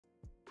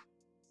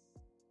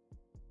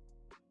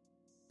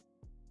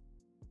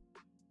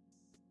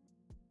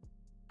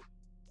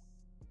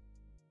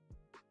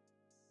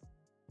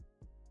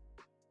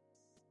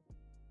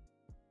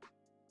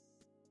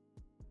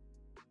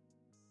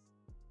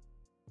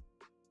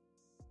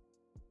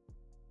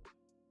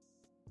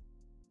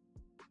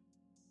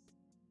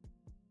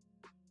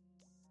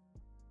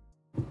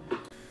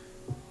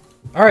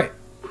All right.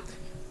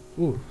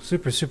 Ooh,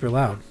 super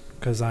loud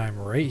because I'm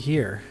right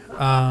here. So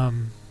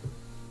I'm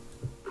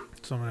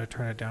going to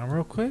turn it down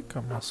real quick.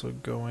 I'm also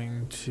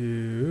going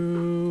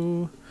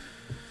to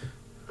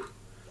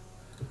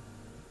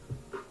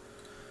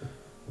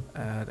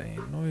add a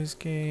noise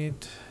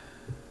gate.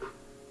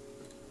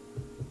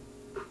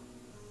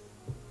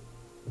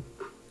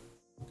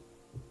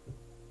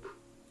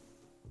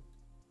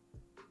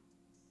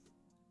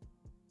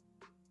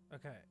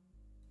 Okay.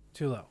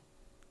 Too low.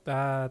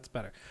 That's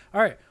better.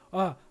 All right.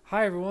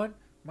 Hi everyone.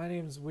 My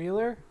name's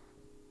Wheeler.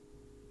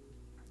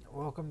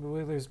 Welcome to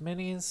Wheeler's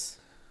Minis.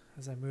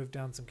 As I move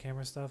down some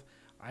camera stuff,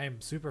 I am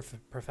super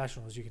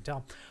professional, as you can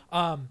tell.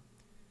 Welcome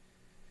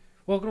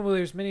to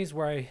Wheeler's Minis,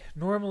 where I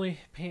normally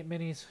paint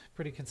minis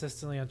pretty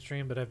consistently on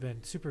stream, but I've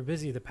been super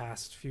busy the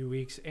past few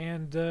weeks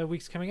and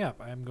weeks coming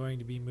up. I'm going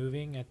to be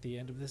moving at the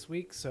end of this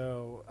week,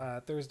 so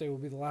Thursday will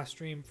be the last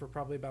stream for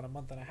probably about a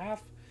month and a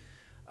half.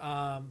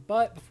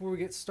 But before we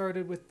get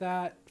started with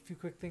that, a few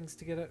quick things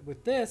to get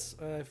with this.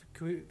 A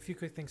few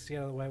quick things to get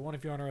out of the way. One,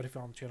 if you aren't already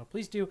following the channel,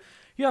 please do.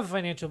 If you have a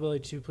financial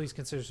ability to, please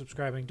consider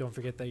subscribing. Don't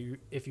forget that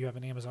if you have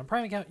an Amazon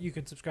Prime account, you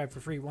can subscribe for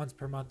free once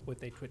per month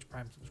with a Twitch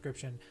Prime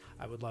subscription.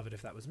 I would love it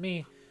if that was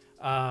me.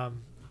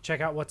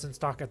 Check out what's in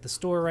stock at the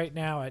store right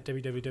now at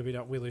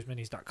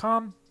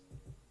www.wheelersminis.com.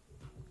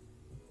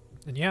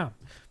 And yeah,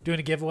 doing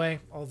a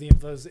giveaway. All the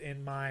info's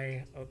in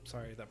my... Oh,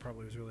 sorry, that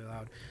probably was really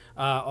loud.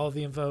 All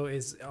the info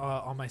is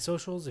on my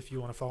socials. If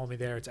you want to follow me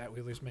there, it's at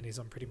Wheeler's Minis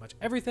on pretty much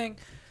everything.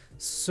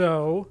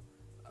 So,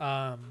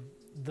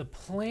 the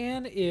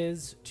plan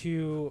is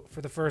to,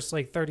 for the first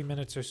like 30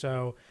 minutes or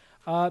so,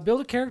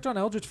 build a character on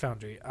Eldritch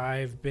Foundry.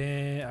 I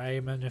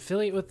am an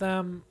affiliate with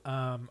them.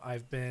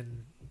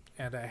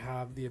 And I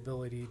have the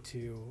ability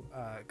to,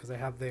 because I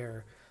have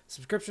their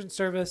subscription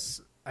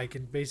service, I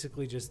can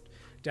basically just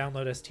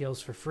download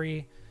STLs for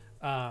free,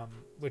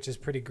 which is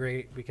pretty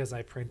great because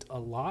I print a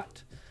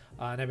lot,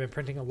 and I've been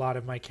printing a lot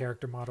of my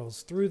character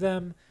models through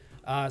them.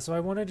 So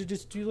I wanted to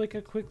just do like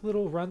a quick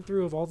little run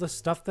through of all the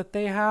stuff that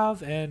they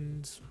have,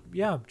 and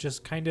yeah,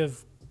 just kind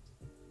of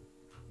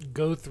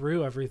go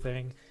through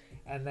everything.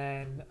 And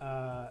then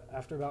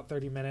after about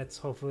 30 minutes,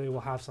 hopefully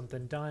we'll have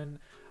something done.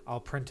 I'll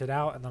print it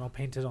out and then I'll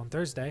paint it on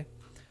Thursday.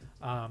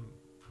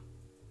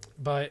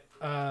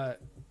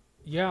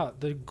 Yeah,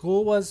 the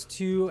goal was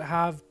to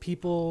have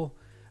people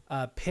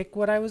pick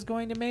what I was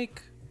going to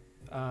make.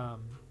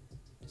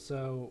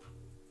 So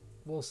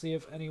we'll see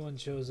if anyone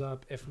shows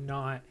up. If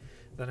not,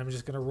 then I'm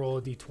just going to roll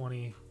a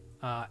d20.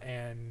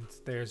 And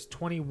there's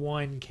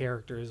 21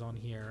 characters on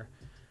here.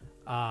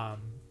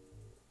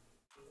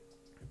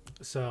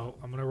 So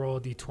I'm going to roll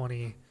a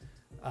d20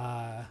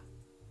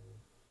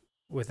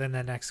 within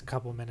the next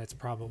couple minutes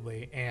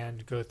probably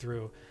and go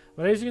through.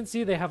 But as you can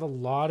see, they have a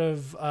lot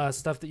of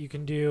stuff that you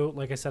can do.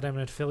 Like I said, I'm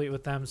an affiliate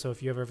with them, so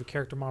if you ever have a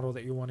character model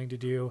that you're wanting to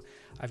do,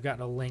 I've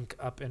gotten a link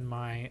up in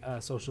my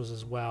socials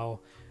as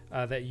well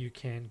that you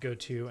can go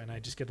to, and I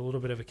just get a little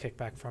bit of a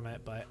kickback from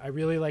it. But I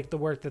really like the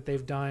work that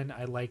they've done.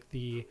 I like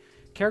the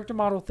character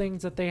model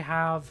things that they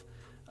have,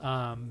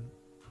 and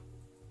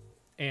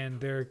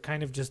they're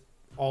kind of just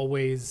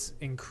always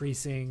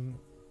increasing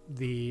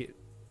the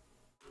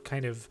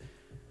kind of...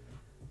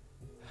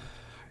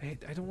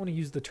 I don't want to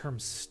use the term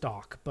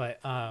stock, but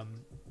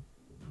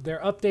they're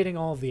updating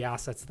all of the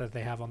assets that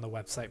they have on the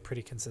website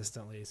pretty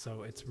consistently.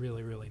 So it's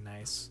really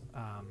nice.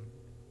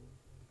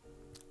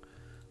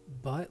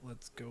 But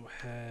let's go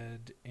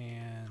ahead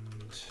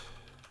and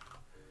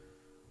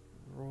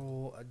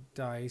roll a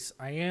dice.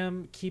 I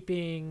am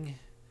keeping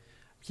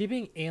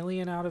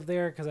alien out of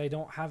there because I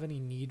don't have any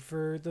need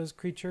for those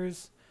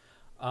creatures.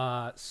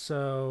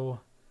 So...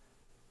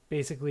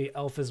 Basically,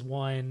 elf is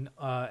 1,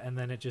 and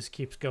then it just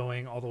keeps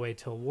going all the way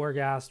till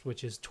Wargast,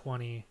 which is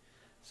 20.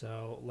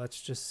 So let's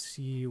just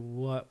see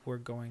what we're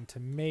going to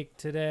make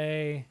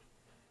today.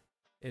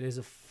 It is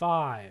a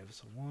 5.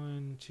 So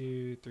 1,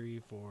 2, 3,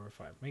 4,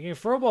 5. Making a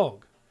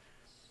Furbolg.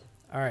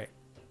 All right.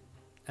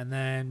 And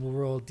then we'll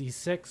roll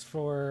d6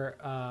 for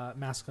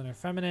masculine or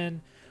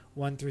feminine.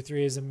 1 through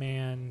 3 is a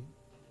man.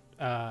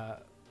 4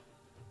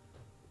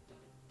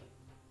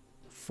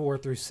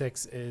 through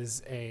 6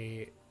 is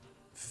a...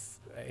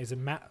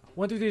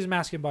 1 through 3 is a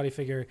masculine body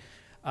figure.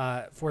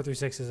 4 through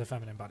 6 is a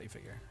feminine body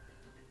figure.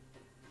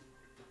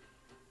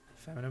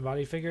 Feminine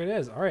body figure it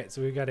is. All right,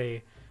 so we've got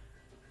a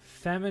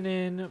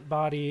feminine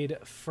bodied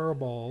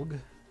Furbolg.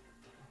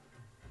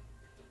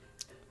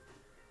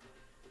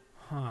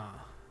 Huh.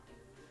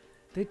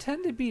 They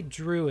tend to be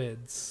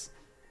druids.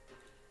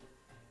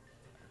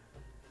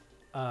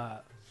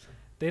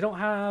 They don't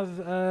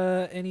have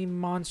any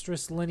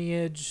monstrous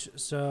lineage,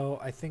 so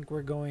I think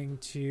we're going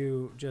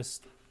to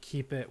just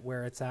keep it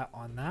where it's at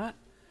on that.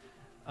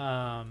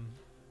 I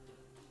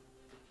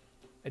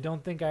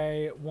don't think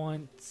I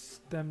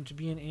want them to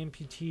be an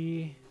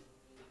amputee.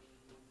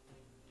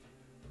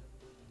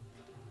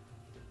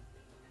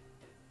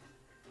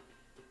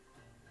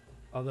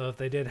 Although if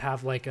they did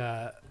have like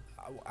I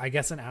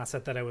guess an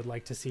asset that I would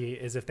like to see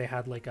is if they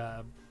had like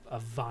a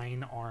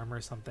vine arm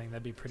or something.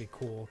 That'd be pretty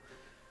cool.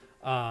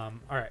 All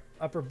right,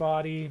 upper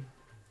body.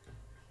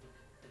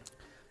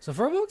 So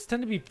furbolgs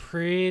tend to be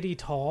pretty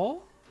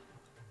tall.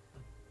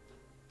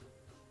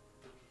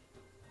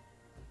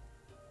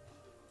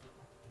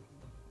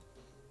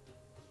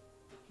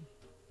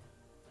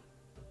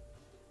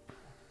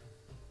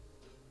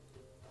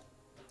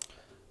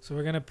 So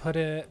we're gonna put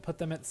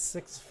them at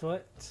 6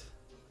 foot.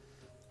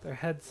 Their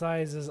head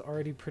size is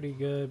already pretty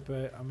good,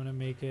 but I'm gonna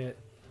make it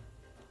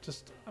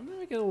a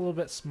little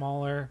bit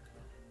smaller.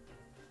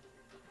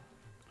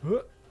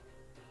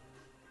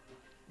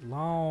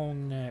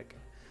 Long neck.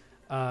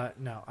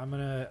 No, I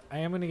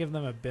am gonna give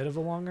them a bit of a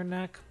longer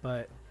neck,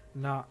 but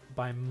not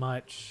by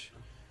much.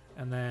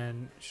 And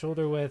then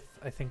shoulder width,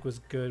 I think, was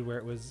good where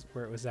it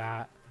was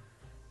at.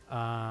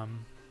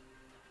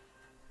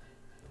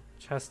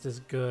 Chest is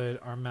good.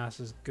 Arm mass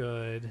is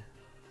good.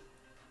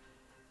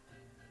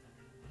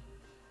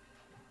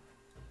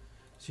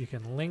 So you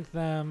can link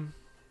them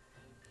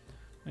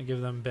and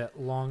give them a bit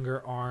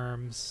longer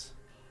arms.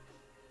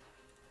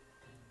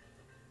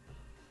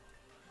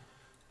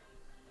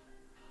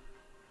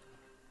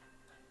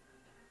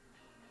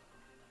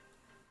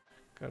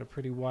 Got a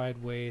pretty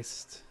wide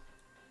waist.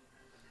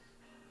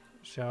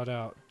 Shout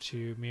out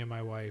to me and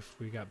my wife.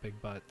 We got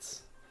big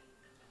butts.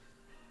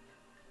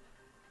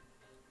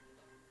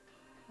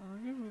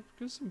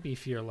 Give some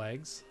beefier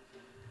legs.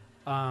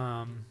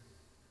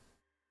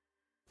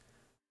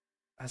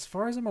 As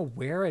far as I'm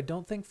aware, I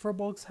don't think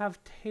furbolgs have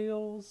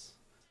tails.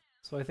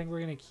 So I think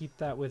we're going to keep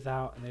that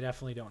without, and they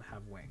definitely don't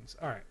have wings.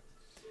 All right.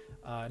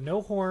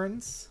 No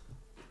horns.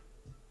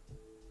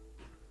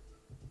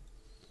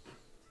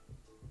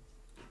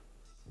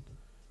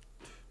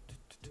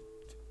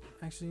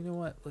 Actually, you know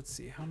what? Let's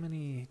see. How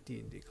many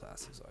D&D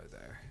classes are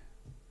there?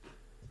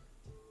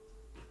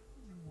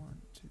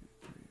 1, 2,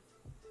 3,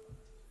 4,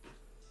 5,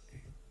 6,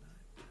 8, 9,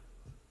 10,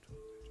 11,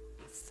 12,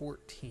 13,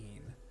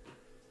 14.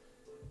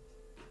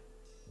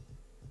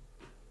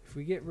 If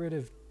we get rid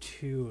of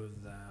 2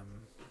 of them,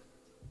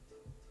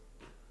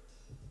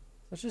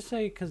 let's just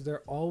say because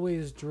they're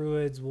always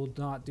druids, we'll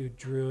not do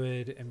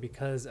druid, and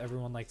because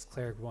everyone likes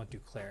cleric, we won't do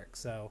cleric.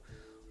 So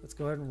let's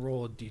go ahead and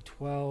roll a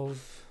d12.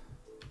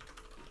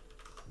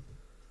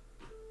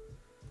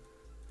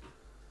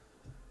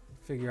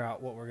 Figure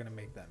out what we're going to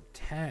make them.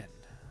 10.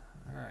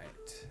 All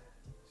right. So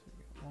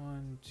we got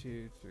 1,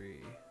 2, 3,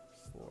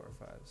 4,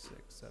 5, 6,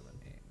 7,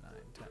 8, 9,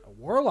 10. A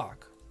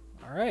warlock.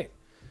 All right.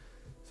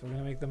 So we're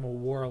going to make them a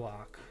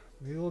warlock.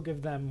 Maybe we'll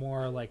give them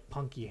more like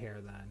punky hair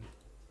then.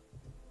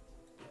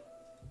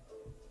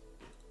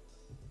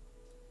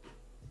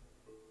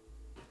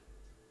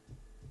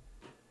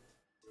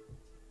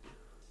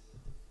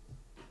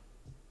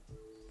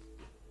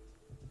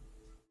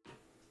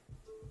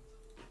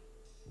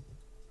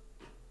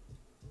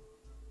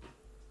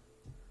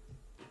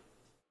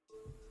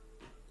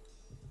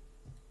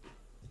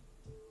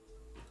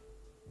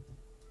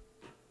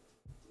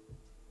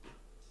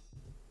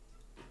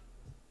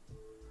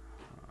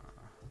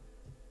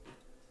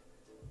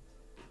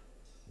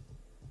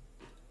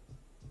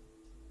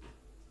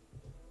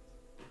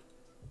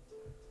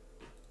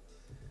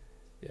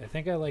 I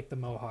think I like the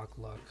mohawk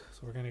look, so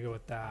we're going to go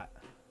with that.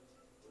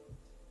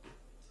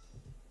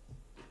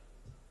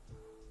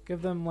 Give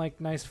them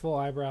like nice full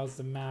eyebrows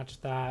to match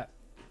that.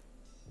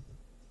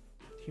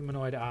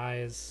 Humanoid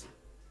eyes.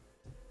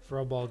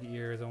 Furbolg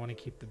ears. I want to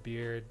keep the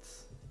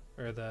beards,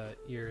 or the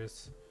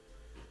ears.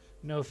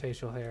 No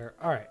facial hair.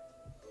 All right.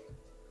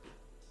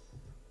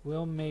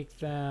 We'll make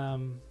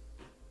them...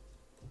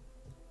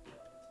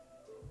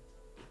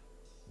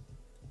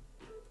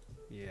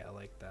 Yeah, I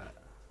like that.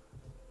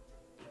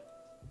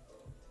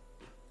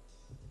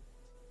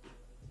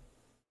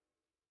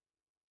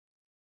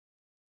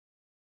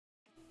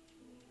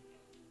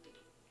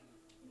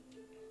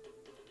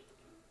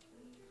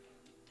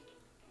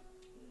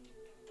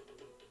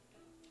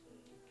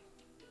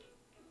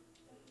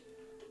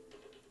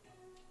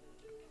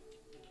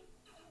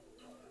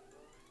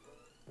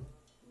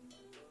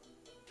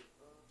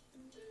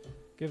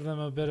 Give them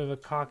a bit of a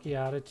cocky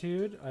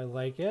attitude. I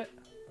like it.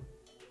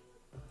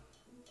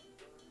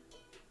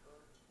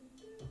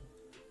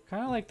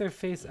 Kind of like their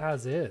face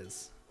as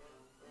is.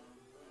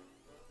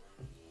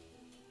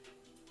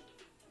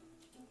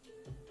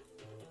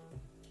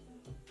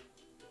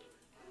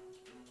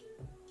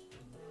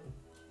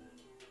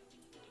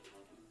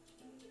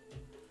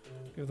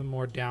 Give them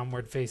more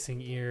downward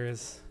facing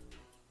ears.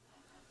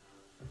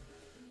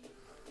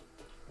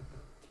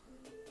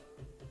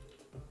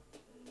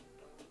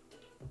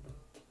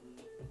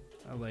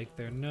 I like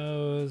their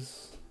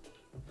nose.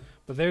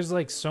 But there's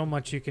like so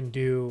much you can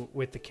do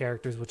with the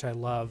characters, which I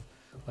love.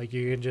 Like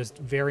you can just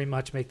very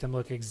much make them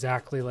look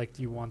exactly like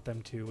you want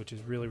them to, which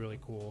is really, really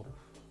cool.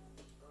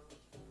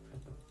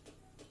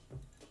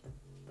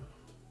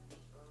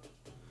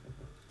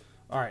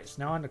 All right,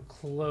 so now on to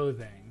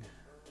clothing.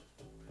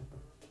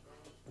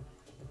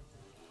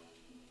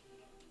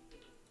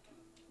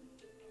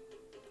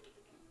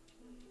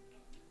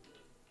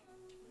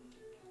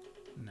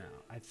 Now,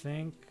 I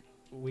think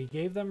we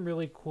gave them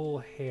really cool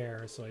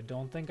hair, so I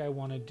don't think I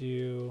want to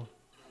do...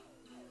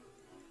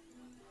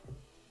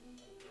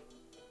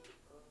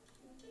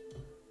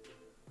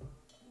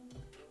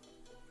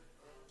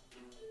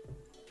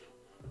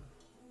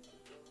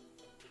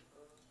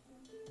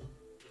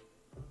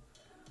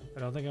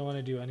 don't think I want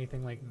to do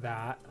anything like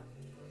that.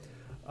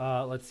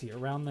 Let's see,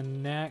 around the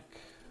neck.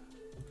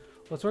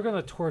 Let's work on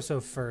the torso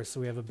first so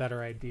we have a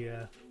better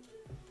idea.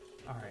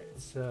 All right,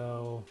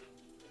 so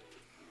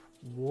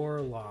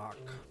warlock.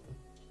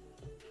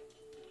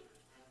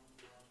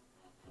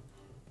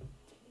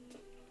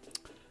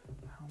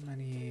 How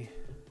many?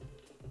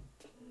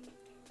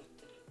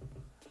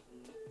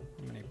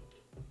 1,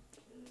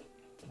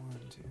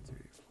 2, 3, 4,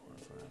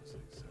 5, 6,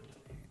 7,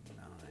 8,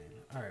 9.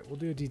 All right, we'll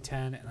do a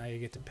D10, and I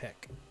get to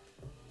pick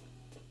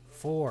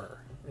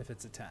 4 if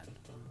it's a 10. 1,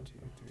 2,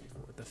 3,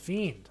 4. The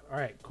Fiend. All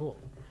right, cool.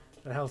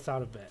 That helps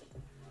out a bit.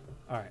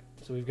 All right,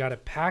 so we've got a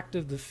Pact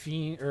of the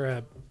Fiend, or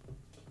a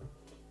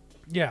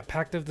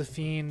Pact of the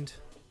Fiend,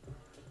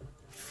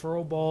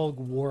 Furbolg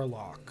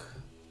Warlock.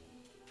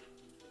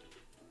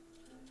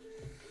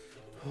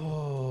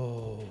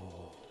 Oh.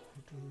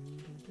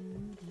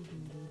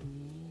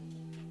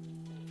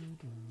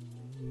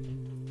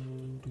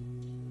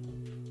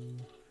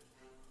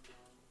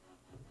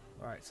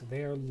 All right, so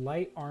they are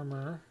light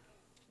armor.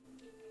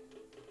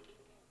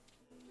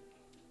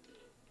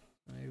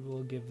 Maybe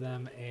we'll give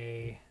them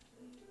a...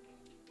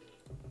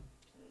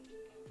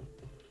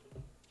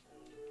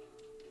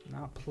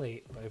 not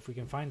plate, but if we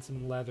can find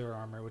some leather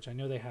armor, which I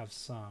know they have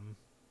some.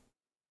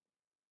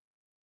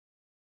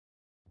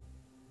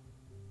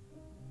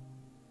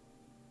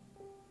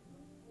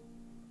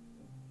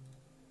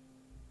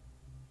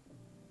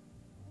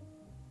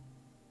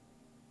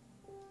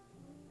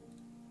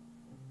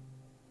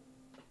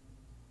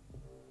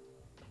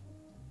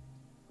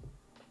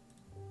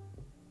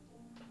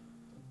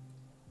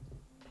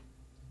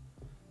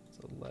 It's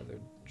a leather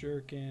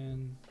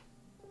jerkin.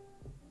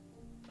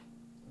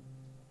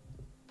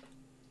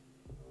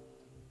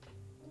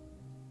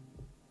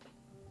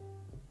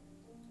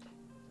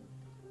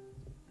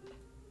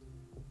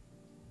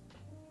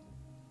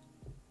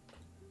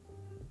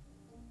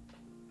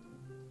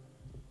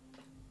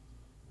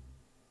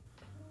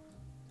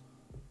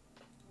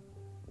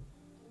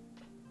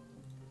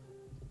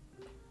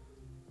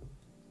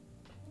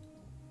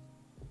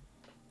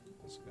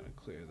 Just gonna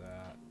clear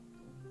that.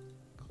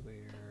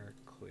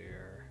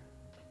 Clear.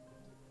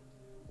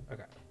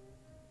 Okay.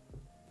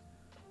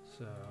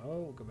 So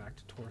we'll go back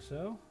to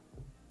torso.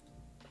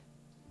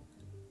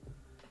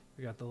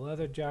 We got the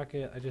leather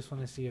jacket. I just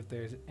want to see if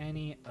there's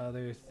any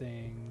other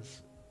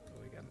things. So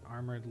we got an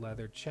armored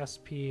leather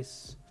chest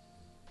piece,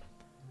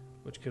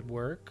 which could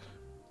work.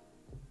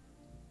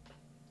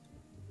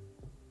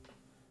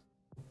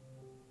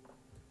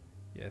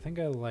 Yeah, I think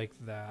I like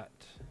that.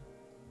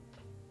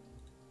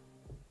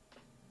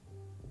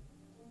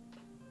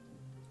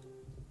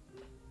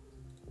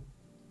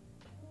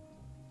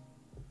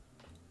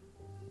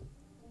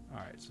 All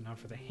right, so now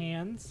for the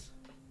hands.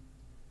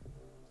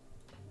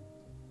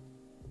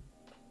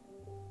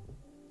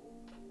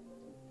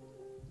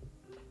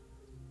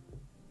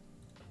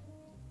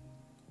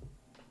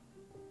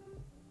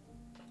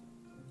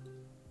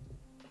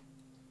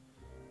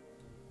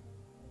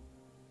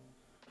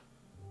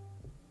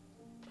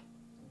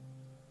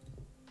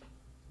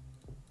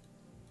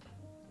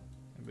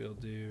 Maybe we'll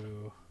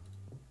do...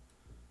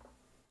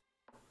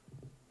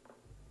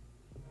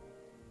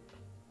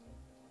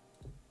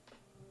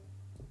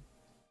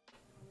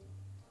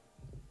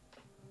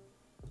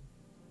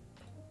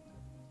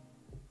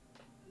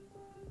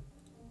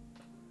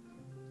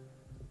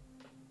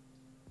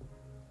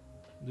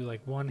 do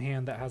like one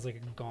hand that has like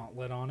a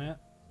gauntlet on it.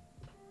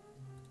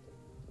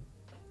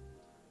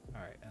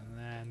 All right, and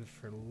then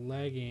for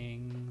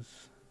leggings,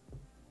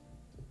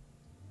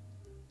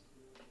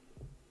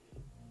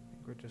 I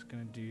think we're just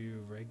gonna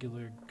do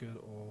regular good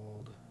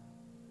old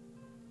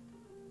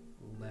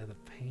leather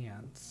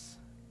pants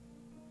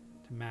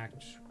to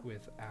match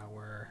with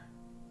our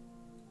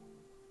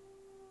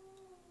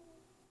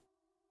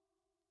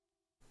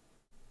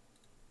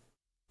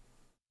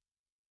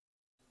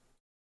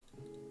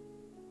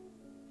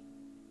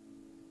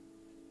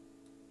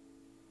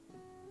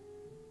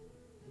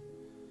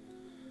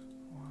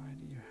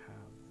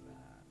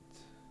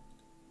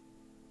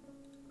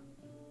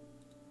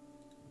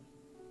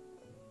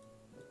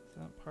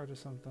part of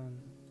something.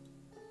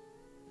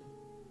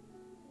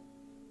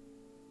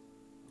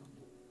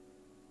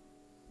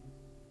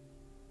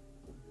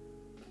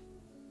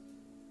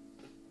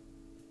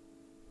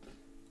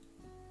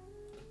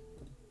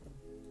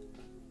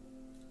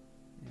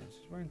 Yeah,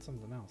 she's wearing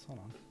something else. Hold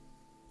on.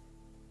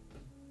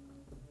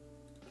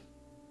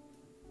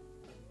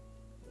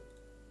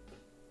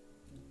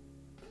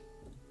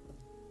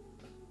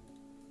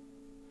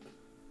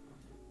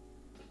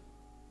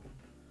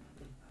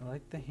 I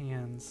like the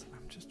hands.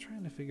 I'm just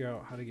trying to figure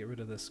out how to get rid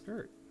of this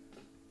skirt.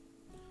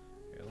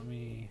 Here, let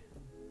me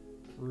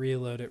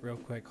reload it real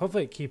quick.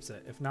 Hopefully it keeps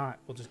it. If not,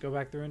 we'll just go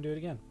back through and do it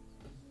again.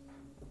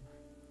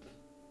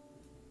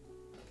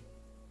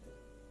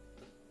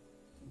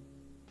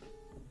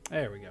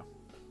 There we go.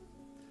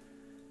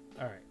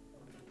 All right,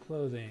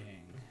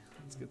 clothing.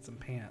 Let's get some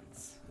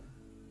pants.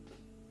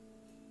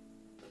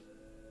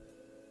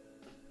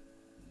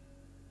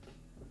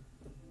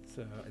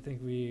 So I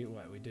think we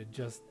did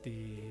just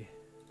the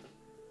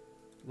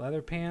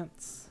leather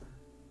pants.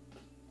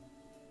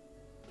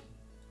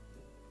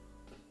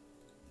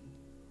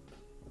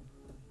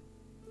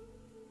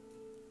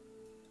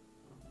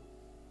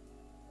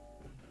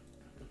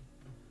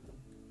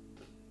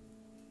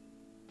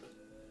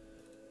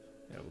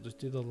 Yeah, we'll just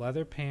do the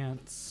leather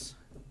pants.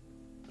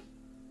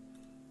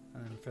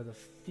 And then for the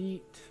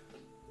feet,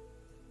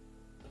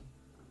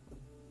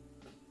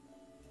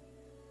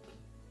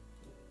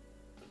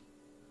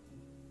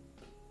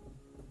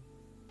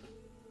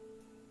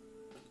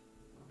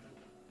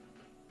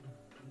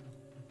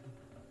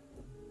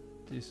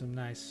 do some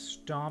nice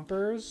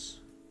stompers.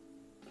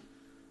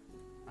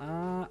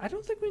 I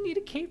don't think we need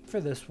a cape for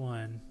this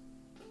one.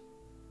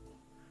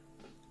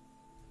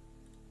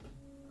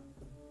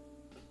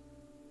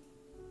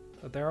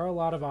 But there are a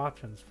lot of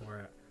options for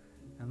it.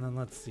 And then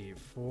let's see,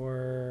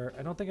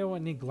 I don't think I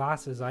want any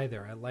glasses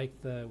either. I like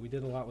we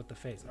did a lot with the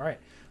face. All right,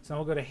 so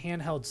now we'll go to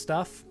handheld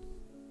stuff.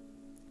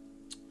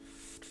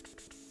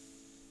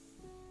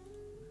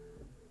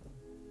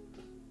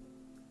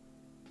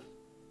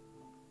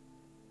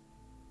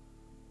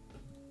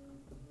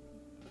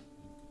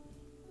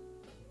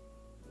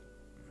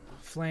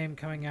 Flame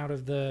coming out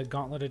of the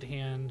gauntleted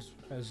hand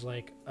as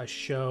like a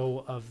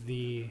show of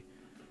the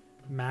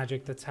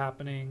magic that's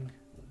happening.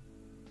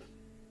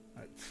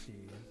 Let's see.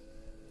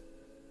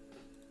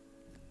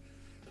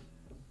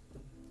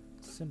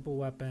 Simple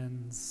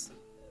weapons.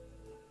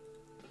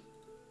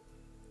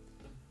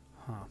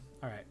 Huh.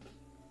 All right.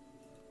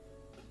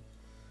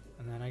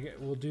 And then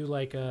we'll do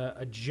like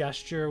a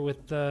gesture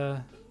with the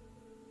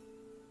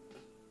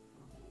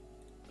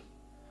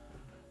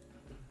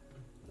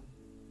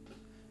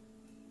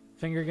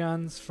finger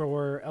guns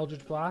for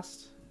Eldritch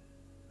Blast.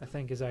 I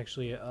think is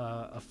actually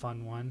a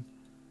fun one.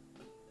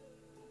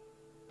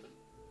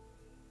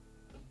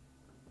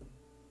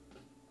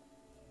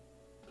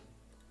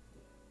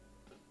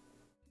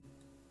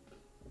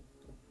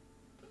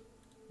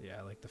 Yeah,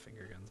 I like the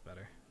finger guns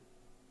better.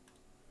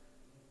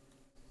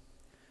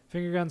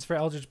 Finger guns for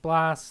Eldritch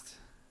Blast,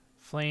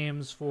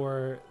 flames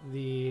for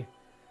the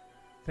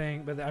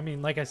thing. But I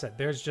mean, like I said,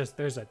 there's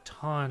a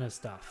ton of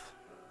stuff.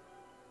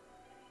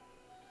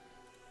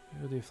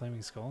 We'll do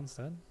Flaming Skull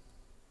instead.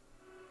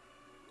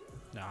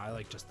 No, I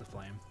like just the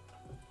flame.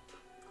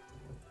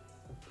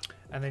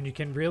 And then you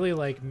can really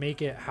like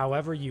make it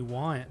however you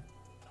want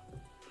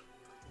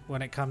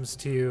when it comes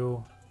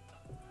to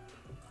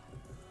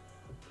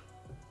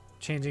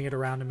changing it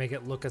around to make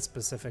it look a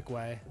specific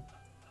way.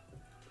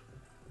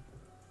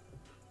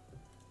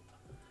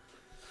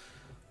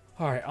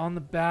 All right, on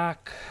the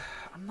back,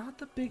 I'm not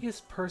the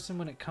biggest person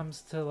when it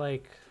comes to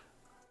like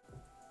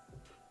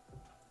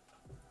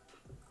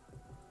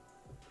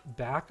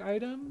back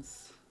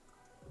items.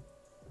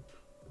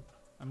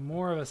 I'm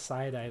more of a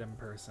side item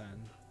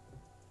person.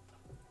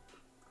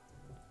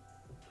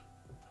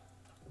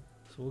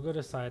 So we'll go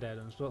to side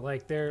items, but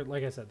like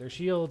like I said, they're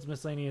shields,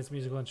 miscellaneous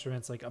musical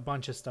instruments, like a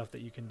bunch of stuff that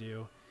you can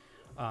do.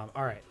 All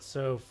right,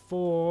 so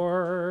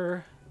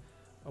for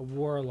a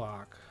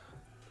warlock,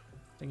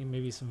 thinking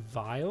maybe some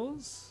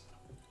vials.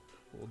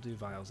 We'll do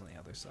vials on the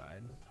other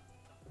side.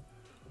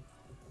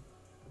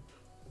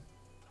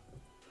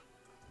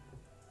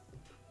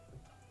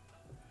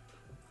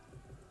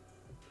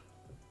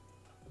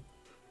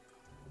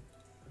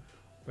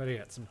 Already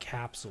got some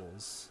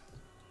capsules.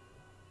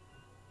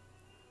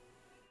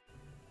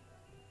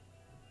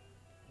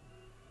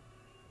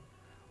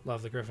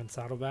 Love the Griffin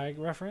saddlebag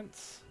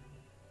reference.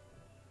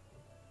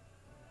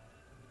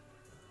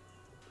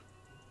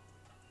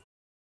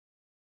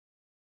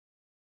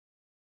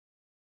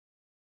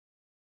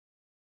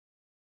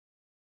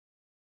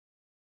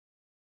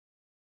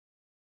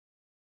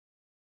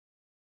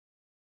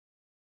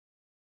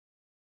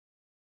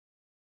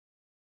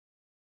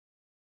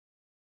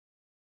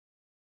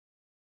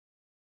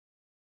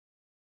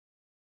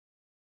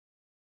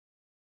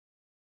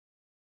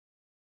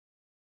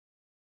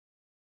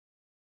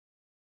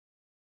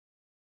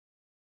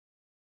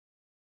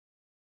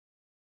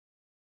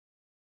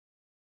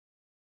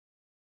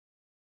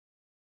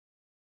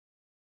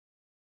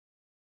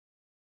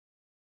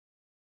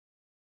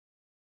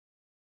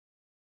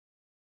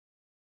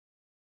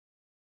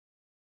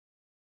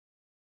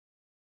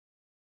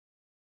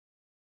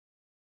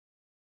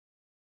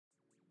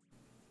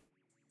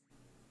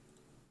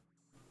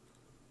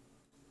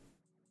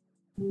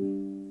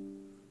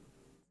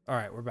 All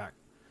right, we're back.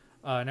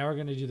 Now we're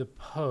going to do the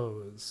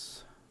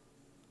pose.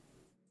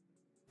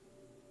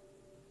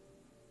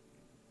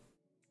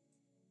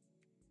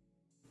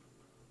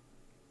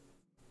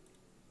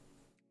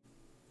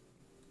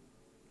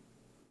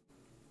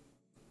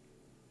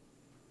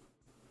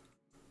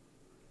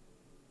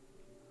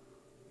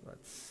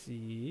 Let's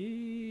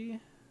see.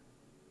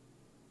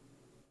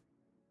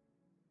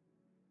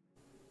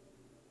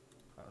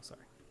 Oh,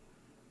 sorry.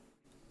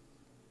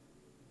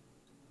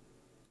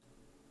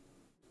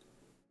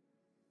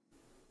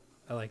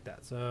 I like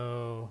that.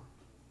 So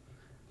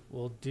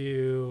we'll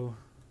do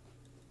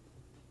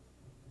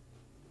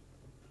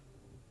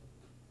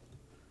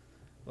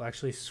We'll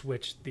actually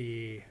switch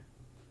the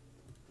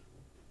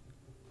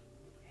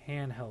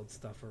handheld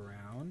stuff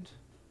around.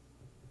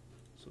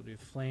 So we'll do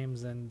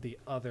flames in the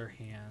other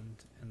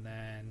hand, and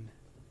then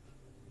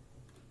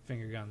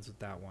finger guns with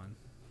that one.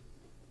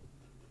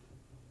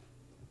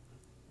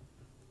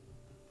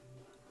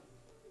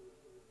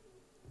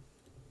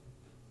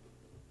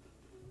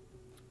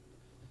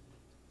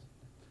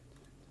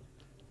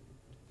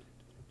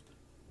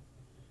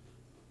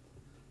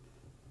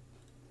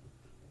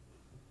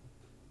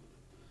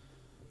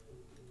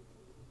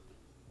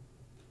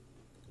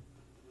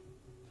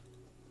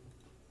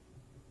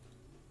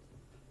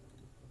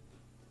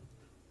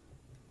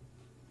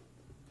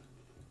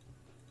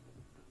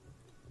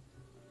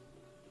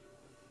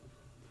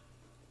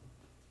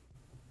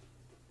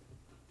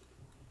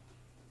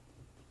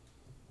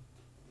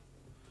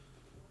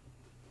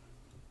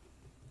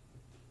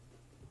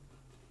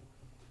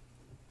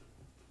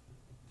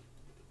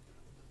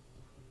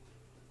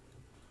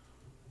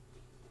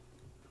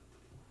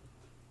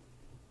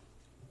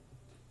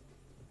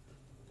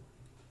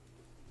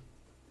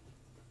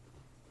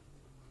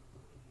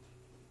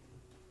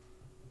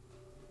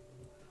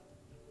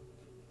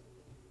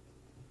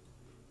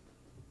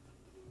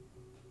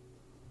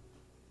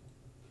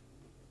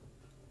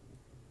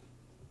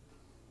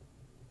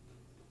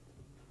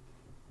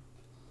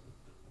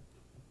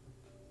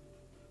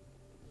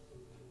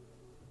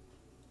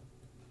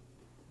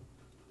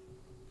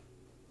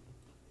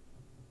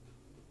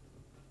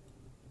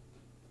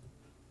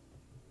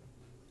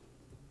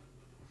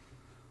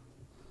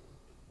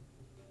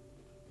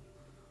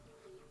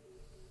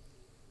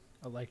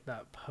 I like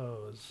that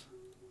pose.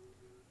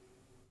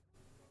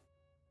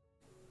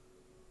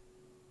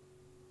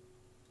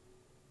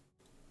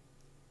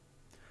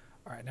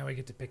 All right, now we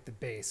get to pick the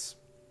base.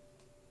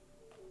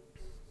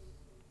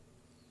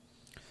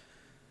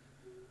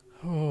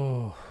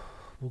 Oh,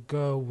 we'll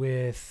go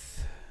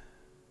with...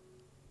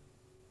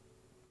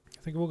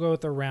 I think we'll go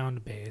with a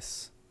round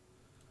base.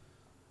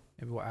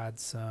 Maybe we'll add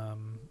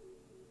some...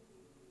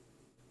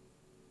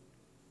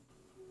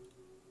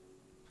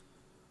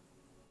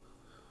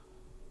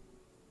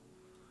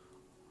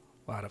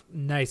 A lot of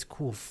nice,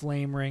 cool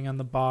flame ring on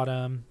the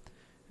bottom.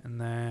 And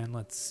then,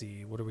 let's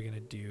see, what are we going to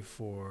do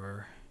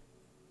for...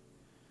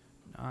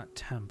 Not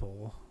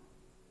temple.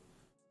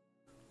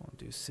 Won't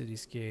do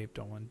cityscape,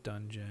 don't want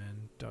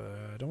dungeon,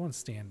 don't want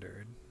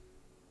standard.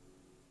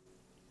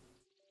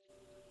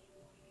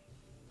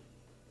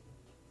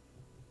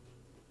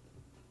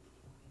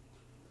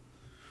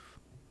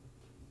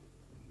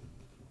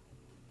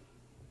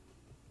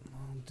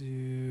 I'll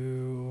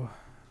do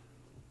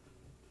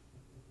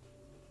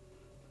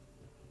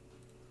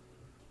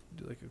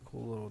like a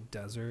cool little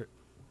desert.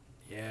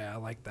 Yeah, I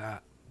like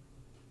that.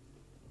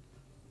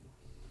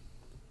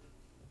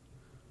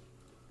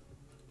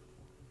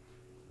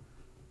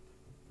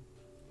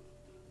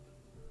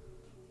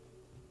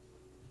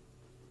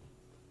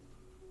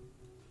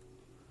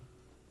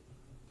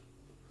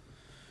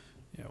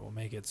 Yeah, we'll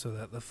make it so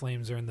that the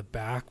flames are in the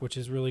back, which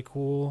is really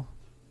cool.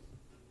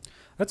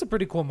 That's a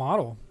pretty cool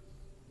model.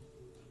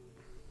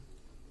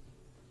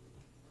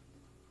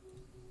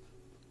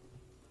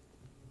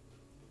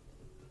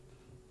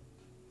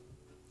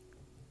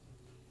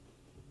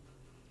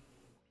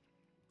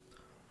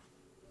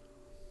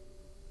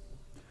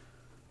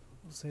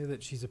 We'll say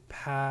that she's a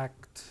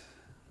pact.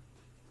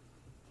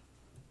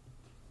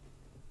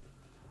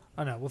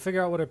 I don't know. We'll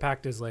figure out what her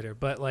pact is later.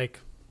 But, like,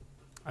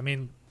 I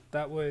mean,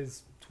 that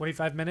was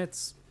 25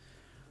 minutes.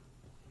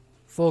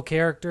 Full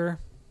character.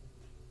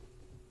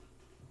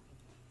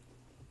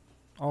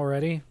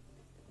 Already.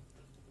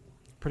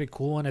 Pretty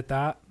cool one at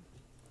that.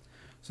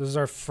 So this is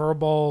our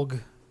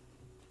Furbolg.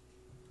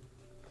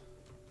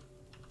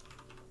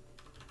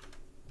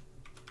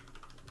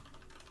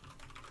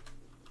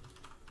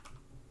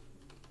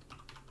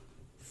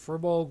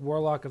 Furbolg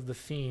Warlock of the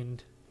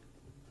Fiend.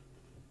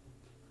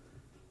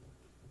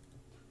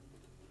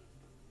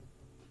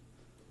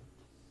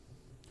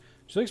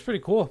 She looks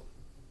pretty cool.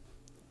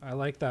 I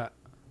like that.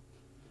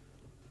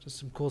 Just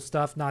some cool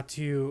stuff. Not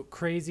too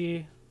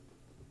crazy.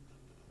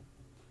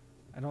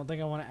 I don't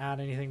think I want to add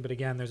anything, but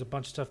again, there's a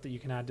bunch of stuff that you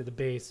can add to the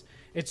base.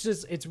 It's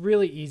just, it's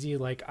really easy.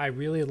 Like, I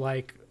really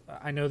like,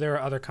 I know there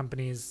are other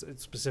companies,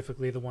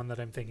 specifically the one that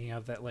I'm thinking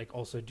of, that like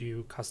also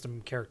do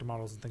custom character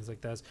models and things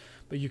like this,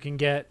 but you can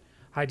get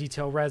high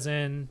detail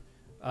resin,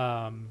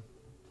 double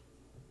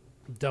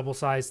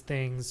sized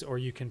things, or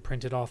you can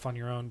print it off on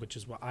your own, which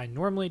is what I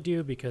normally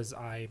do because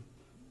I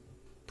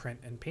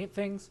print and paint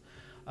things.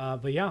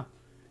 But yeah,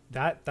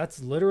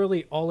 that's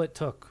literally all it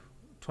took.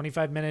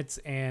 25 minutes,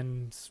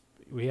 and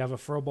we have a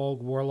Furbolg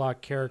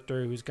Warlock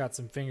character who's got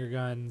some finger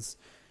guns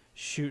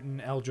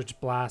shooting Eldritch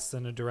blasts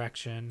in a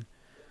direction.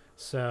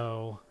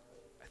 So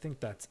I think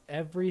that's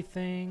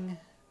everything.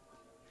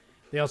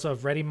 They also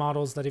have ready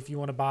models that if you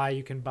want to buy,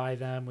 you can buy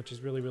them, which is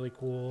really, really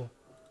cool.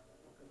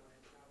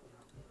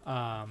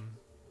 But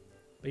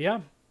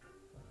yeah.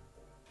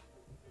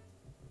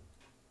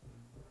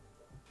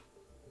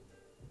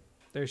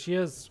 There she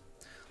is.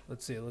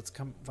 Let's see. Let's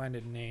come find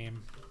a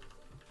name.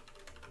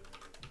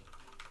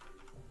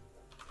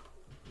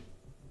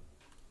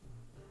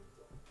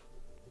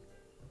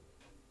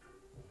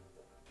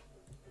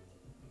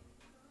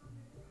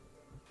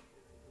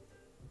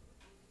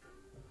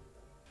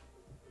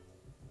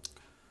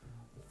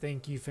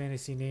 Thank you,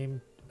 fantasy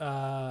name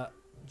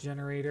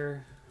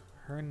generator.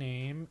 Her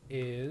name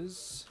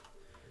is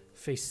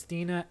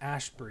Festina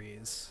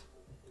Ashbreeze.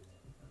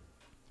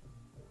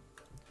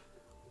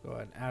 Go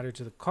ahead and add her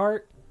to the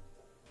cart.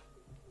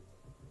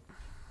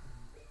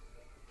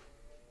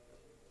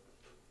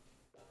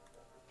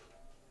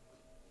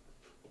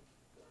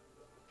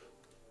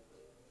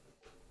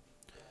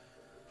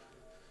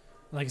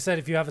 Like I said,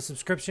 if you have a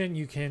subscription,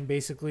 you can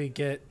basically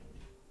get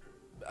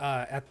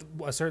at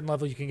a certain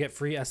level, you can get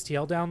free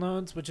STL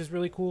downloads, which is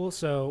really cool.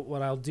 So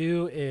what I'll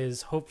do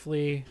is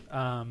hopefully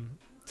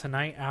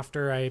tonight,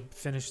 after I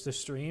finish the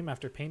stream,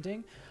 after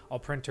painting, I'll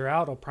print her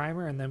out, I'll prime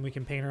her, and then we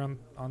can paint her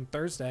on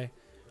Thursday,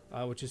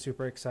 which is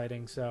super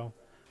exciting. So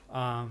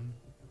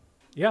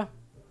yeah,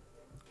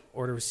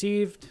 order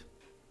received.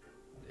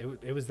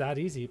 It was that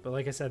easy. But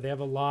like I said, they have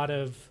a lot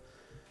of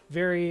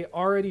very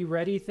already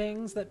ready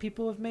things that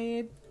people have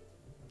made.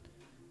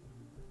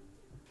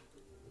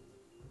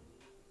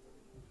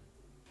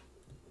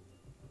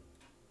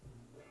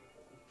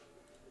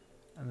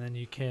 And then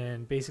you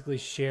can basically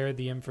share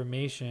the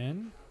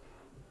information.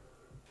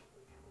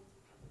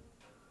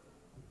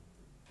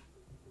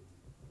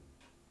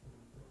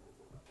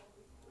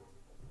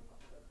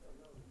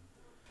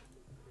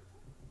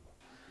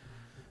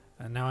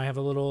 And now I have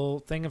a little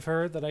thing of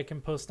her that I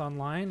can post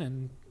online,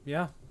 and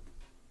yeah,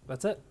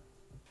 that's it.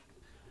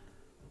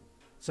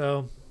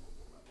 So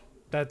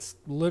that's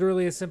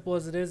literally as simple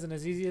as it is and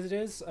as easy as it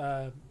is.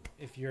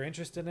 If you're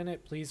interested in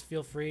it, please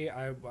feel free.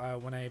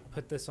 When I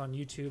put this on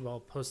YouTube, I'll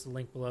post the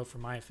link below for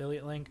my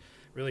affiliate link.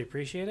 Really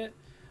appreciate it.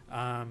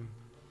 But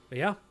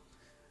yeah,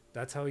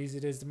 that's how easy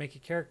it is to make a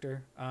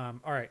character.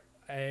 All right,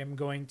 I am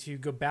going to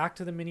go back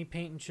to the mini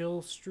paint and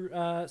chill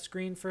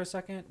screen for a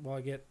second while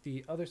I get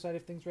the other side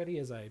of things ready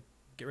as I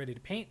get ready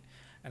to paint.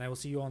 And I will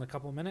see you all in a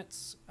couple of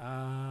minutes.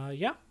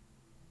 Yeah,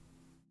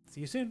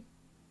 see you soon.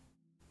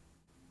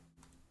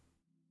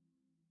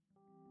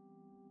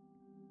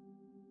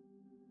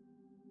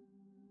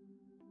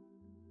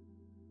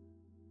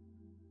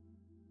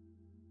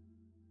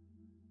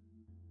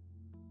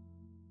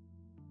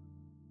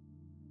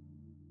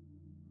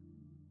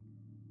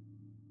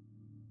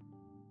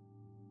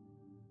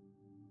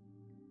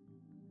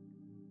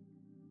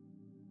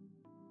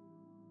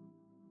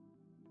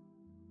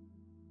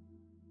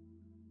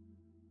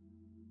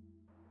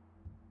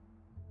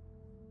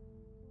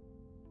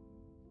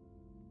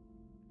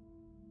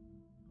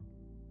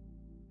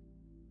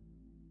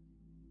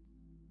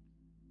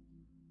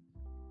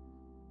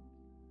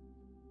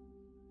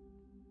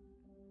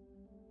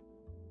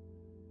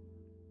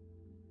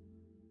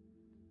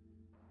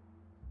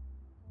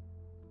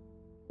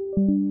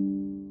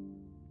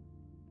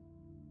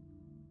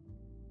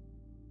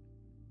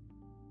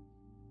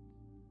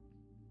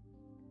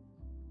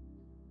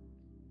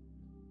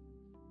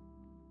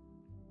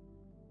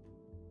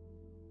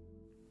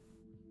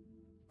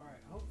 All right,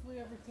 hopefully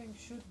everything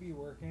should be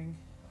working.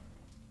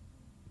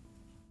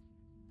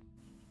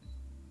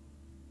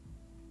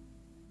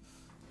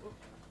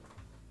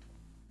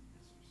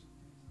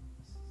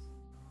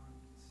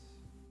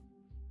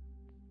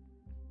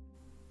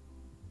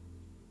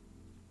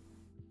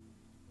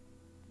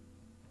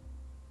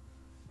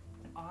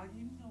 Are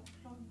you not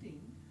plugged in?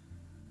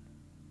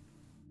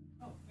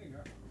 Oh, there you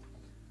are.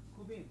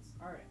 Cool beans.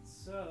 All right,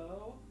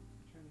 so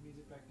turn the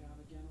music back down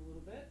again a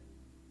little bit.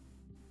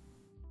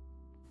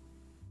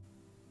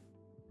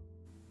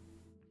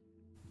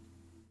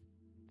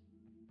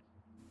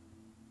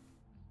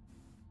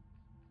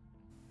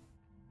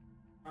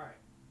 All right.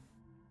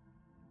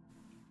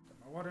 Got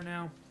my water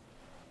now.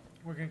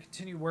 We're going to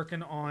continue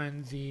working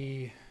on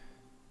the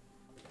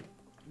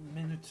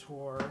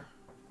Minotaur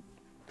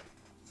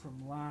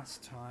from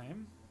last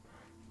time.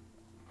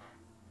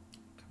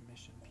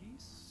 Commission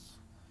piece.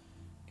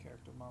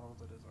 Character model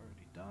that is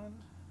already done.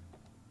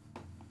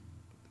 Put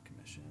the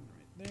commission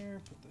right there.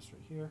 Put this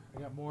right here.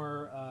 I got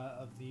more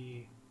of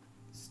the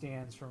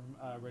stands from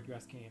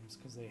Redgrass Games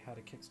because they had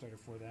a Kickstarter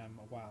for them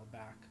a while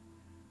back.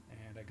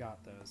 And I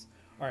got those.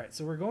 Alright,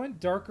 so we're going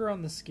darker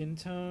on the skin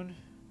tone.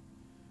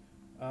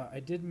 I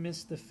did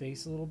miss the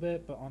face a little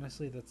bit, but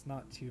honestly that's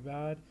not too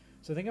bad.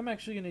 So I think I'm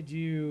actually going to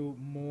do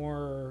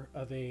more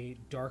of a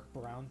dark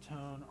brown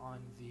tone on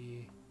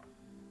the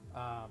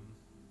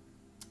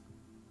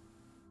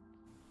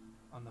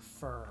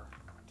fur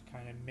to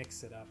kind of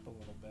mix it up a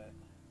little bit.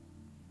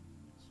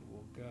 So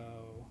we'll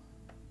go.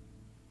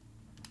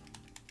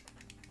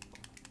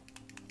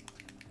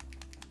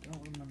 I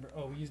don't remember.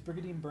 Oh, we used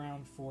Brigandine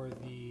Brown for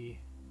the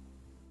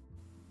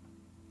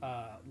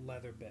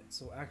leather bit.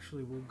 So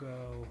actually we'll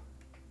go.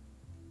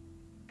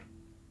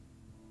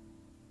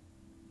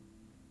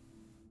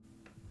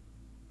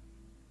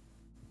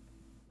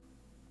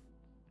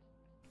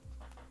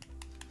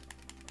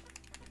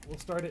 We'll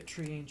start at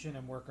Tree Ancient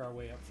and work our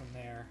way up from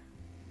there.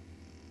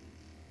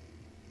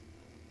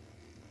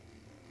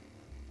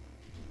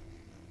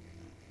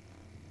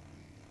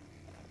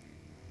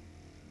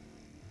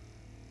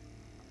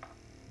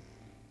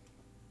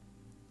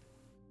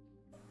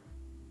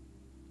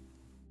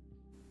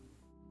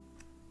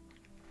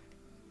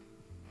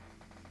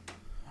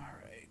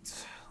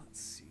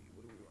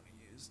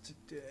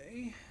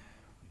 today.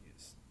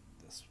 Use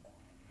this one.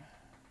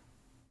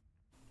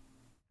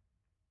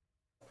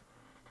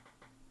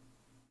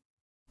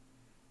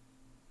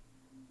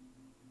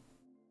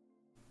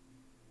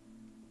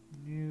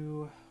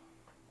 New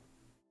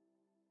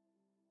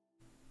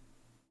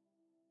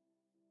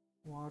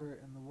water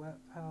in the wet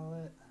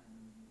palette.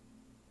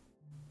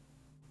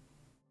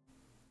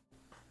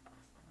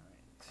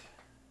 Alright.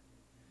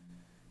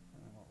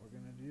 And then what we're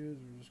going to do is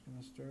we're just going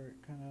to start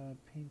kind of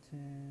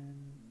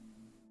painting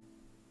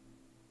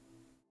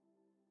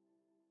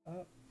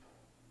up.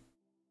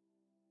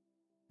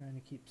 Trying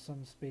to keep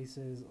some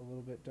spaces a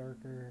little bit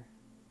darker,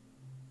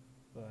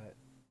 but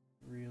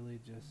really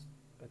just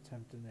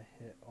attempting to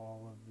hit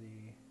all of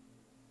the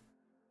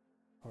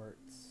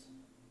parts.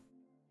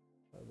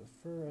 So the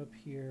fur up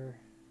here,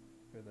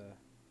 for the,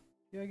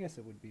 yeah, I guess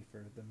it would be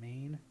for the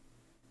mane.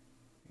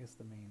 I guess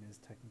the mane is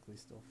technically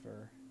still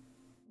fur.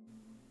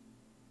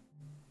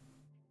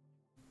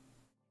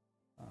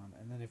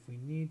 And then if we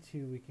need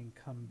to, we can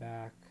come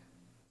back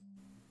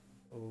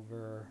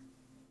over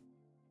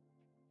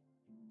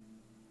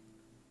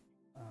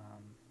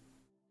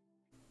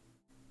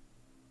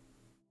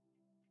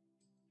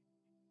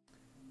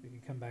we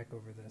can come back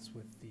over this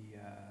with the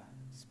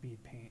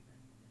speed paint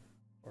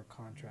or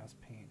contrast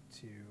paint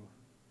to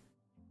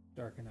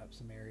darken up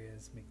some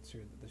areas, make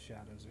sure that the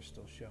shadows are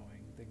still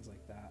showing, things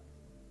like that.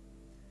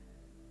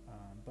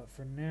 But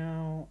for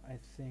now, I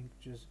think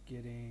just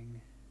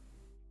getting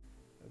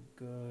a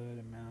good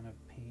amount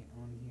of paint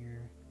on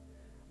here.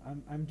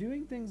 I'm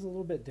doing things a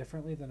little bit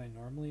differently than I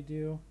normally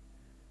do.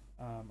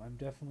 I'm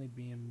definitely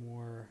being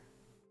more,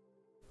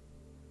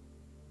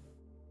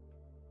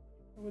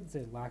 I wouldn't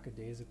say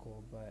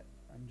lackadaisical, but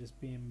I'm just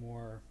being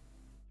more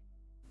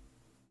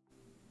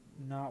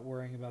not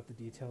worrying about the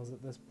details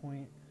at this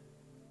point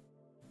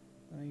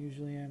than I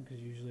usually am,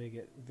 because usually I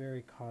get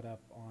very caught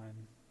up on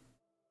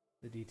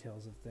the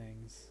details of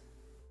things.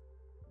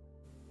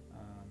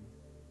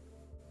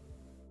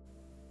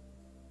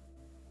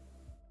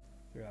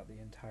 Throughout the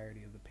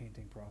entirety of the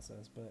painting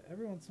process, but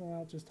every once in a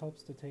while it just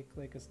helps to take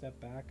like a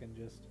step back and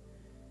just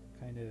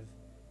kind of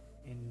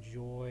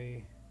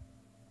enjoy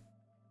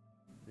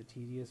the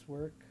tedious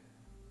work.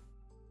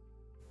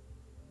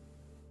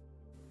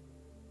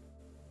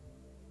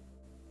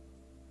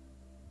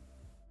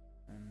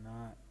 And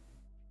not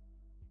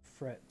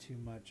fret too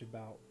much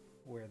about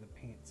where the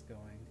paint's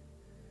going.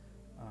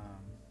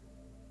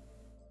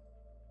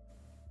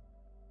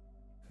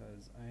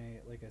 Because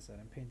like I said,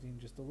 I'm painting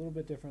just a little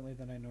bit differently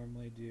than I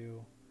normally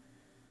do.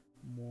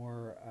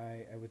 More,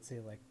 I would say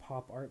like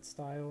pop art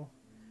style,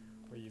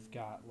 where you've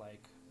got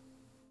like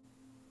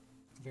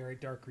very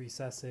dark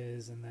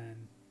recesses and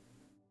then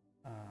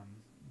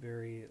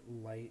very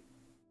light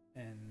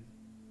and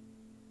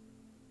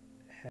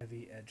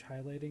heavy edge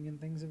highlighting and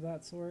things of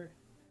that sort,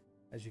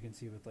 as you can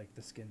see with like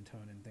the skin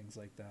tone and things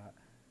like that,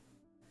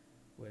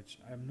 which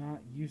I'm not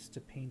used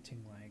to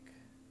painting like.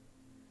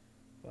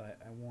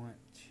 But I want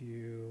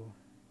to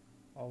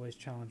always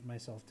challenge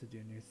myself to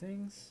do new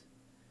things,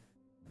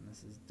 and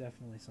this is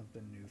definitely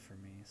something new for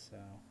me, so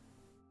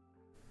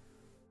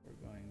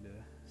we're going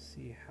to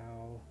see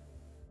how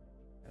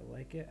I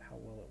like it, how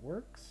well it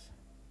works,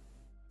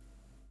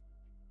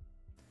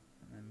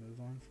 and then move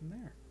on from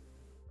there.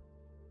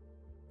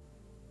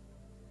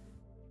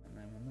 And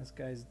then when this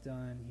guy's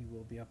done, he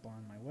will be up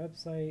on my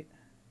website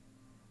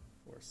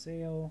for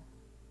sale.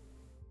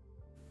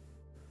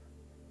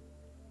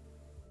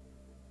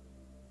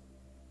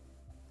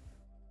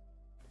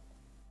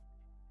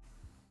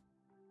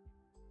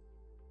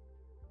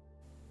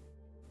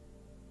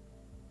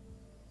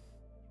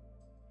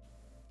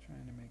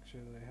 Trying to make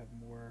sure that I have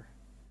more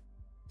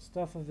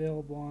stuff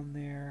available on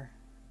there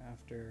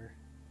after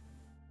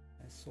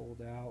I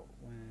sold out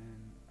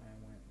when I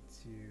went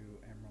to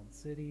Emerald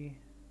City.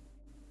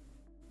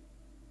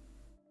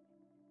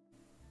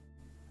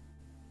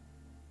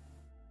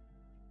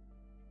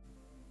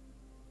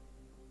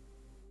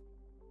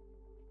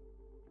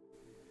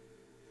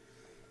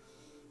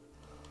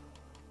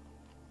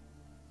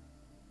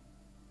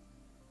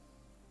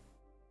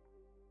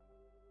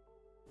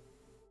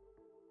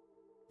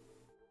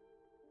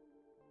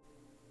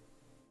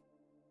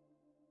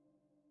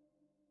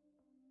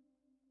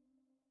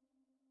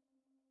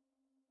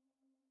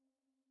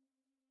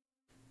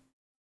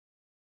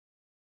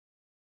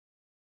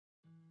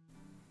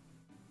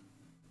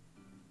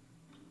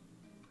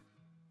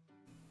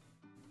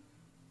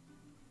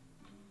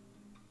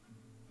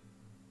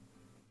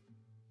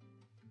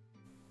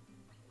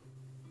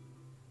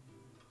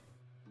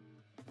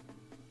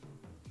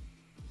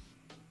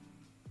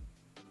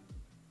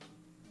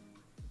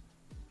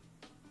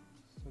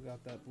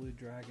 Got that blue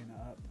dragon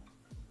up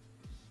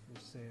for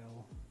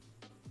sale.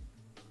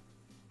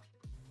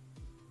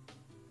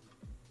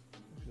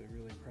 Actually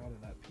really proud of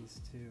that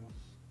piece too.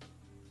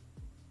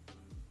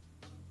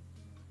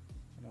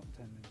 I don't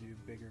tend to do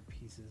bigger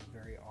pieces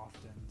very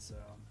often, so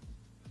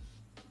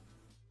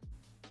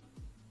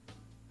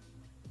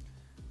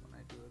when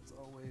I do, it's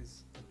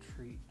always a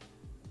treat.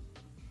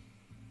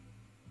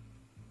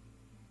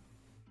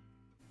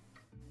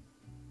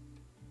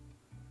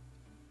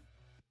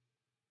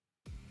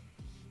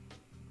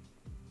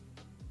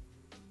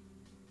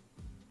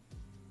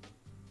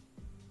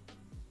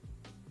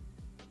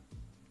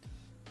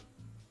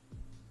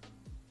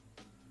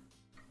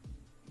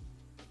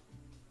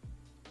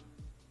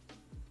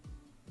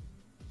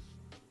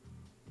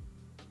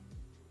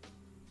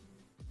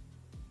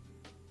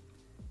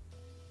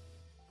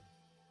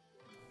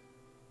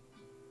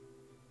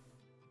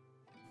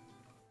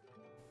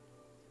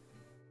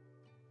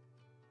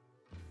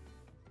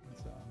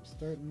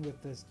 starting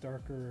with this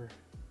darker,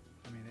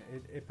 I mean,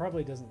 it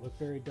probably doesn't look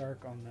very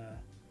dark on the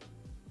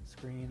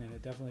screen, and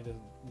it definitely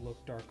doesn't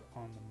look dark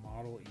on the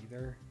model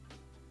either.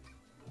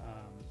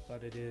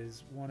 But it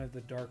is one of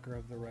the darker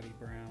of the ruddy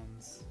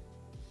browns.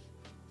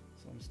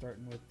 So I'm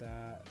starting with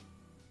that.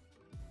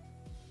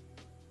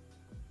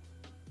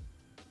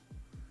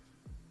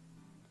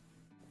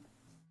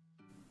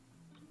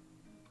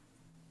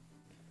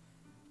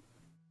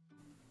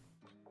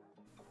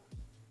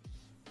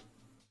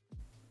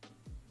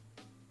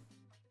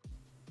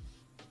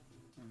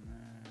 And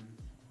then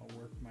I'll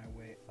work my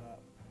way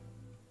up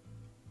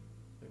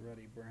the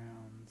ruddy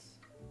browns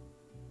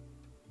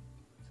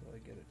until I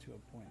get it to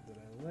a point that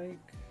I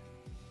like.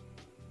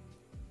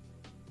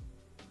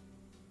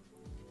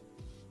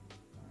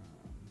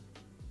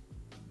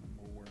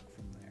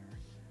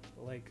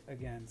 Like,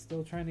 again,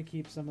 still trying to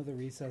keep some of the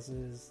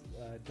recesses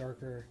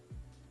darker.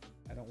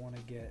 I don't want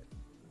to get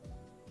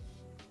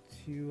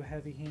too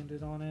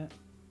heavy-handed on it.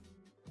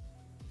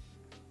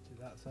 So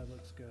that side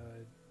looks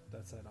good.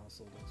 That side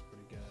also looks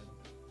pretty good.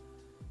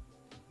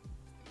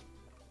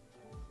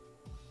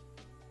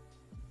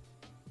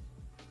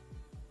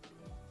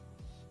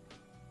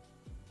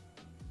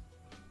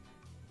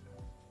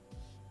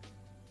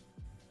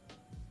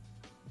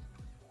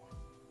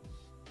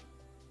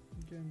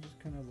 Again, just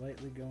kind of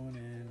lightly going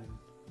in and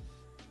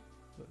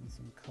putting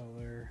some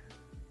color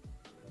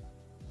on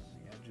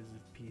the edges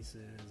of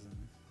pieces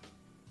and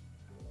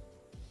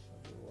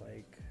the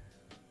like.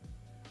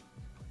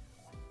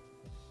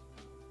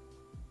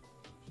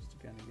 Just to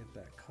kind of get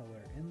that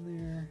color in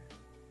there.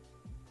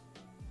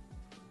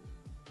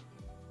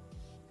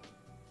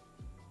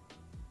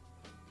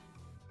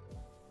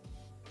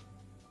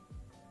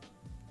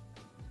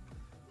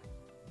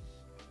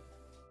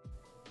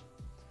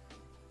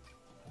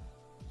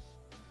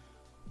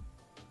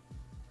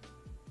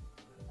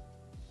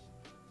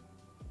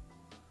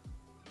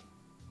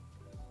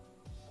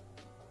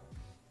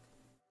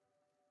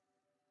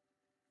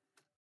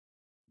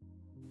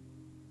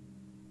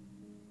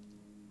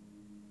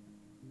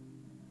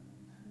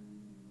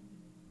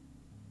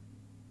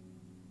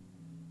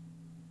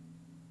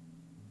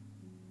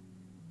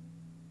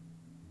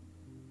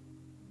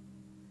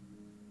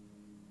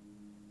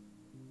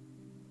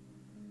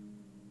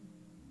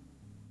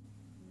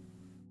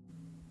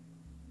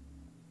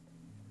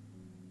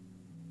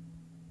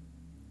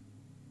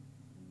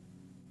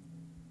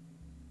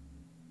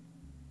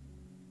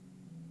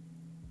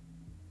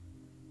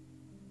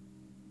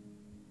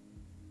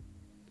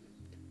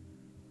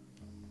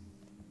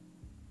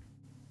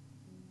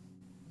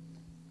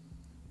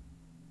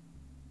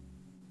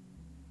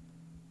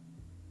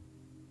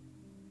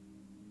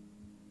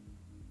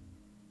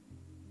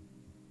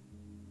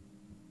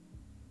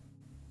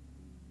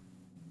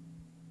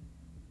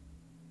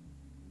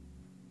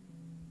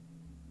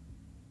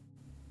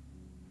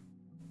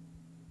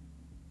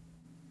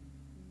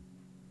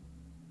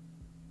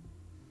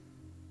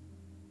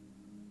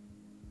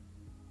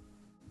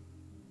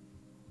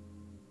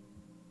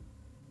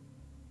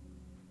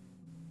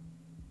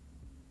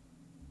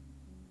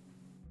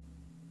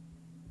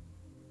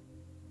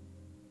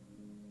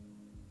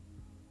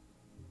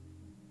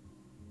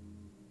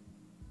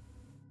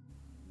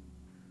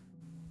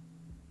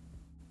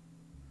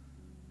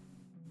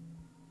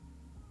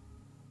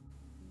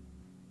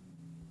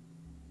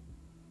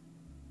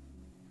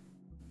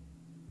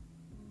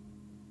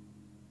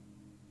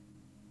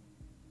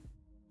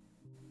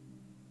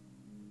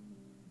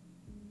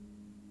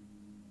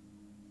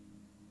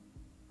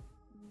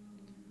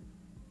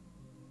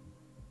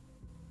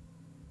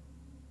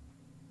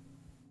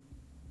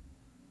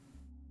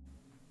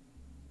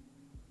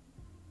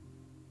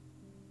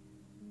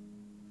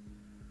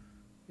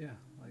 Yeah,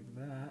 like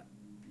that.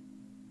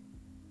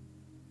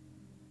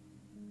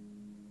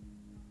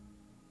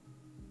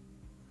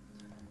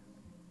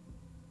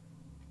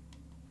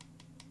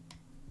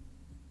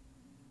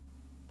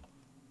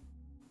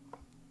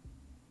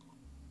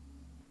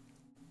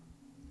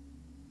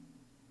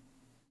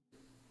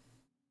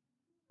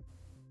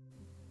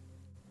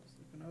 Just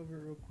looking over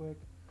real quick.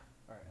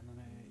 All right, and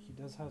then he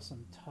does have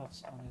some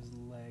tufts on his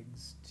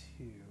legs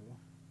too.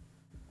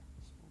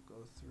 So we'll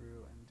go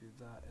through and do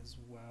that as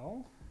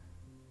well.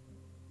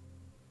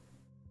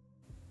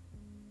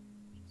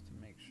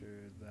 Make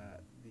sure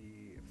that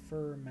the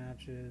fur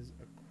matches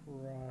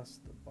across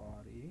the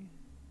body.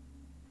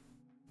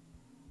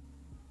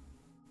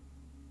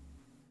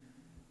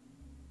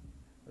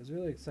 I was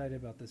really excited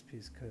about this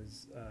piece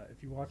because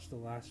if you watch the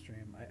last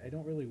stream, I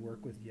don't really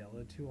work with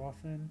yellow too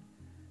often.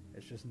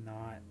 It's just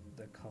not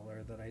the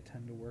color that I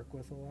tend to work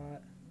with a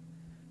lot.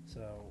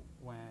 So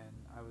when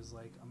I was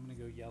like, I'm going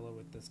to go yellow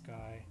with this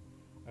guy,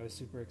 I was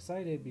super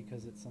excited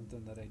because it's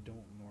something that I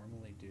don't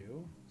normally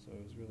do. So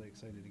I was really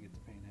excited to get to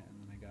paint it, and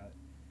then I got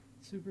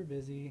super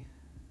busy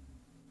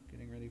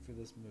getting ready for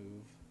this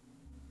move.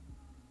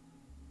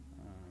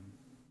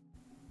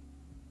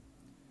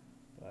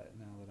 But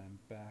now that I'm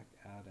back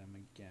at him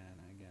again,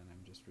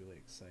 I'm just really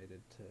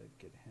excited to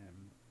get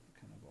him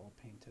kind of all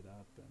painted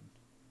up and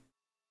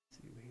see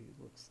see what he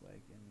looks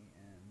like in the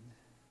end.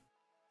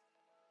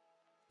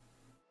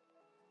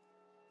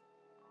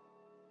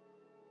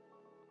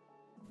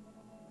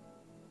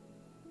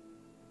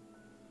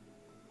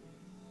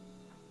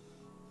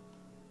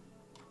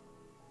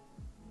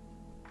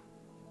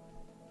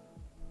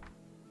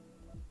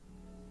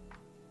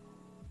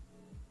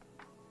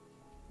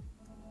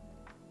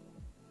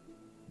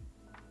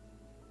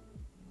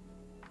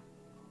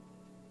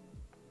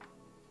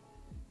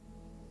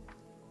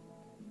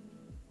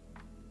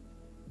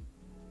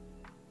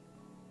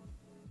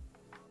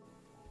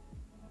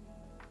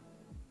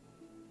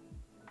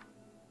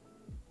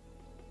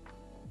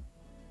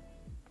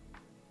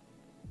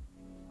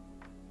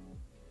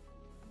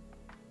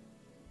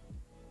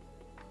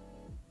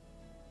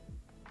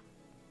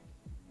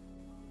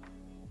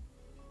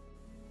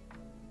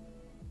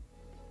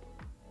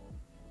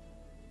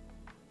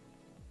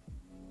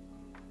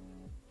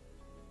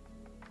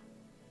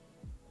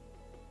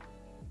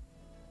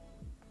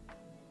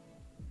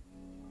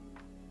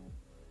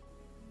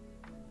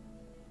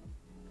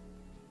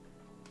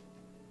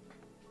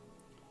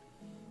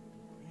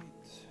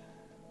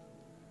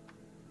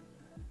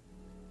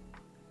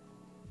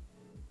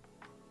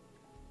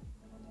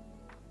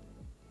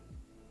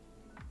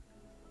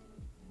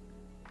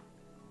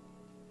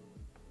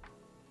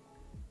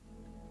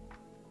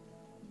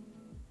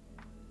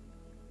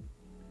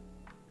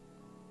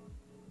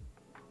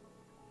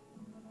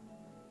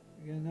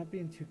 Again, not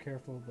being too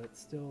careful, but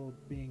still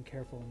being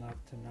careful enough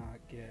to not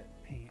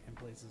get paint in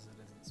places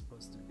it isn't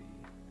supposed to be.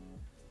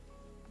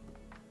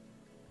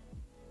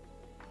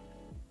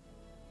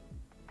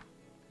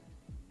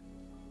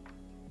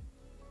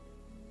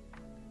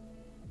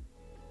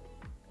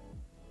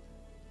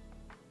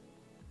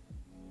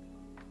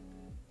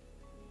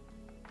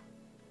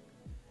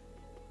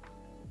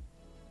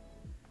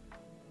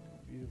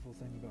 The beautiful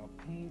thing about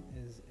paint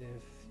is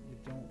if you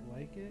don't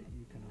like it,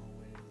 you can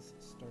always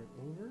start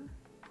over.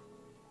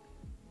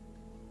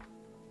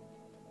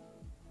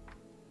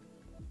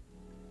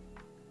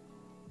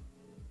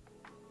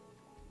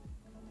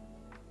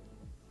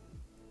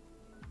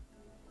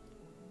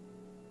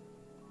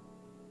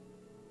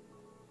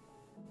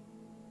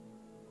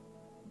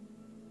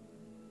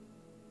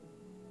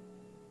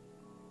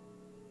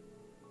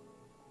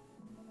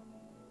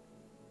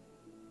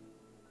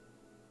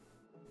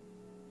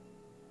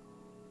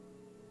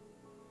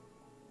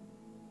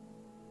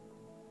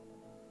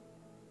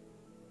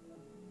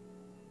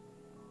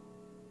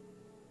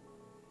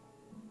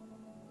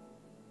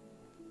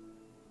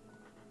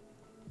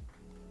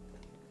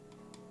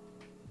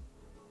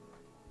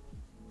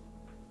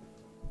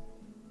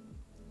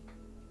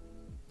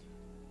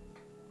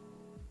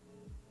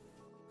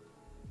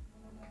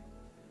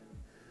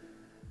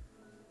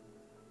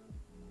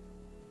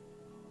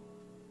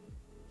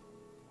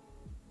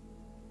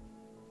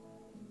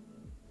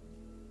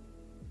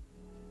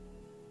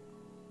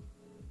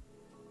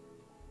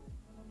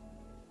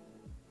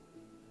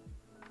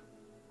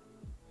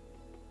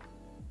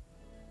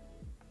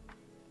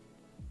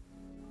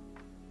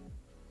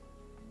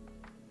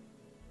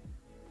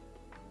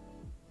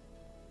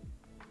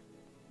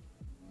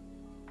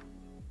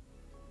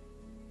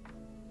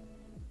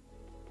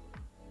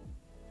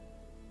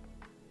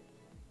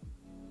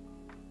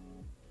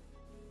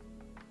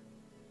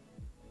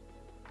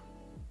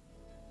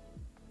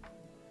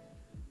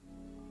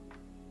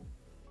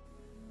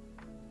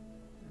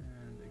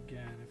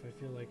 If I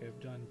feel like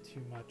I've done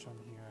too much on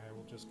here, I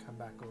will just come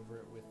back over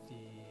it with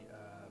the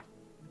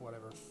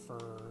whatever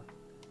fur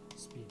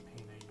speed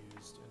paint I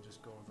used and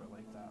just go over it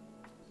like that.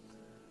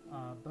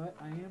 But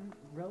I am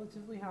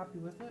relatively happy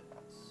with it,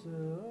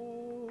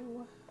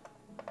 so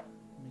let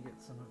me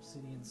get some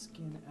obsidian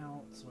skin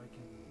out so I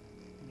can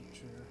make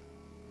sure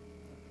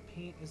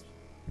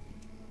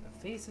the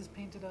face is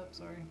painted up,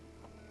 sorry.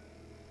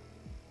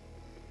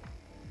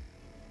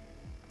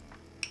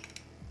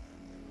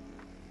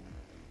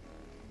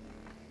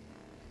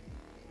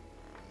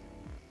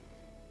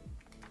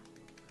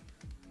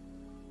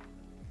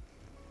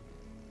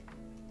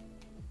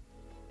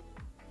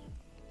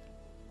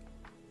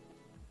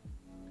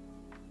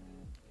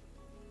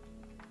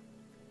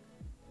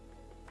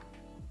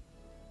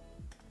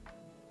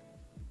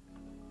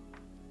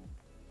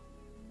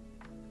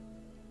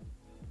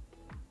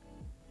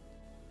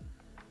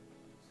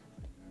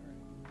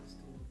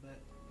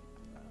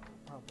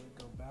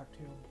 Back to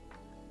him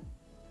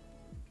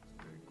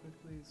very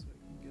quickly so I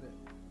can get it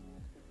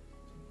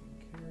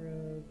taken care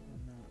of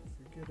and not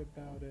forget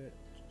about it.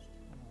 Just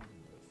on the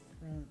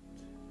front.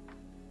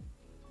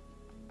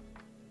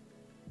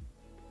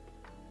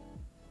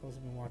 I've also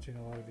been watching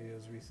a lot of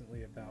videos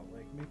recently about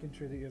like making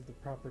sure that you have the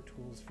proper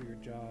tools for your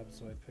job,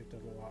 so I picked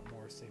up a lot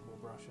more sable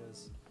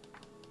brushes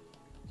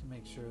to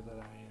make sure that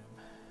I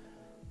am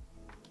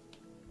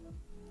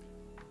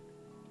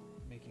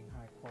making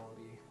high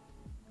quality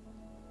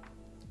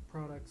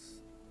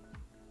products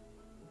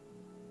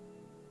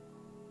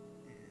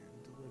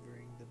and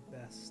delivering the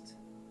best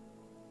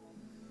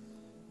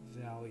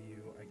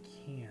value I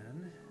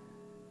can.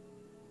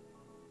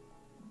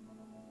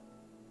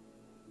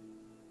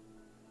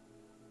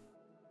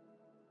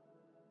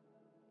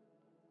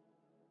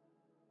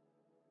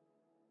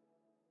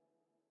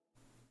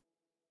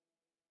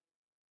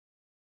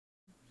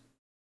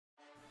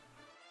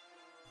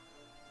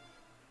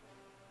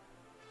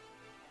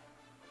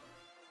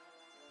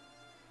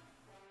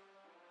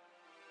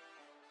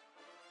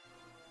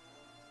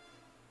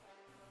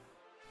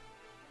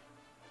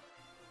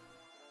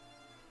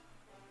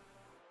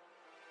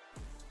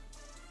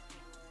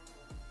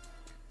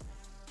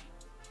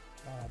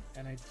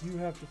 And I do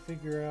have to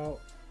figure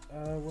out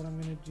what I'm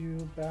going to do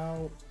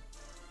about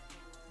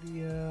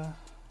the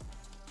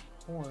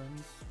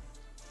horns.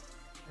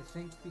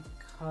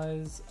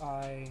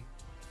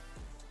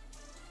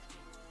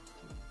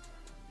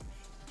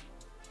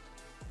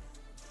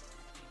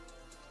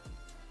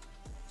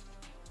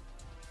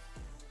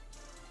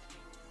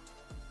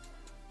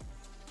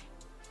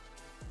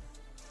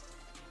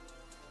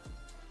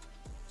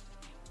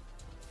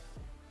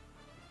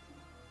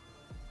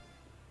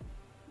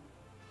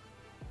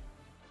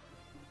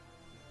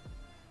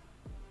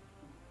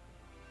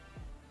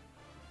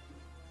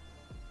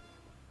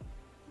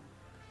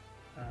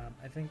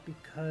 I think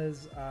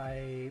because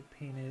I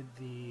painted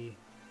the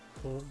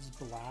hooves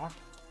black,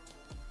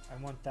 I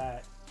want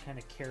that kind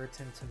of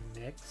keratin to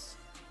mix.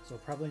 So I'll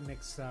probably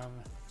mix some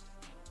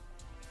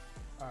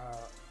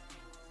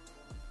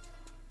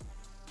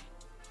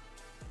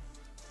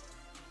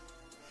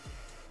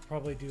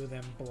probably do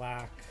them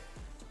black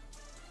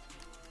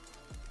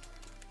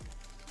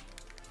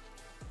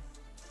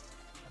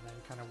and then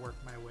kind of work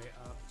my way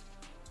up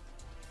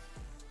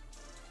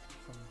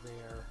from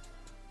there,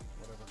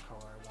 whatever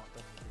color I want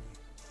them to be.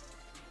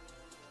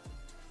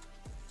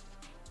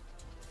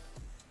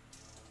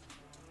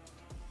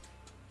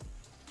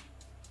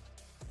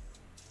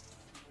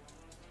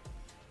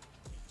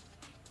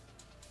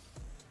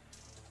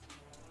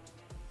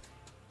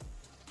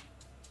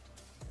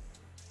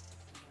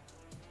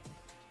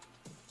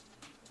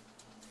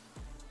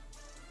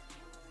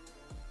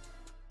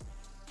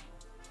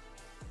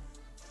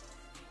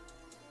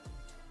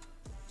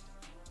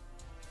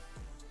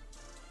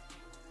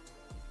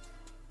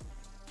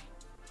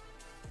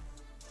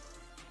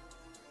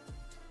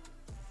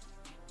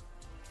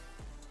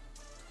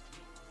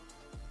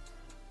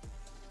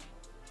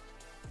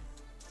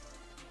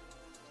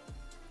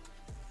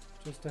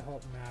 Just to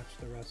help match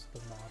the rest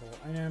of the model.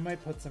 I know I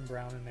might put some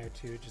brown in there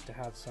too, just to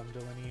have some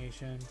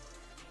delineation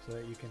so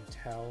that you can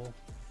tell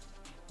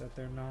that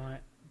they're not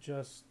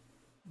just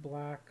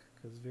black,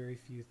 because very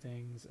few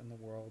things in the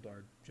world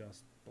are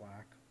just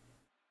black.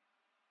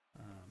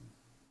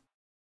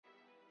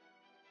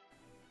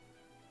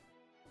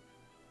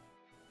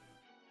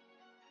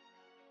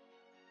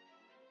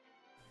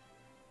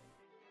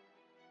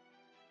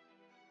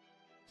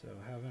 So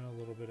having a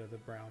little bit of the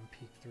brown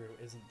peek through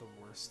isn't the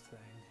worst thing.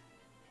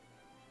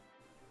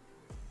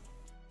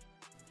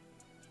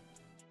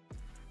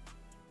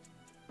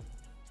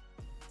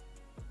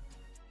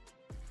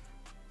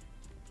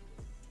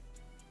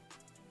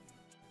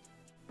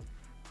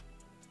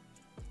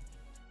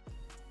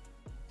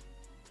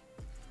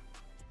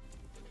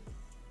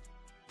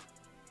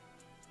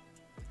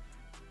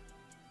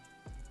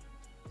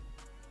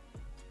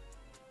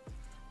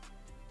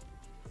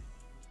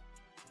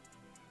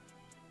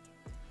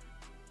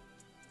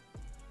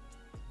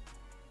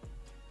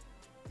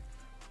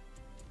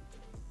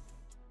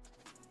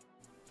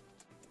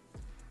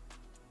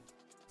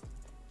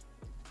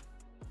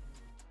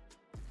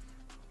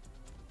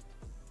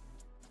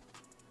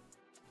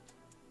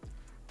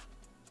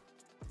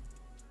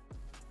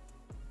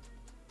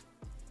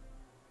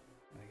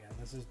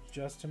 This is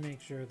just to make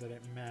sure that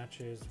it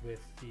matches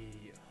with the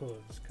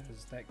hooves,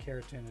 because that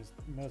keratin is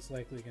most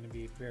likely going to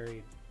be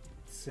very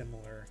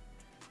similar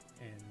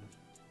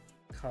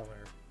in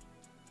color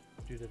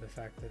due to the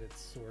fact that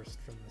it's sourced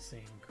from the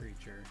same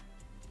creature.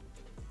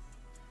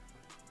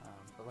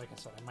 But like I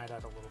said, I might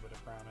add a little bit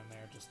of brown in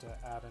there just to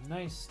add a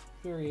nice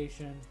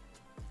variation.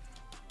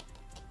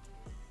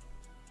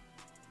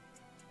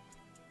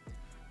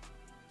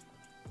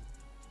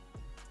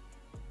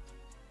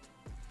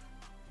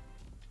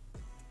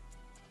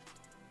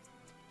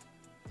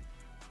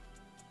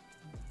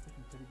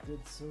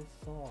 Good so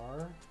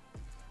far.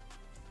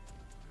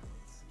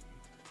 Let's see.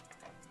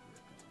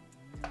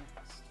 Work on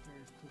next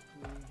very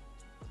quickly.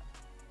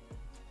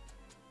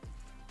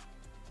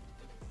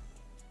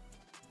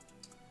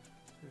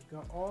 So we've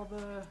got all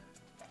the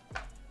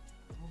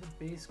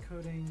base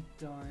coating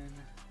done.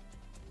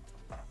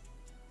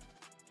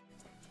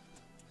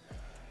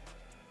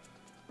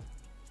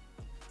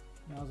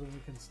 Now's when we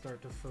can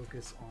start to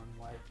focus on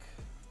like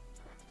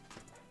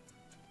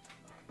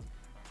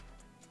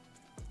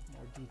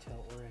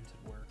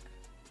detail-oriented work,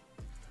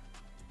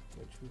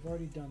 which we've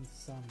already done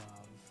some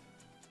of.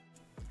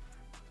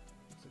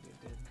 Looks like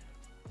I did.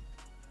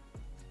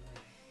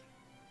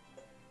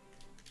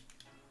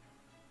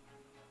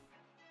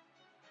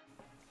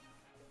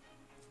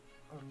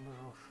 A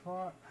little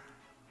spot.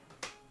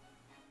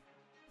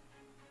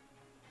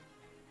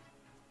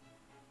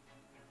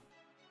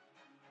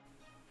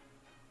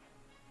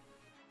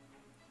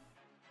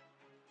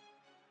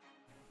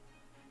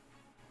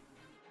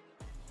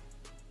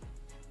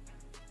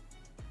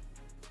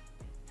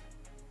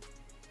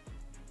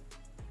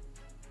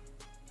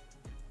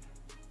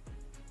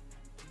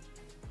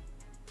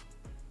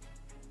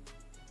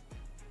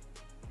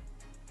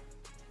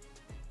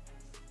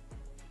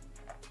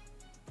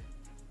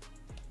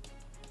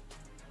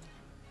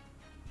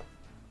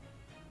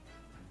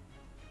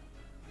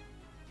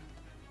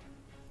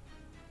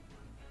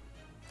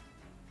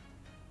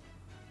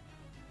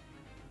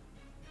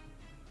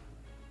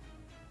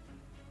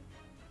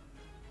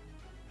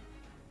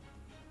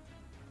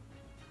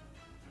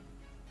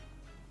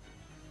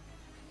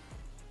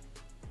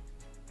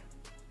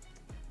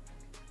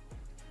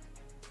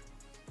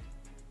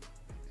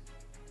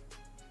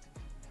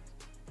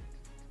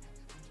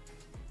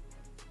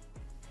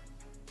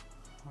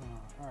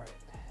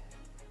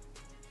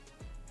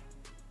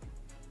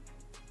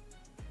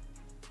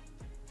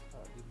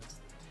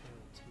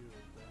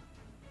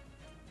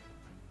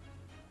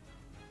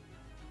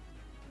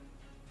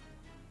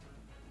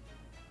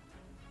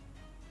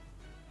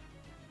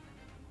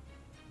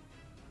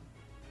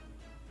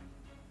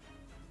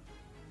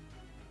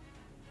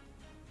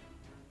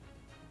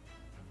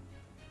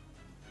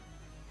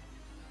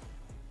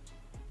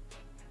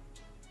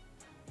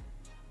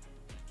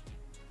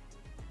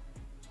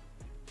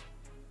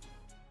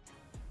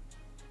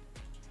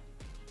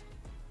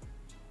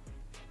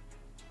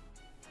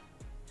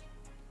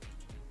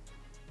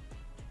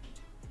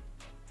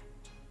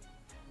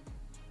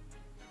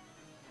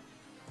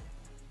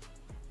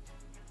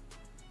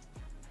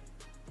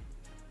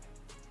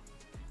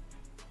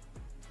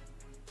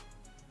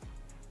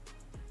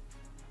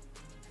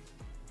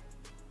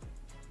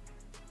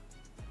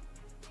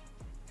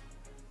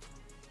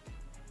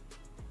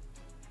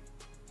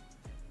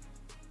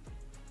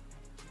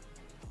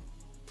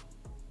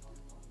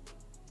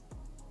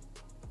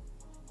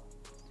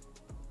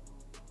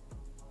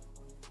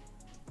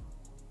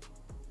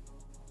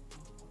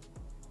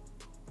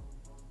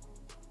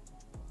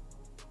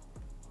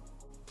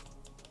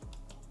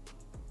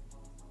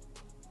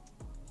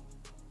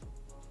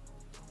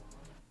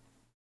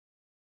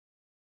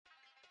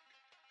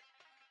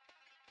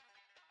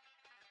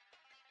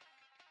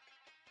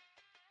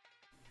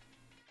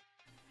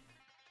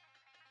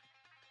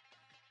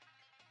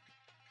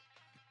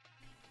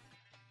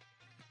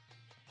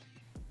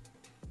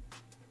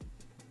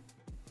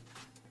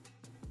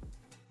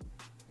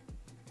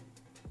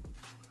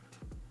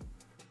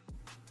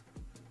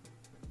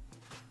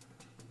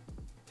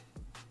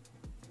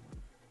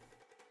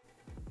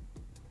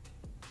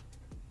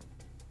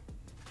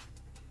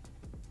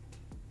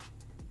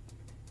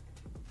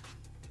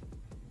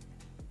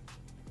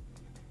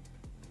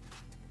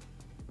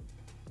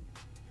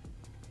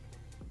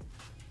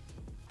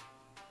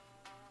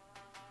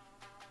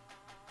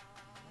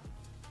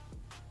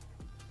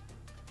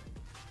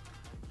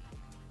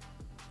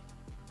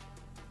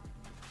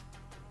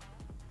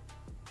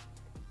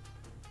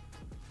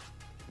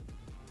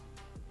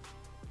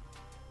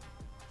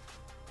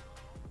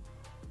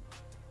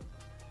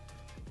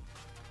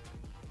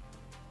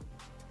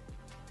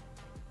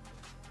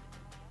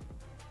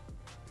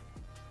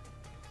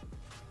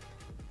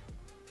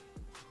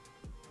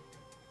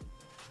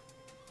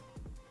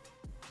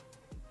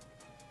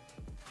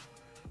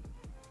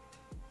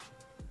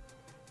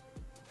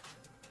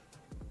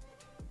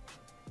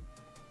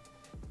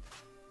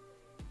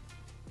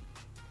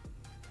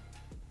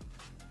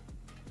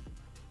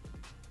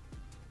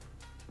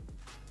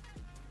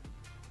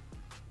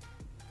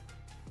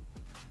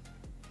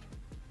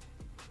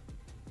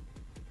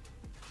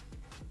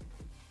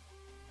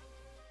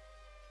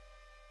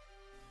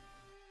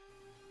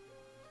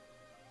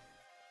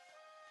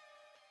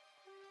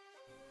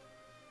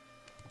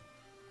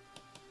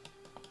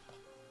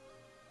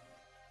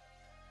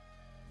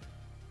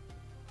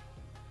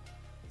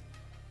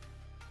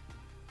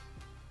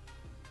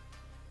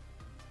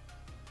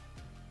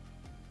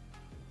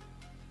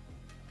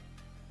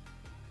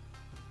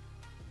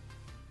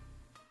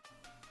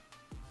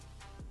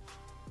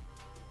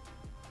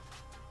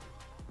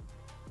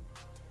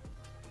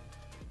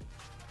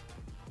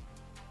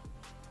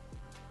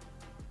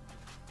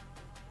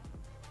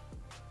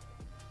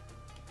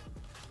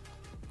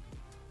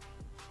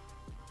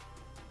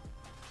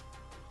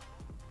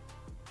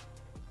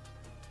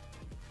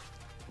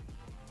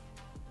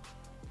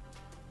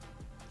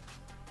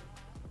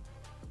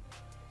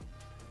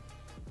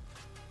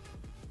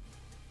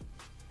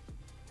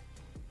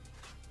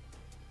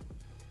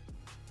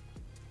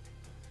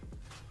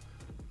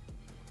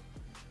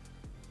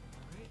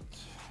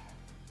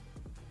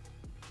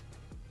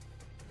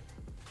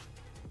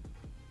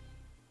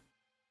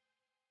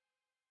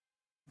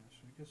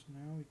 guess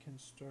now we can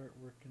start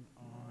working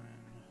on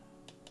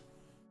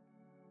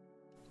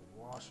the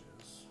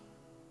washes,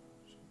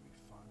 which will be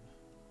fun.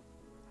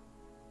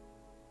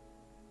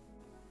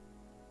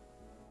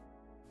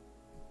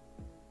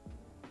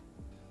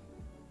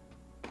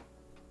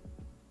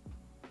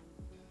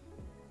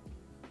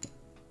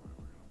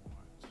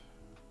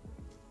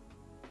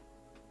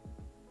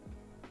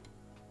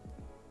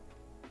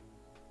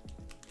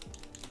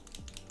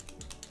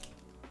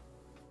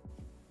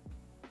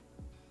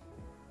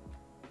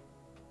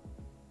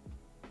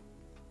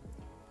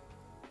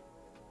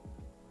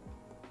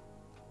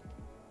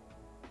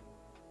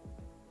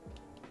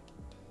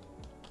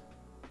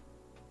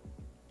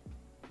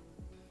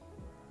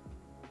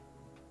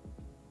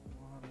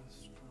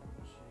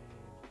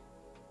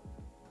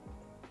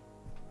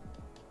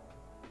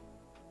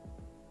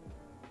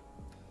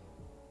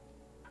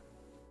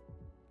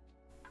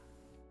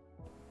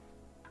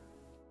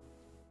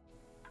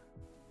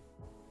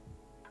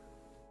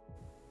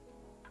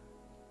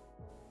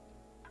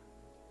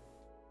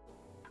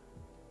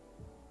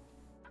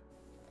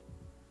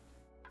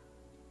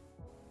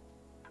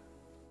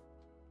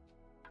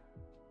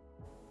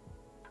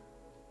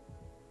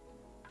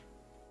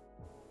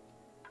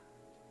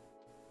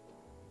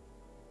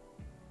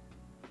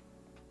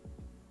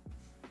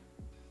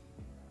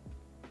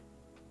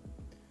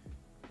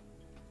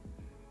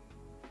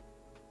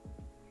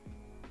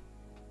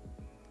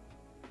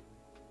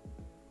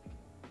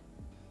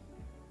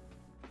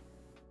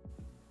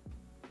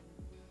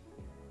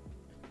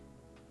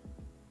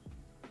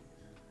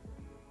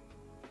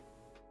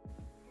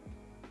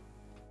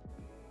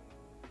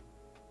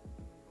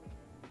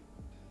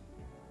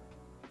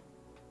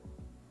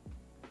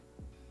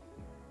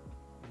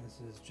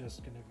 This is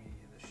just going to be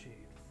the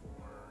shade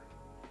for,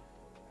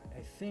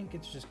 I think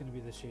it's just going to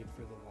be the shade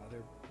for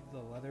the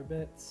leather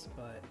bits,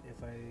 but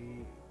if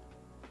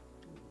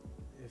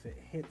it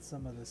hits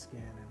some of the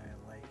skin and I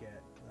like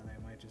it, then I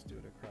might just do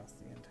it across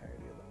the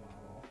entirety of the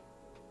model.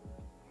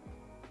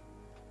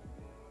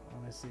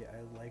 Honestly,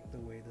 I like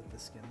the way that the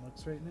skin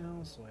looks right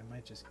now, so I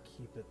might just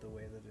keep it the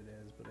way that it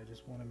is, but I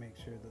just want to make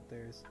sure that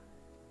there's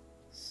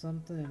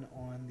something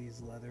on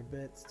these leather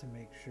bits to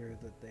make sure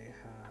that they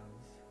have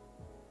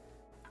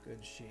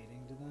good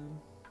shading to them.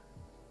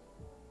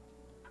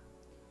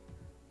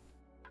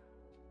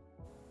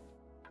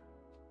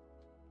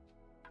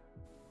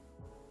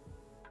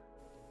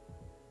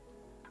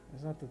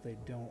 It's not that they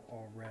don't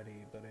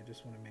already, but I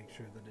just want to make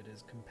sure that it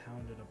is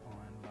compounded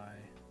upon by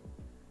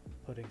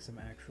putting some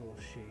actual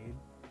shade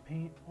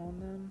paint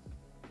on them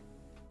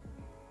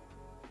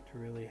to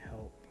really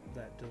help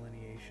that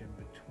delineation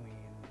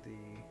between the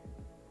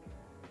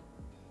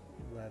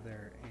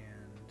leather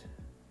and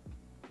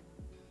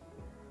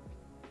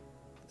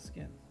the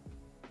skin.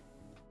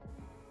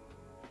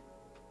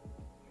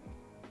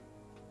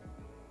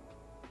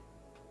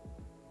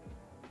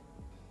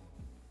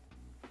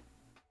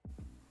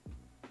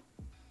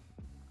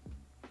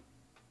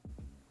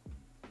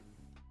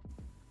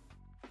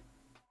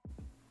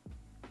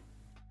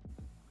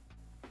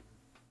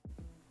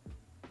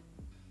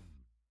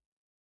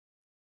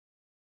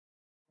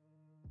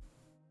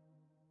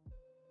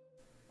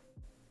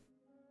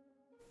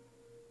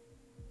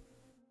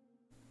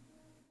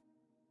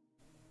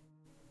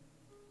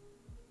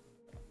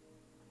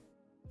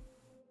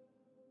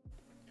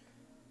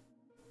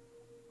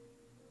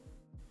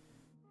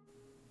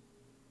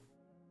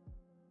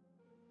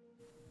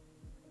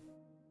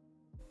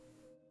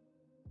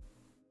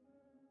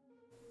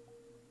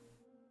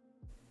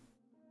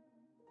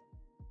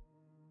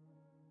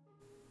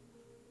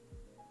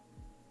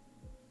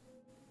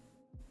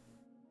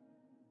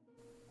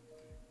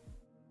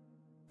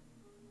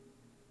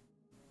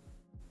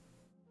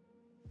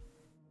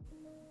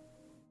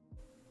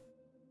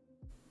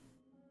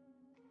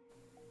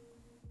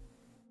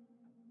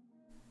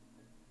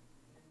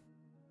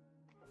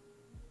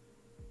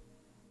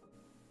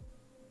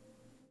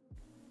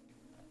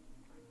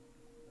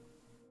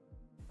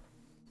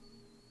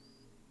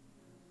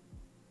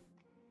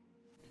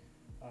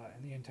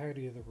 And the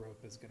entirety of the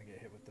rope is going to get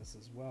hit with this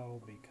as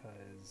well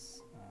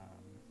because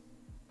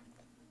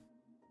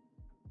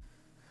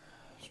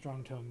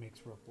strong tone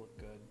makes rope look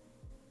good.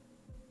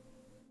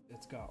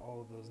 It's got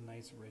all of those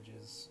nice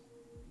ridges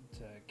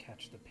to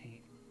catch the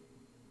paint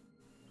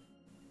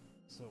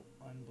so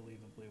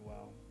unbelievably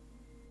well.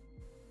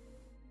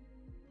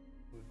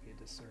 It would be a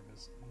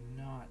disservice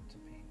not to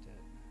paint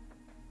it.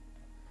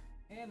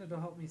 And it'll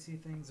help me see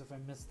things if I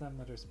miss them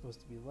that are supposed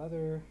to be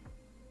leather.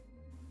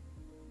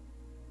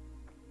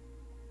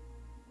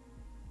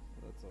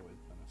 That's always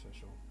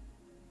beneficial.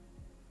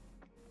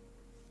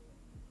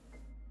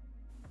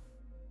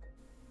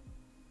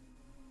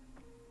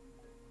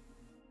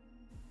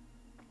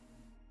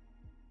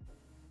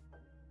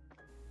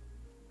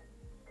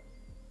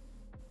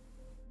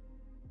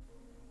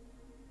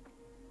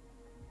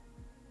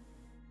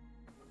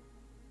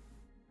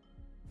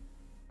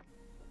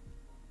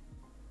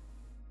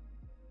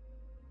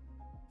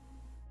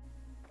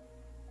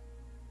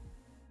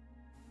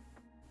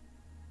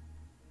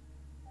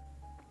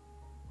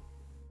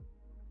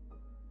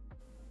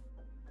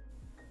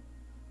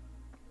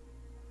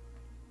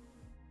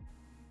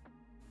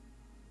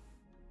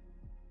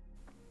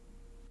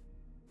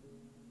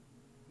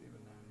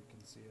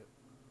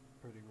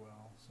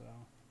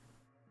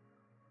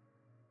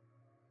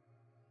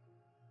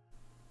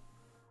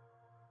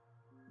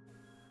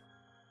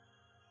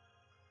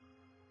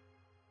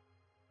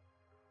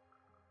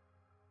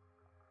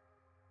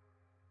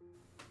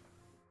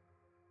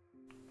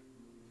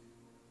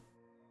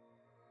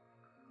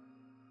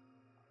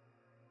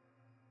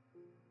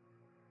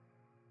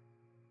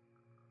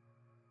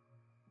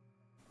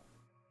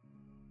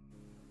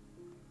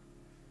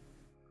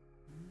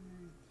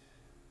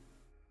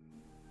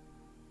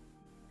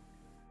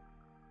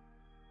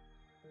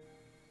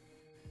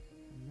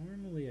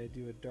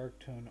 a dark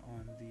tone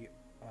on the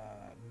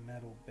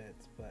metal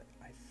bits, but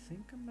I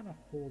think I'm gonna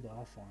hold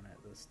off on it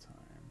this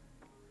time.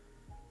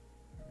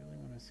 I really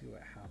want to see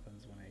what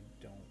happens when I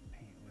don't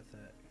paint with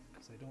it,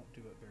 because I don't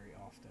do it very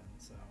often,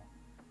 so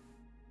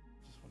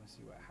just want to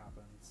see what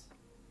happens.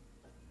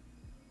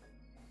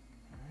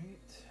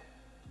 Alright,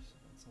 so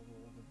that's all the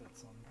leather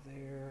bits on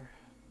there.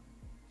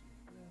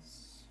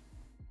 This.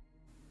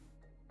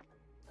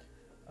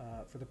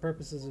 For the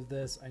purposes of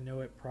this, I know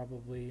it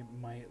probably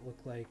might look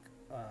like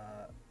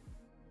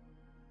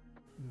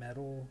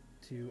metal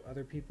to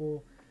other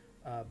people,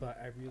 but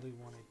I really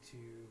wanted to,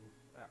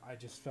 I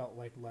just felt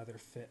like leather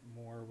fit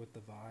more with the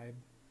vibe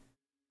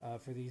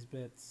for these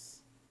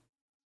bits,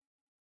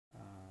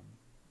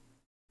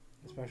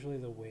 especially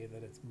the way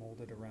that it's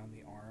molded around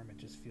the arm. It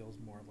just feels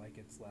more like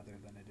it's leather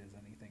than it is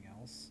anything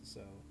else,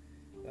 so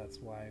that's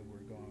why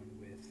we're going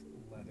with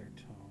leather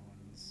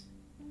tones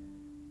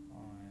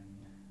on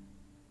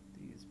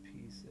these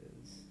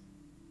pieces.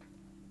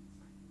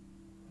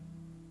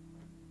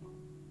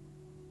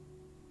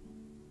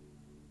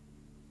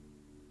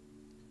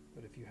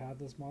 But if you had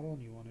this model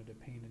and you wanted to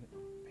paint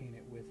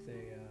it with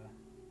a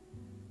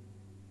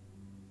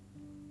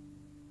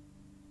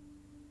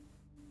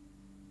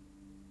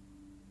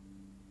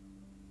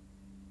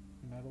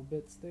metal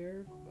bits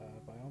there,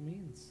 by all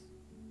means,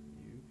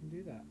 you can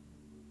do that.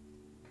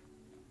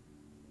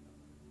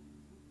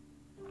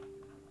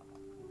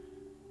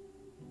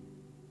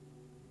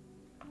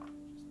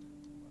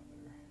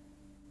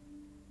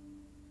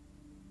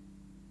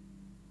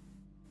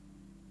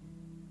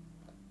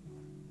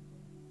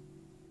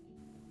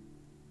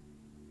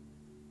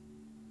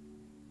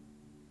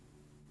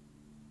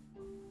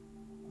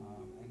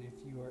 And if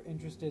you are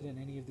interested in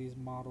any of these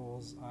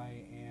models,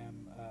 I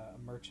am a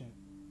merchant.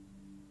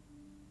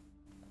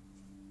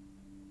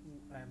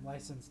 I'm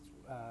licensed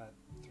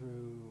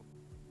through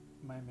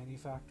my mini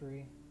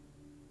factory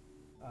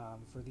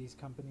for these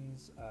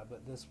companies,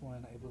 but this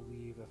one, I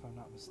believe, if I'm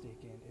not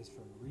mistaken, is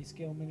from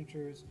Rescale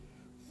Miniatures,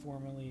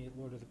 formerly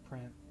Lord of the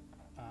Print,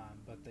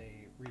 but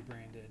they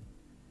rebranded.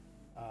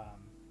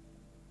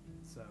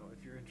 So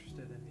if you're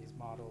interested in these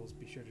models,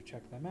 be sure to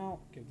check them out,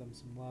 give them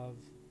some love.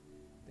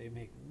 They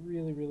make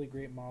really, really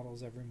great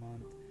models every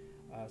month.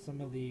 Some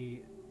of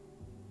the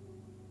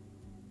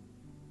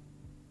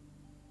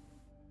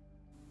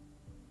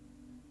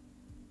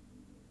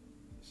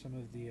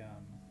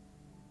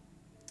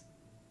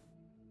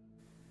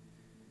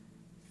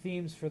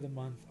themes for the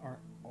month aren't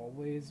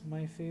always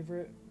my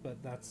favorite,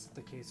 but that's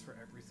the case for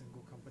every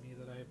single company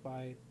that I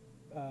buy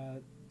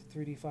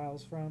 3D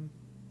files from,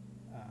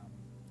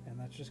 and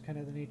that's just kind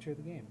of the nature of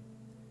the game.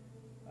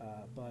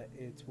 But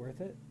it's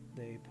worth it.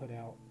 They put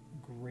out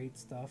great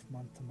stuff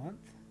month to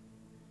month,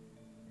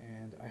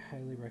 and I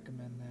highly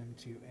recommend them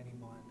to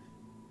anyone.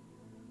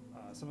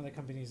 Some of the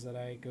companies that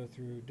I go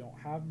through don't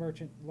have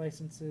merchant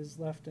licenses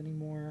left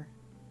anymore,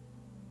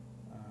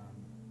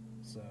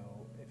 so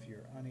if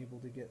you're unable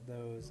to get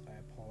those, I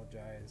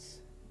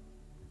apologize.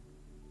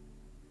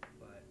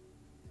 But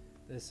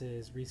this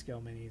is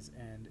Rescale Minis,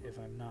 and if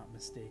I'm not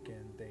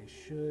mistaken, they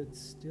should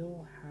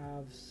still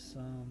have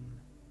some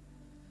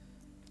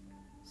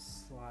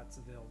slots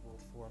available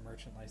for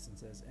merchant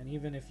licenses. And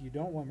even if you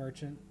don't want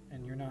merchant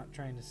and you're not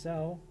trying to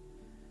sell,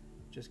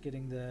 just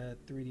getting the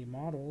 3D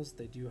models,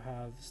 they do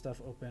have stuff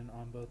open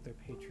on both their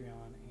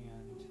Patreon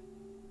and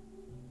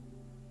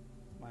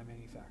my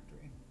mini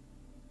factory.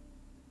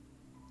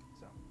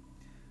 So,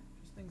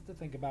 just things to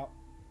think about.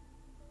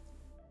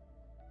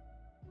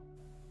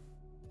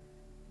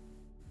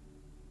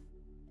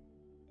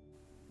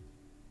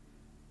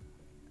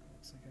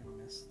 Looks like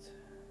I missed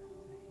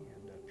the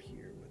hand up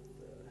here with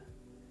the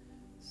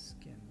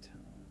skin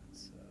tone,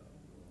 so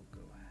we'll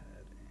go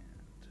ahead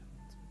and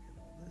once we get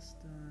all this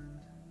done,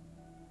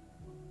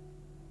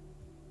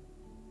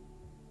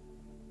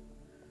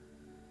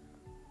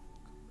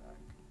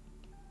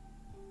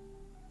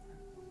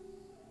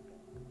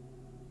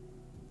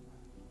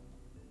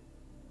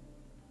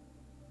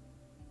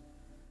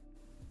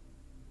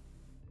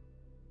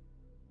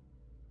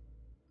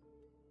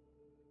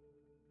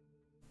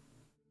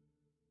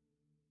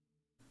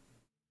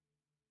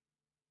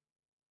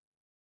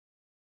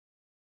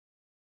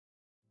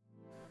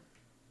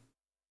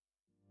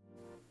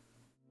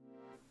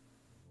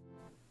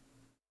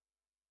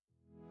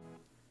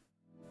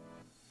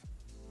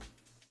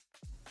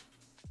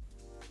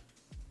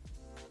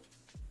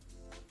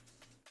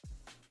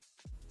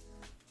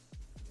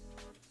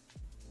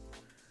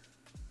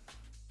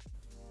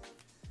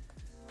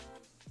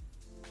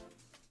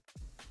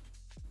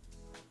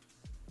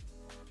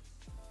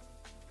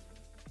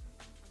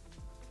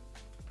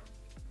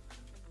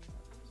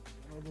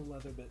 all the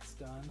leather bits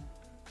done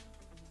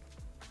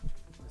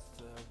with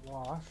the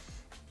wash.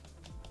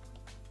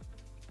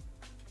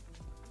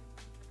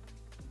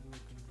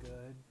 Looking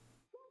good.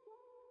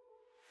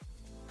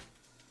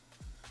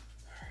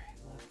 Alright,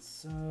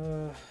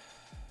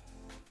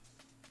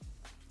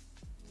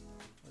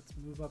 let's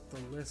move up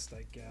the list,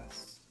 I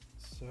guess.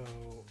 So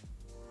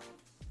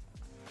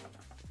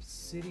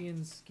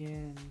obsidian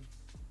skin,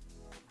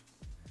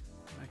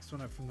 next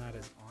one up from that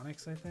is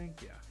onyx, I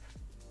think. Yeah.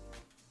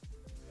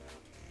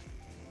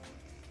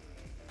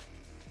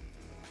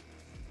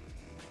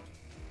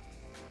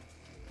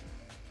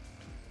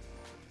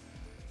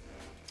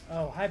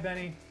 Oh, hi,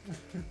 Benny.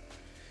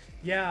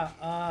 Yeah,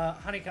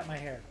 honey cut my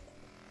hair.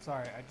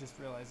 Sorry, I just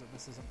realized that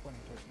this isn't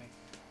pointing towards me.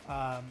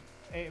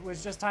 It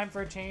was just time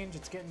for a change.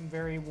 It's getting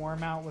very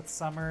warm out with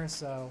summer,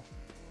 so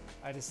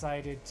I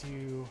decided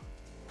to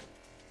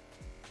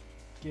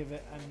give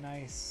it a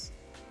nice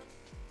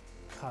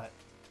cut.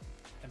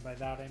 And by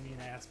that I mean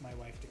I asked my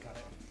wife to cut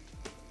it.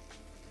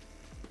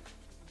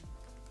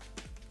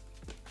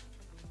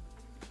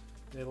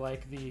 They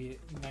like the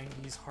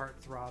 90s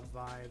heartthrob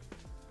vibe.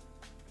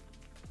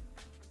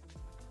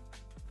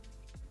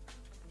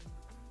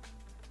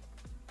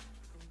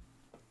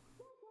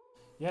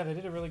 Yeah, they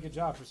did a really good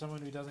job. For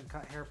someone who doesn't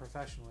cut hair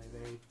professionally,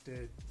 they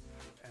did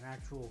an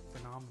actual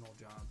phenomenal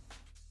job.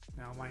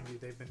 Now, mind you,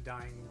 they've been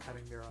dyeing and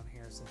cutting their own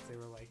hair since they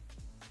were like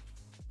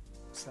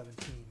 17,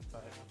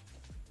 but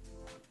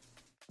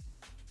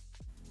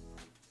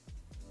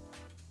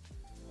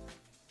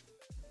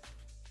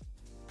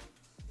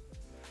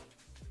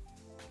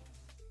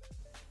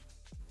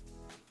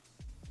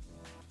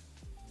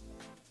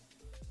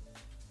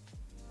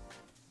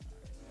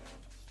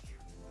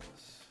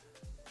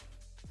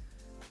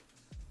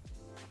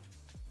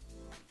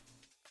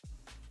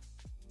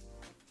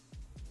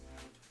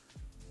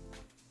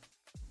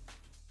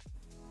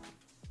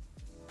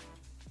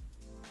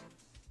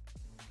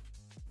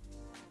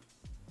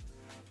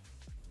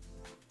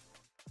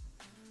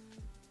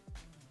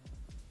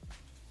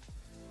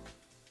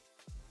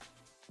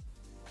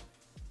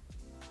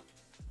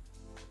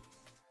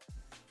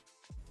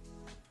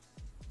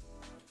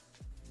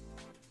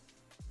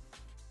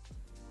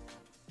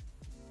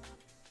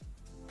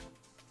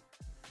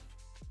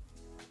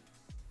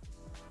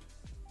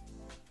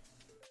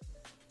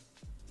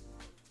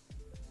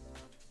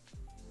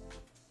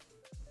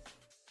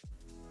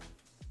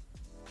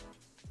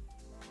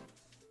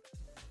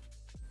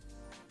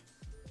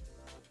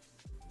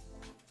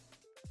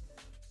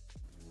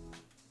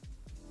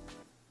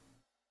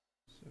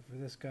for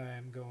this guy,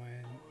 I'm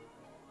going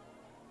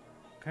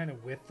kind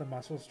of with the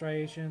muscle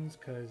striations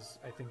because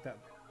I think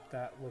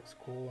that looks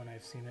cool and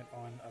I've seen it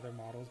on other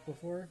models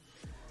before.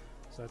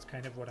 So that's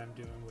kind of what I'm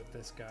doing with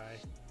this guy.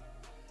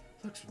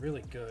 It looks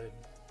really good.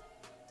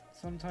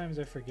 Sometimes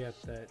I forget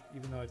that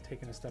even though I've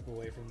taken a step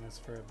away from this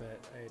for a bit,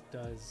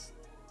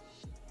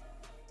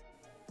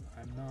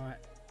 I'm not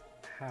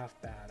half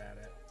bad at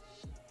it.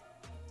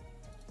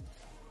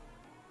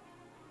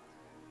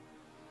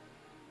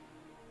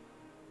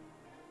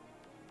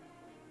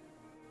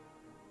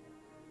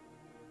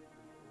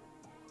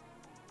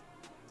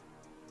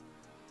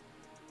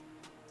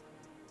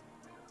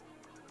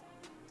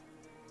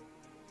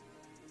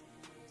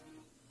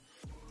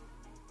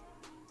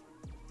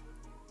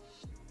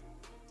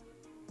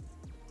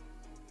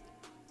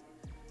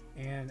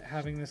 And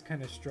having this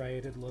kind of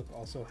striated look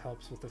also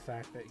helps with the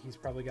fact that he's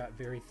probably got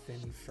very thin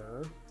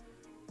fur.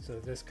 So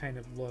this kind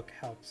of look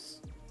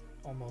helps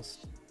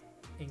almost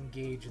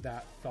engage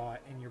that thought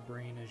in your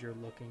brain as you're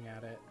looking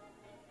at it,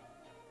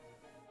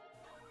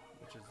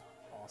 which is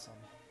awesome.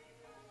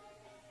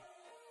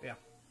 Yeah.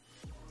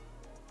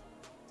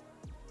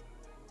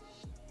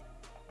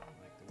 I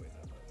like the way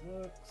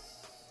that looks.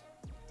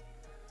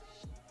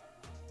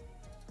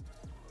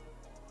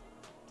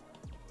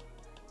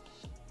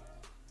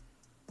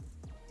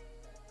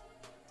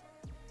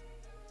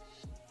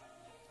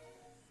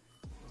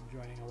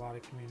 Joining a lot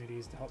of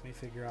communities to help me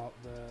figure out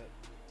the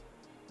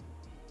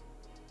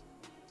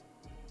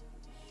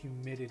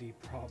humidity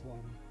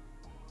problem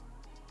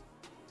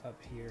up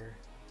here,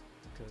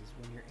 because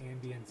when your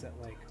ambient's at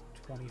like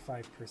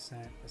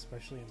 25%,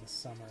 especially in the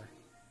summer,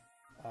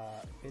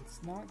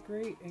 it's not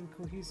great and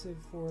cohesive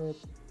for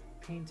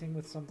painting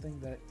with something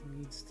that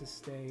needs to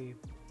stay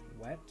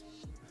wet.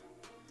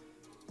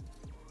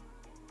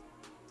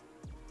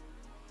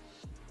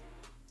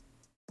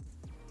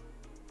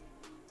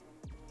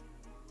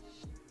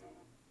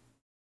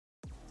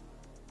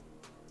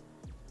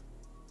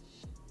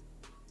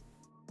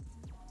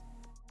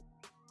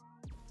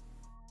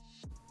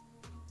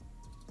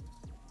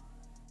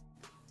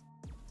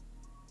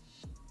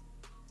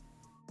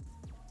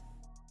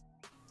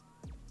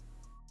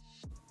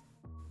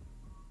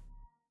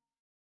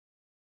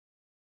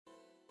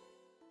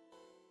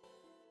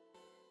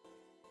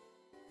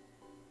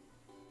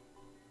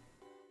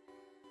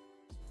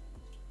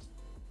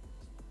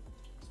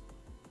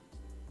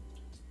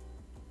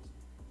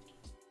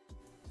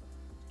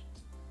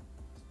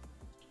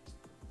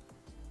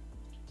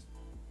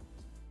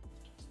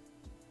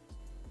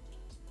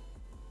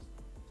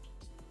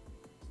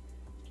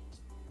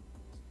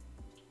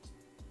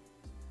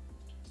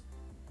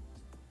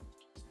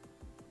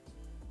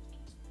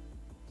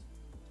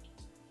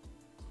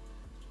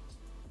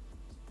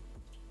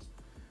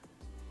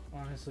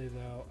 Honestly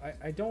though,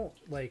 I don't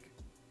like,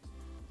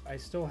 I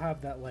still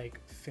have that like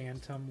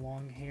phantom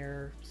long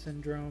hair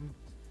syndrome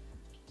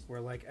where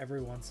like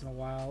every once in a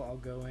while I'll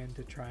go in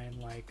to try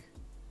and like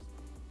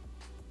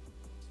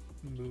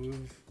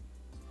move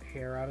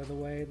hair out of the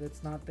way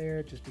that's not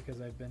there, just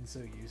because I've been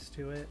so used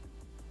to it.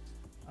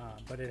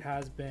 But it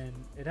has been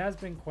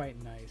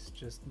quite nice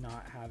just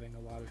not having a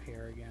lot of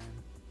hair again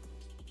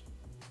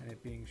and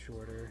it being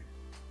shorter.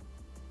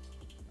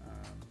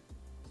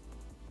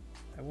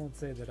 I won't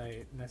say that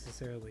I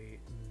necessarily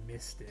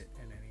missed it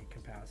in any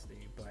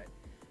capacity, but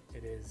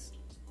it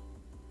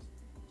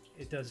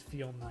does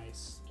feel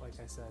nice, like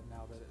I said,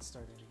 now that it's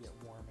starting to get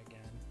warm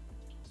again.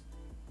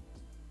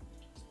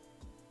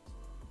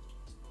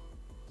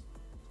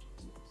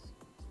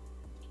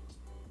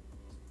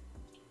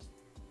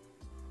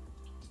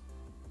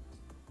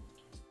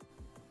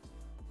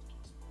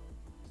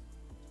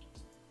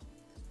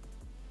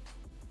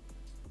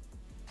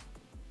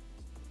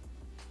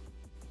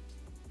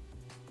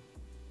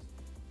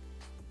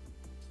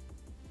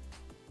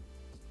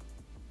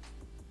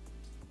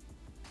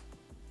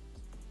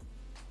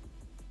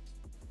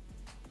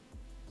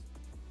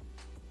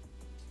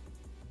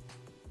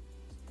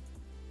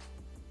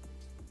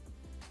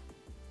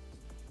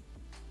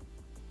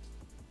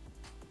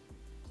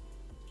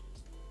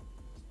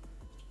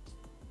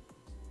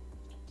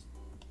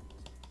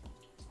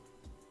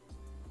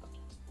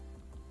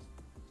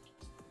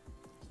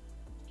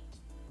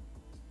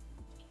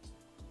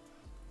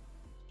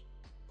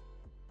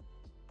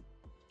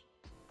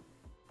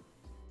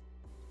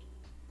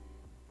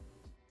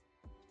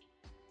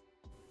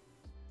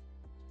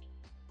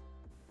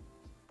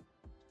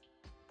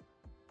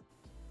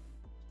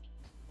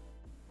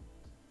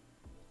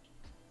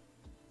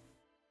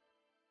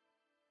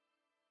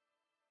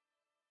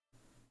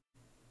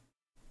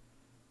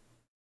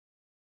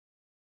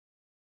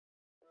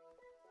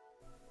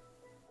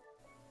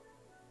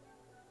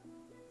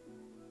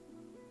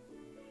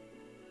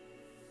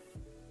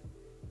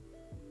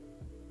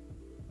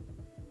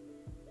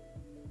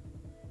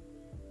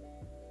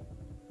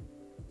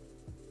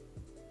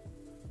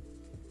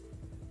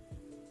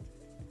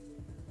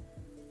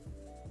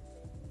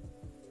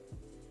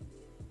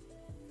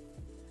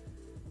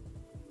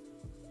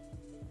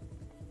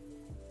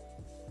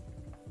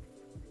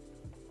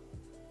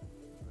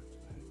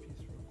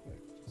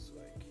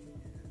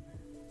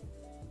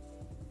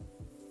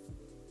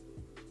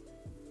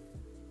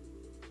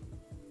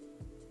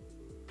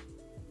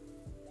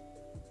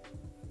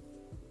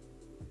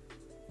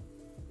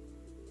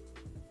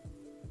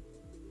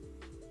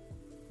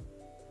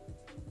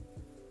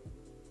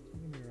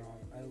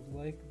 I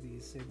like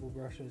these sable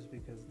brushes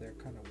because they're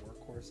kind of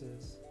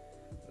workhorses,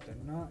 but they're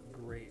not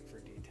great for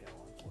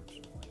detail,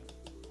 unfortunately.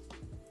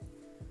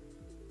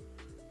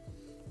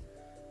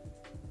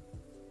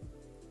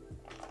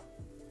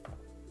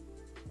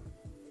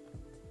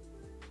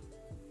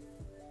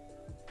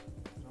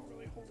 They don't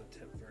really hold a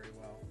tip very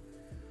well,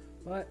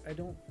 but I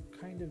don't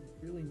kind of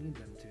really need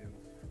them to.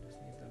 I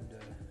just need them to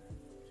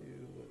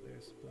do what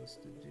they're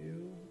supposed to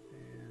do,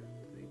 and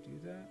they do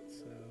that,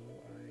 so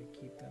I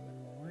keep them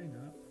in the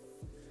lineup.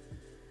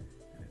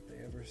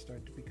 Ever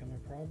start to become a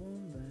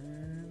problem,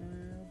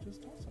 then I'll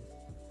just toss them.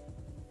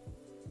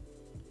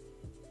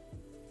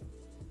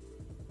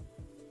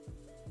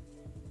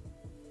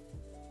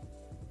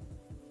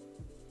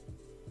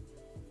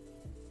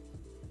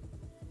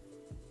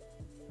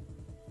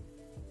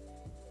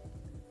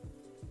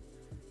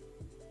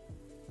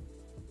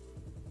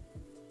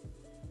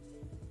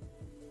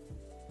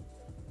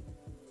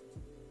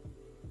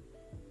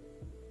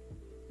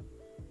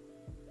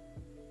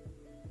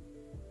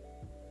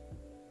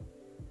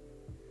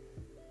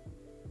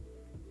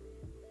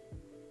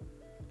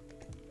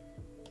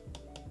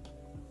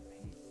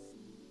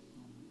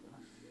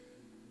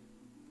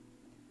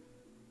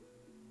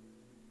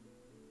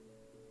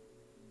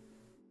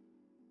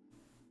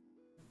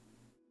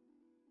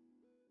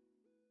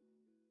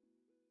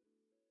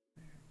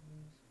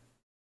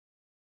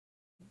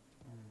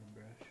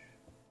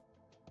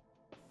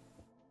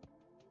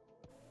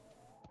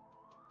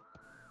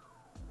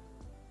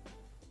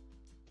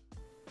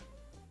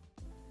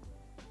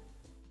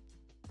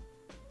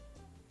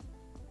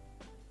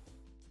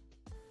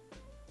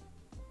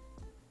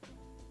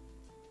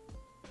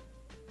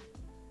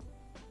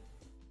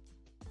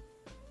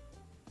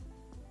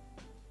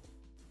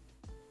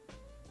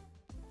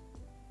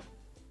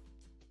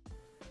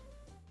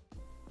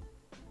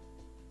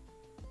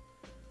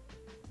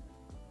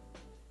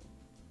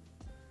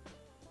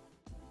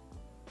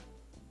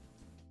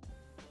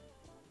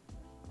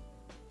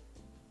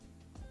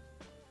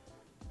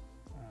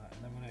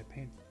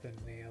 Paint the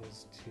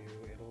nails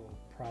too, it'll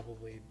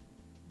probably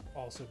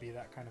also be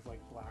that kind of like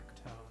black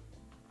tone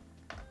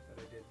that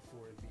I did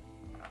for the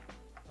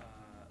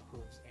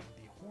hooves and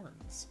the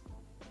horns.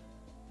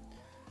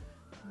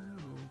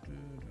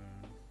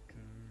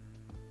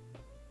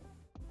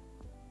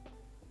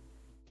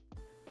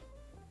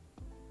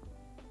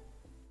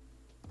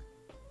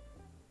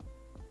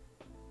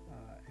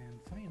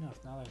 And funny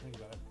enough, now that I think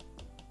about it,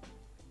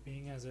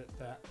 being as it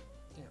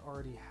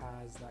already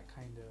has that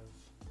kind of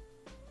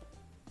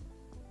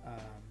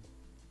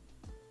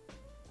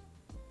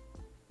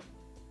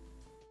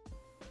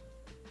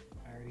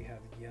I already have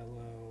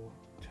yellow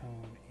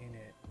tone in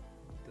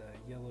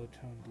yellow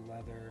toned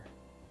leather.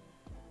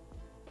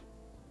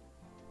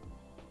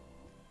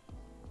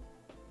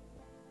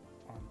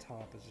 On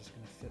top is just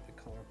going to fit the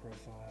color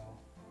profile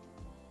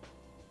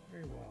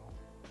very well.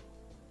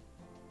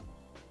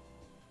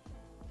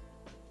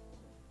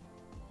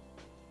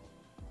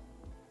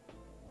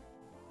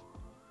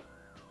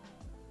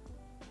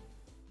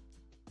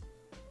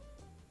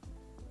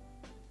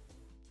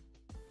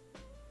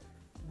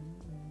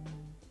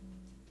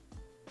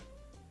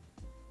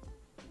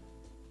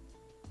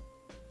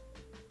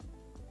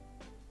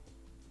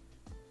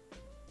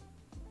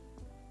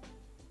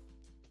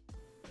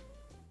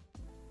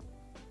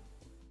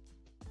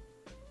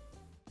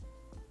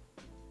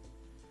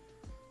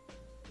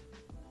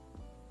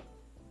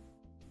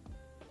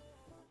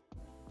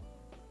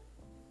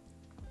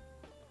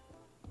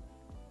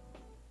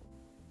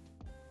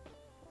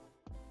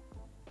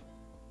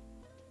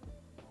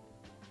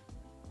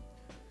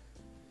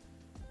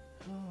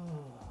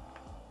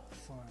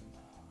 Fun.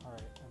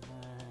 Alright, and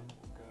then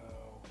we'll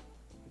go.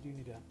 I do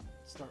need to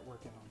start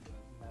working on the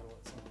metal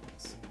itself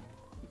soon.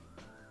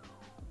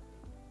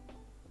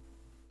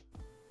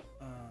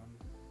 I'll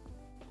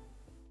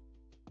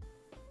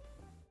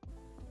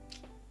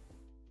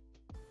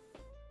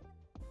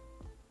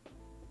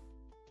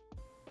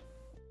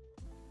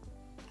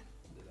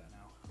do that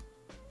now.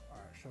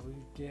 Alright, so we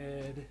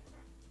did.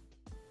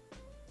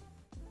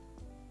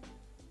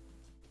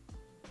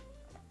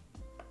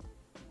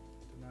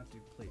 Do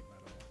plate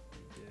metal. We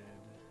did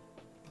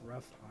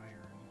rough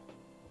iron.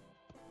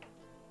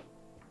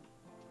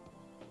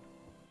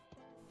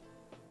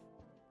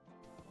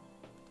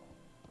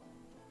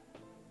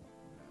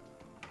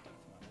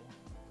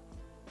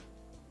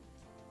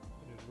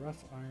 We did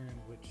rough iron,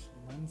 which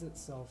lends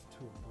itself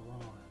to a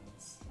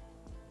bronze.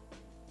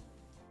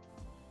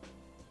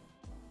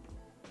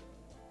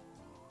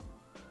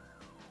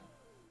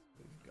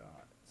 We've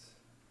got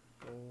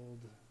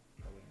gold.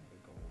 Probably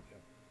another gold.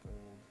 Yep,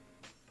 gold.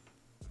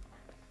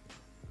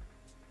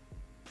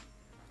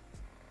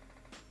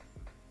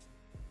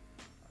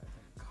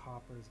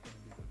 Copper is going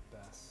to be the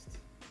best.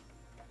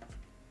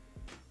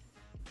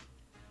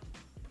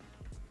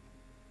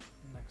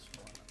 Next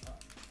one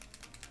up.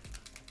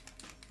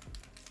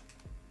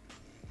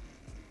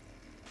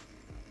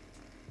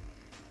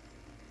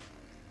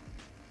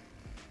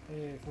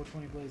 Hey,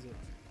 420 blaze it.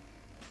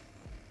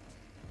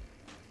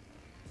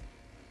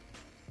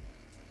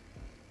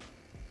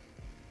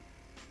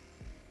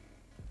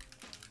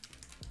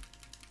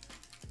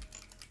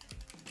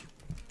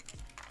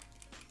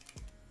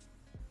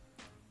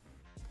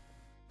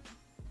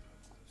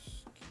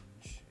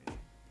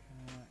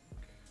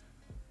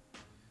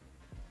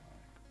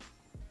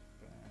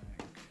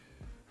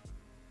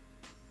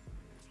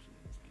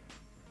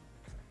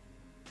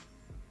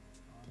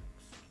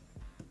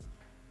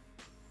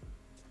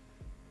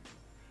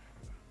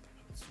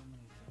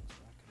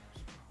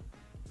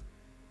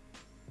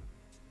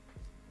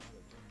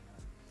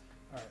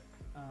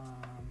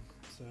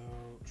 So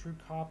true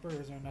copper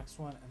is our next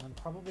one, and then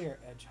probably our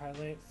edge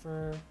highlight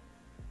for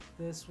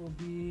this will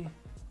be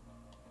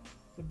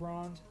the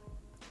bronze,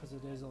 because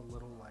it is a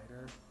little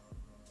lighter.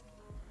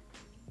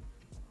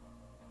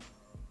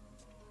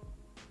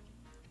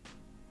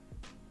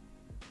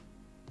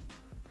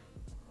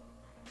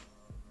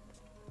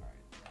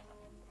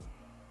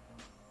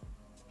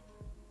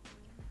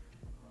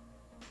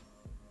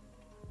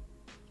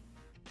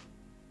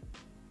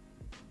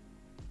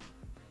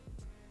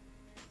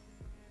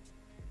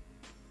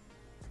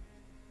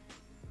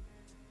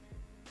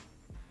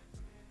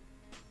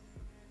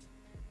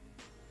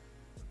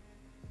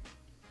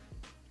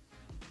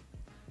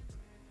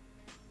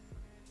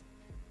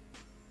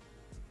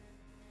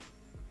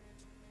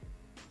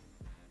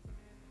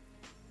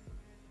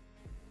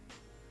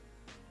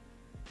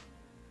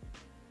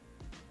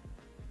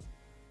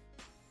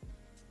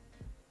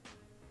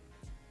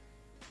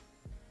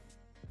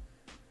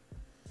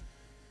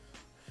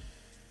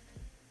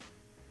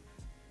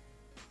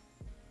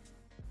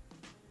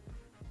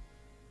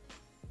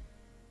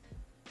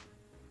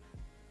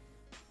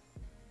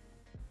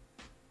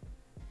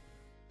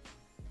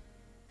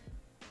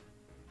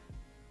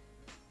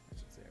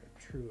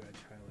 True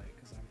edge highlight,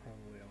 because I'm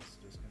probably also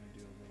just going to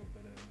do a little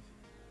bit of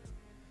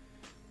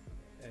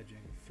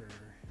edging for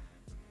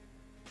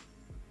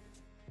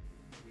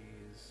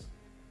these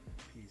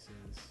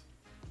pieces.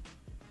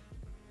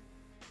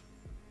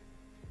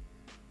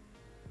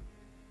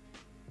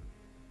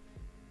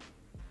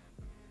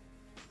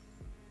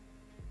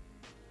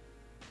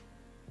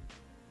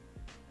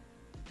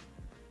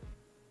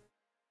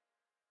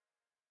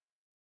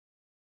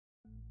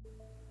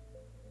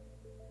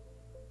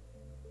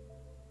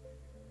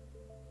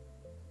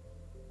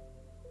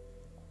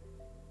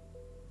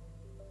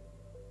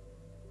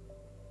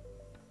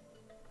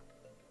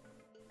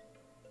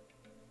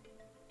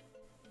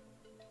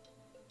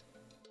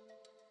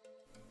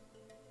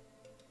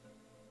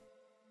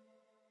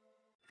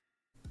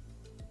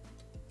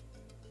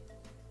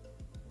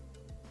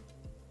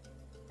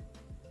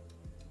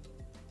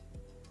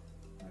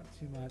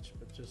 Too much,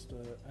 but just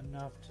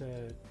enough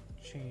to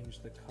change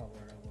the color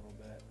a little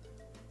bit.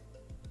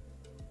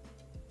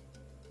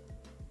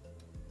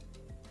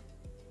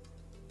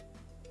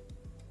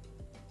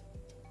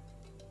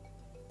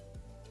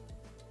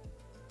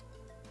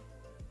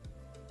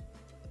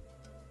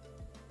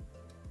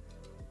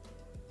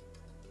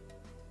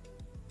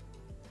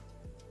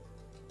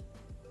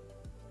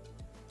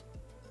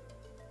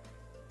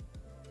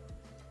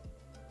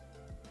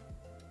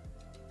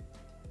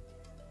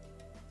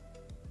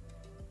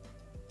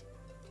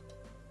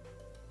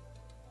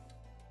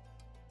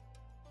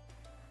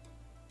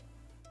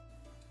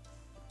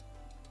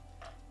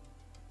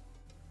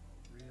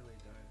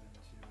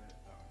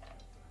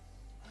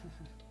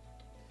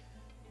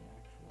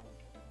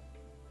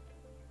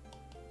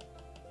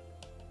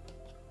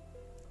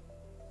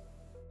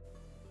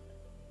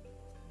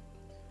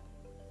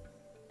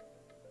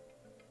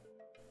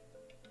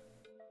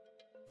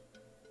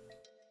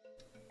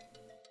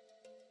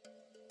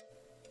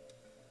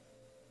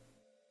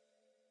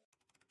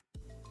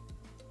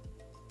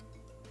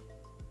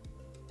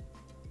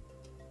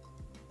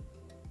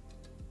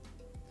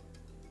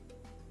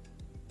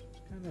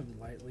 Kind of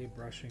lightly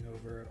brushing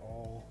over it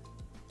all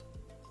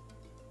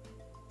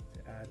to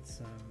add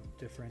some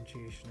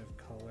differentiation of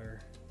color,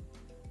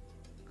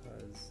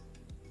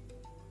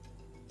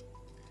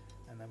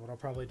 and then what I'll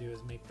probably do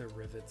is make the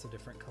rivets a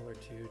different color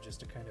too,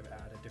 just to kind of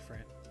add a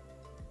different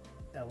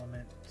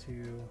element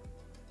to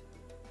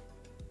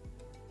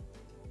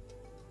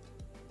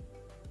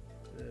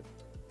the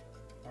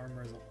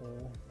armor as a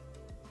whole.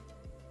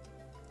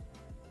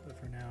 But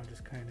for now,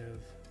 just kind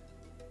of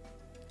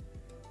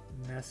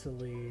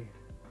messily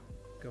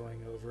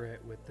going over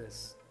it with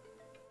this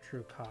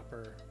true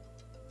copper.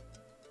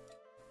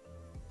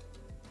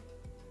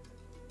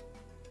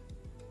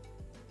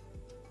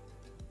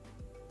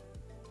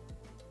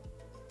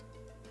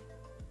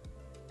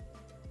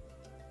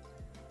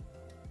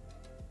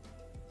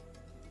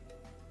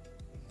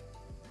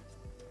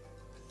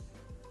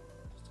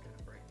 Just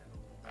gonna brighten it a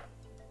little.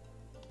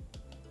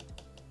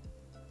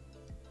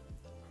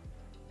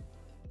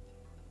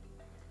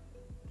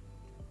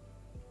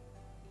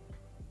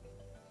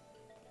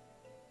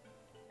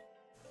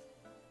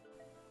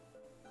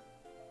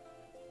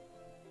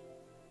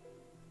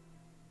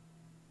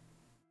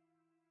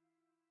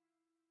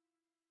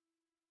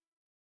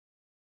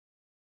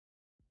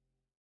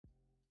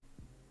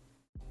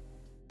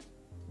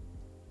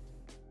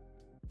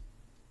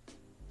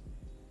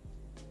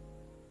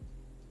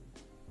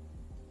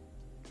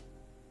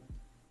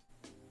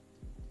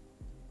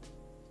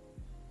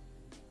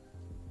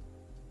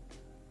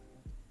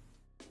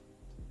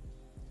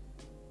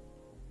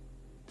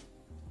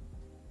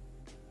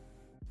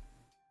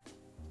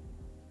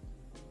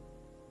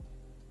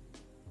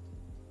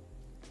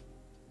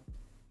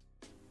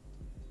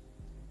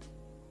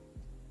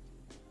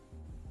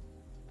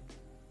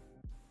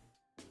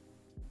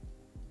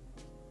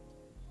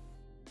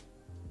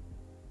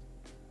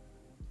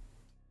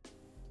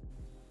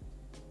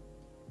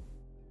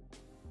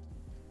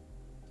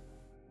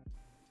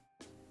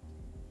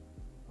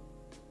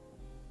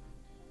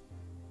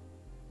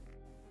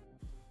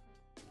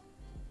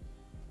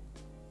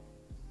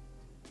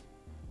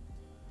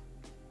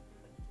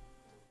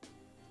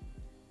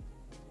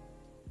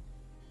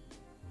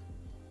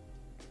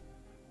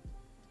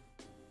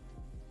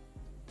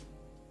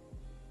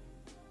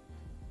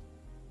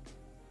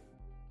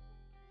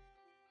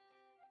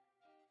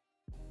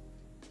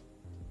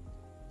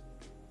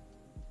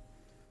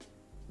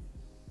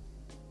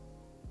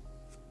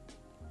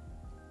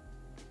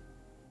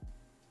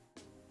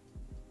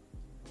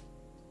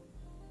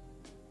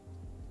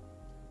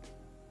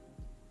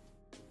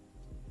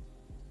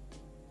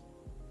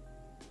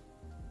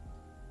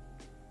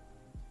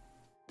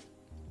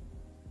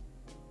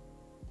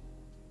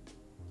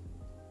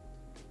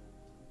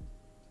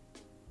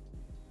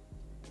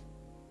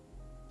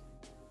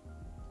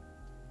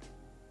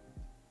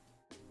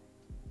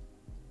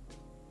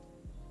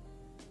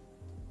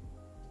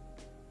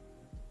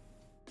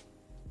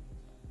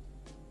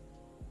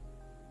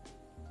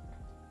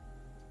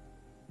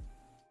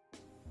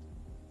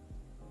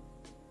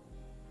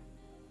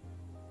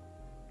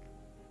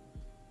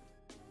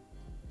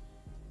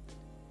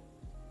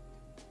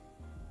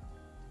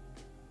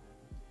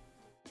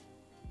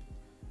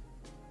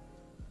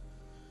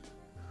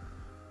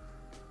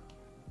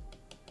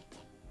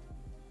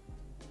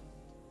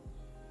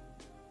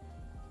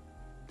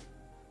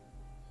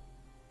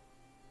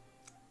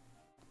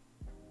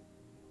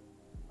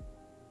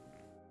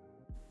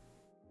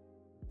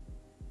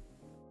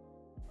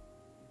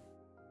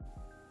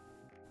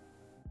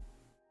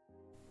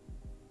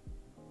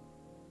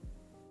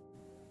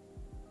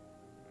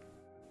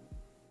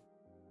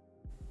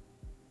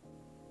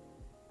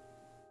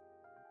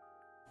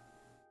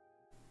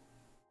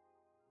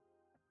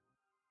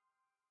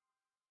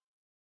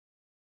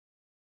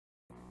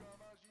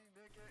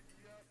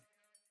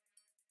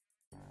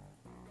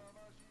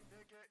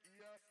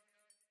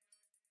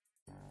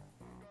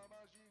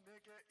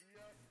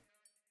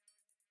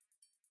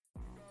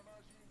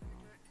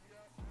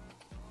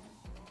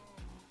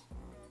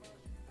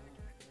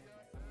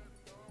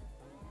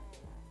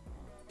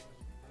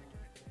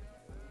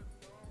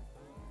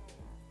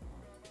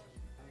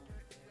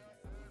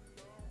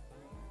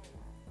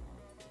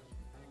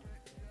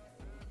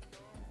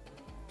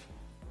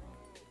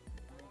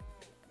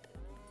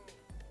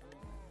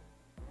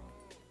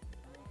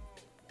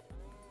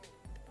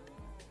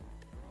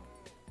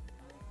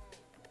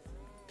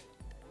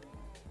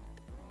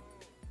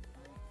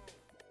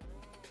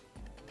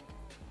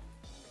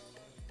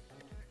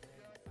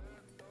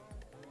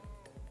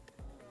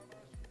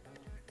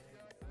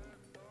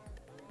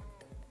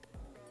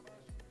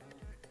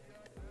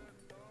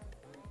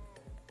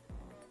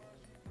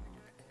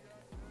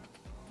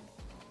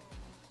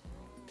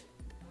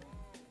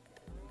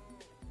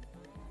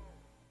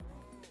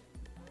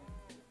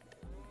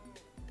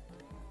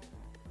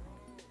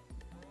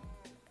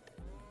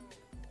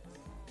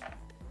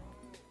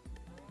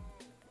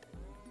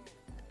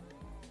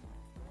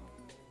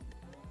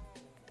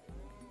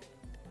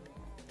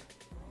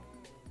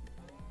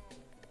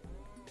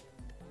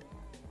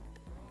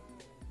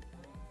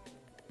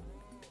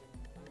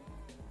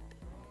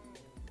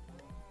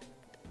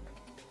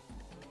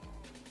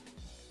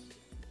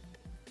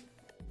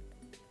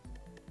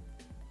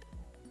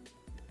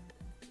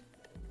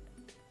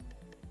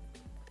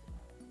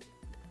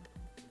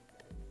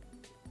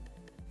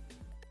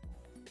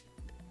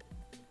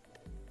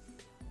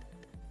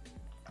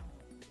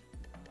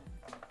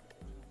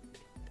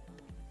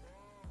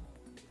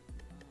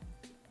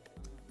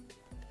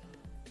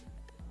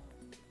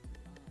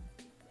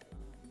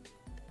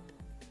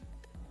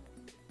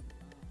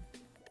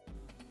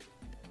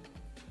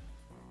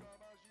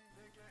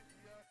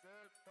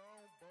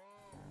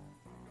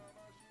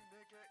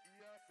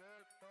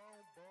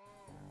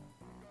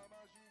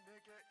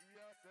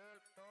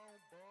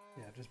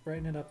 Yeah, just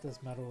brightening up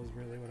this metal is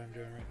really what I'm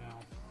doing right now.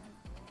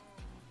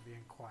 I'm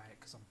being quiet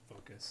because I'm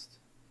focused.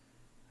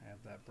 I have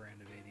that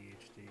brand of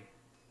ADHD.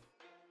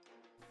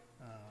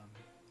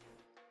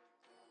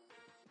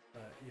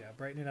 But yeah,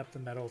 brightening up the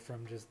metal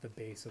from just the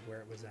base of where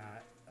it was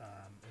at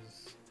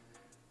is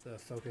the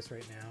focus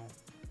right now,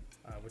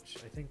 which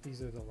I think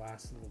these are the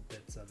last little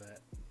bits of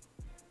it.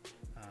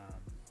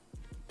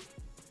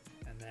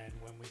 And then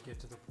when we get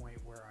to the point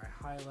where I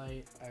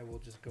highlight, I will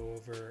just go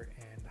over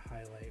and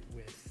highlight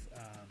with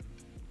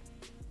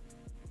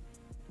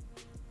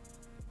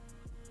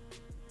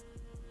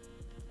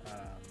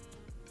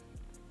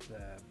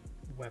the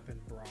weapon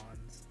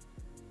bronze,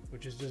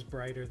 which is just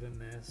brighter than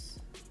this.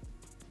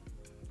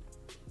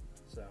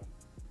 So,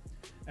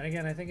 and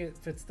again, I think it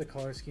fits the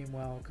color scheme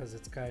well because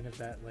it's kind of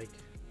that like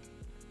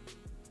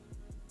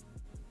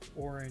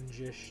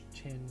orangish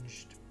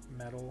tinged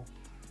metal.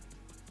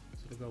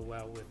 So it'll go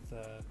well with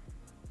the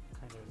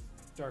kind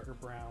of darker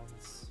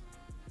browns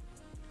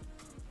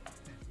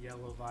and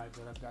yellow vibe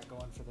that I've got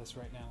going for this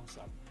right now.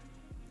 So.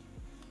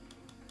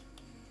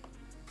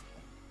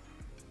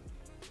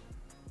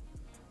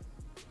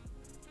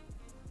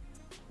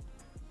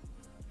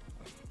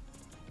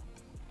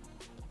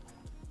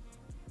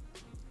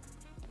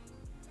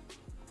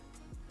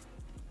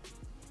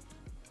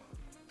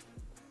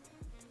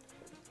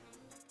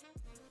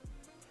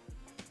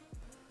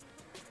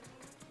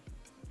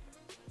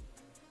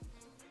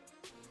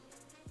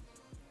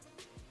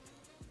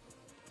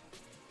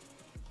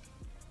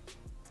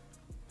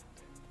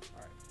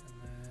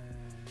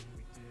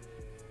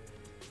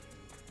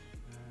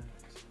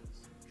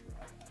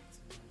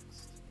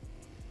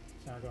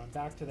 Now we're going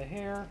back to the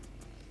hair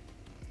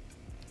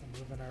and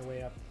moving our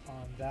way up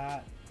on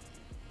that.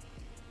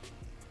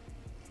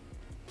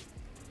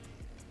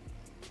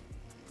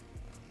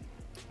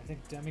 I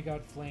think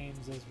Demigod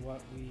Flames is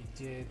what we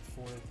did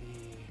for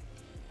the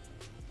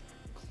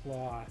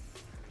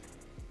cloth,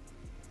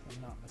 if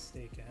I'm not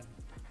mistaken.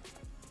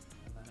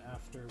 And then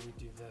after we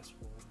do this,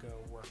 we'll go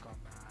work on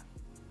that.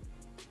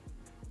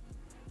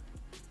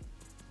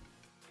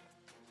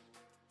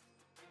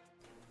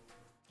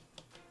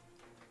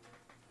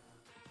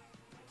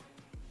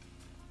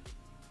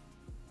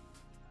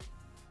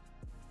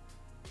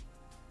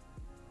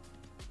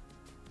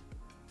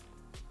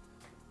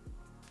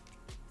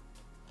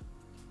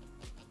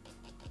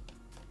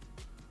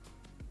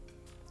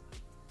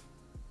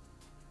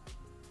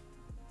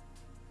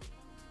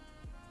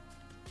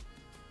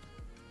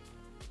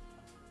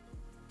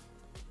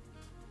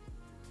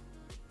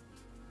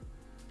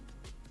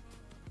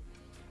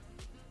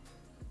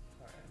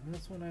 And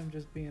this one I'm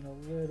just being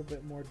a little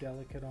bit more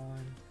delicate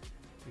on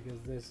because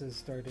this is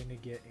starting to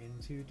get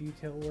into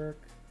detail work.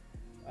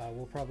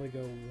 We'll probably go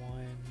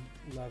one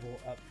level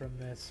up from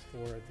this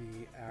for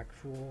the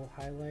actual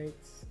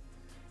highlights,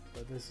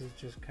 but this is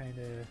just kind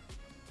of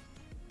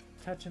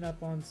touching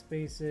up on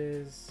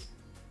spaces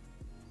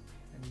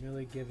and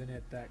really giving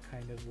it that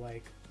kind of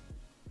like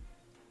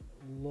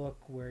look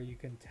where you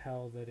can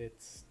tell that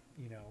it's,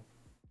 you know,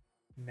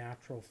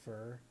 natural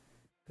fur,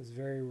 because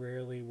very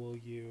rarely will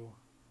you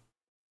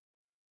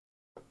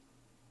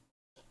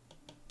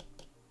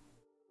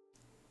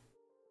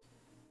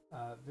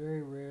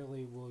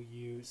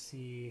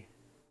see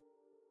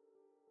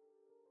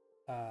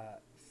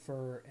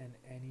fur in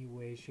any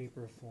way, shape,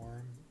 or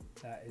form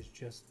that is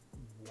just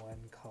one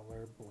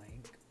color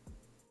blank.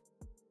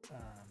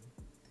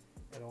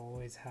 It'll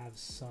always have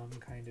some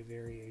kind of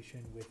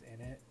variation within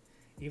it.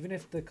 Even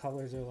if the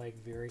colors are like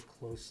very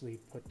closely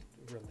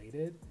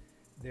related,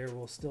 there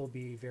will still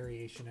be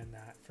variation in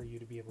that for you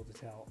to be able to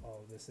tell,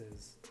 oh, this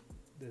is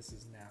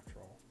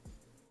natural.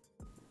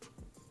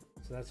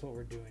 So that's what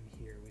we're doing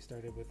here. We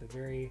started with a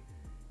very,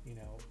 you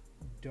know,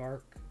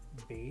 dark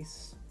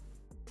base,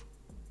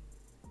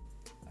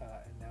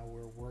 and now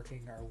we're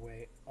working our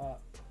way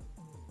up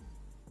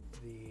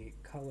the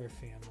color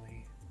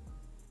family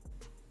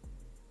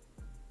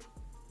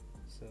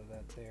so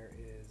that there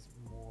is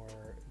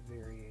more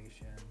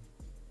variation.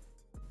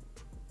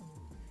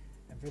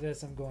 And for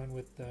this, I'm going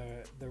with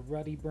the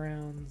ruddy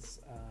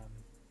browns.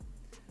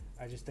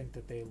 I just think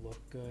that they look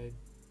good,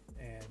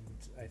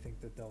 and I think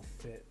that they'll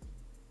fit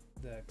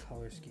the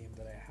color scheme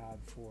that I have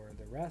for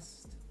the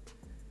rest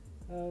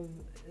of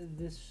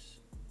this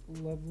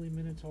lovely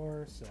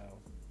minotaur. So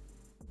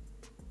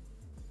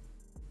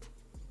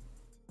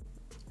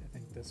I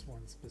think this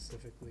one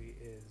specifically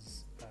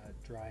is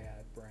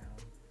dryad brown,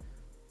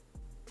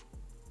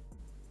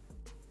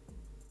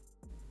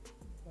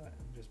 but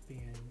I'm just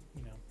being,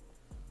 you know,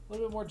 a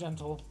little bit more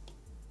gentle,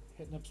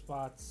 hitting up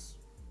spots,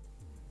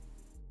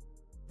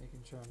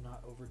 making sure I'm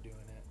not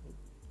overdoing it.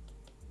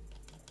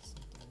 Got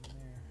something in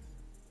there.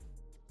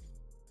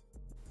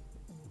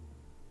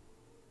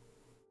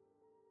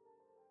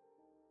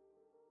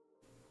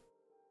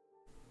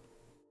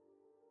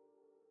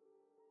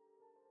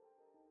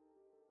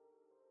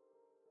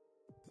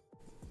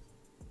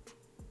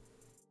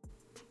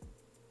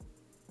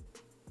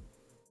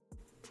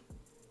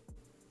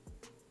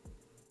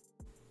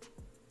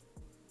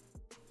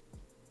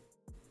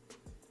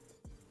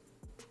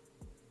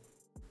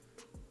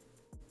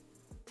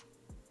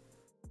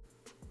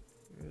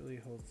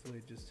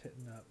 hopefully just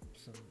hitting up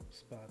some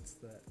spots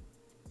that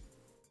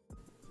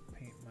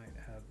paint might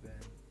have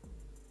been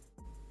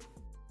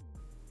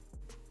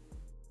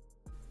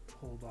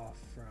pulled off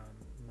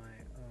from my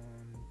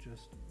own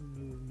just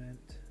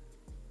movement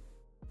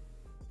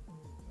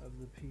of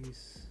the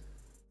piece.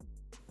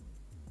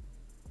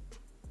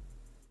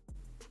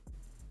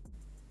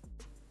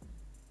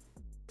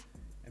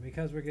 And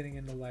because we're getting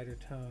into lighter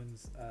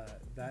tones,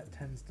 that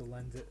tends to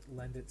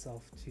lend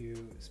itself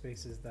to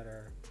spaces that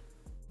are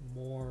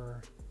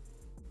more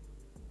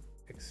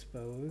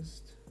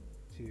exposed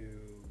to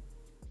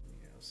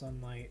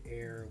sunlight,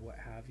 air, what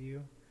have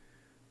you.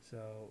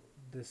 So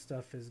this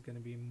stuff is going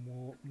to be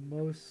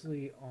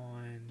mostly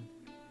on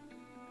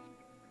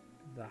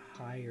the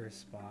higher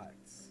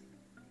spots,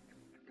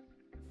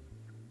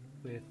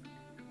 with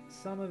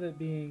some of it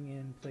being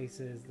in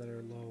places that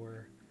are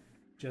lower,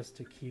 just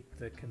to keep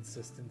the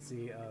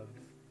consistency of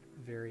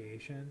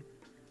variation.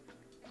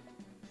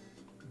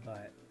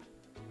 But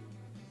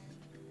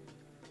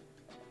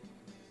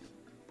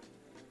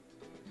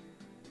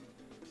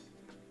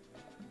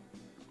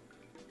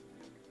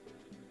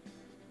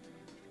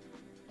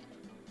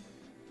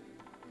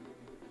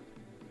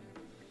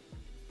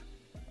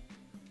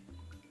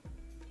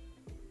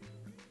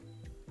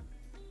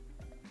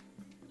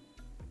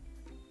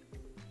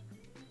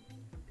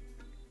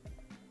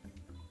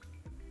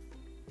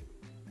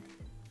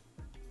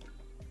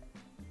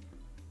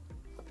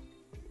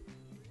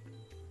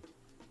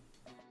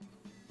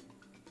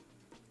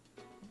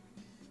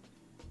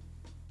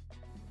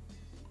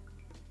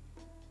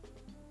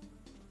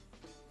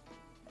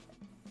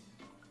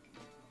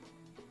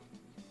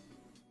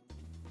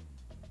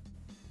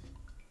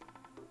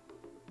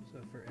so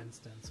for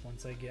instance,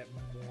 once I get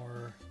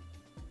more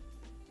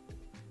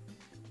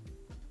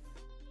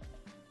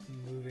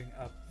moving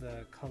up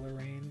the color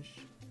range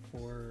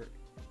for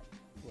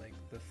like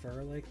the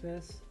fur like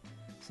this,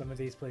 some of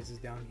these places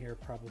down here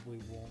probably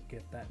won't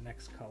get that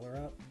next color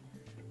up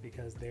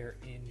because they're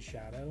in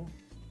shadow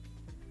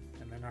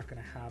and they're not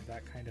going to have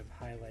that kind of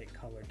highlight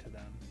color to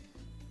them.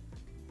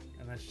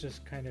 And that's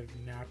just kind of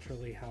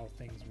naturally how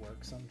things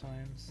work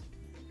sometimes.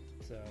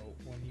 So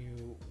when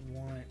you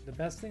want, the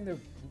best thing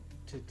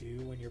to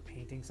do when you're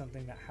painting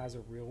something that has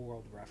a real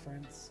world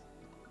reference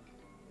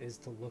is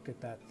to look at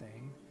that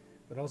thing,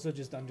 but also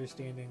just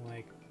understanding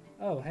like,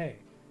 oh hey,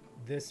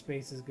 this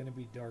space is going to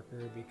be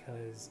darker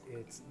because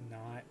it's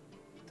not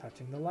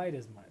touching the light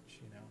as much,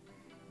 you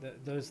know.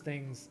 Those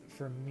things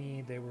for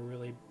me, they were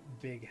really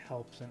big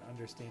helps in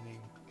understanding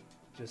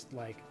just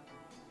like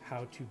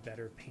how to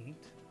better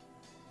paint.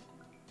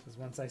 Because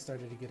once I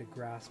started to get a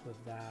grasp of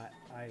that,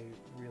 I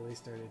really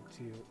started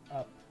to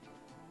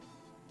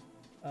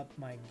up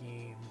my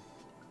game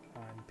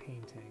on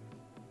painting.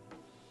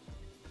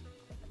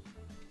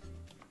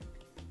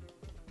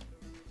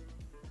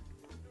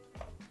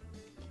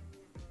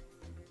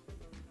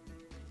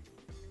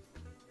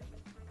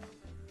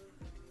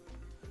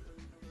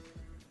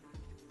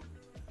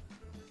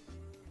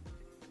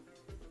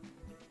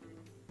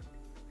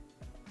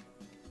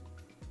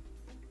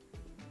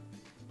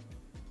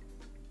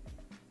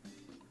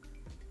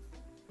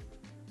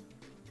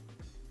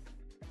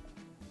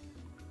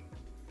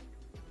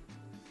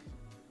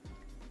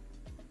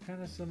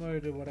 Kind of similar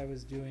to what I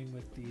was doing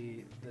with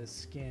the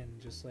skin,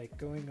 just like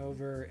going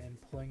over and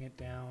pulling it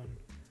down,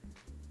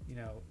 you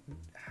know,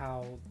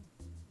 how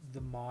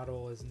the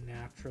model is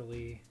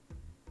naturally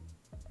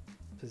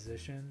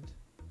positioned.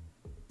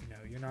 You know,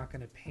 you're not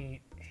going to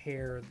paint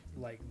hair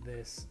like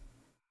this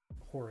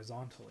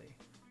horizontally.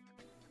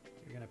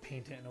 You're going to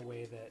paint it in a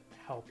way that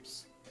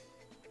helps,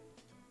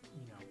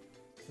 you know,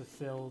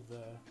 fulfill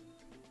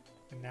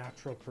the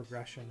natural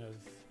progression of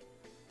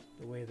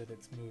the way that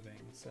it's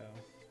moving. So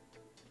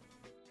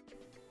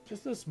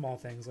just those small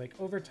things, like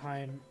over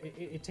time,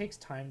 it takes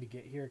time to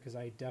get here, because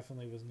I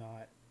definitely was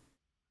not,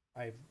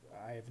 I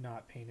have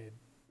not painted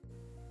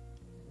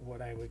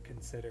what I would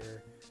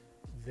consider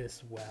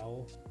this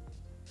well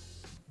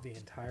the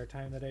entire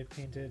time that I've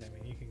painted. I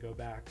mean, you can go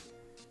back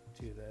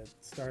to the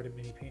start of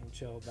Mini Paint and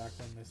Chill, back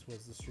when this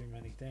was the Stream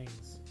Many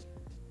Things,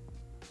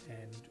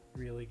 and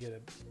really get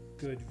a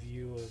good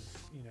view of,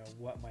 you know,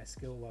 what my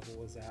skill level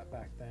was at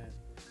back then.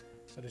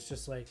 But it's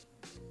just like,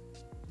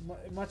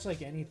 much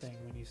like anything,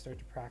 when you start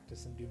to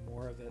practice and do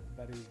more of it, the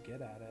better you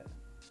get at it.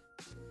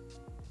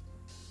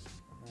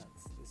 And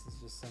this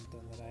is just something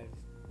that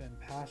I've been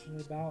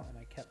passionate about and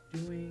I kept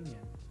doing,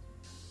 and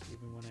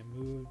even when I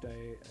moved,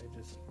 I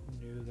just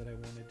knew that I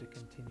wanted to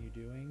continue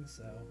doing,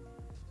 so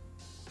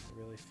I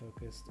really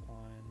focused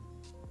on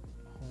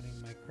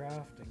honing my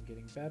craft and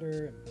getting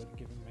better and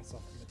giving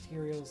myself the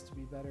materials to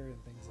be better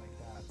and things like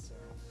that. So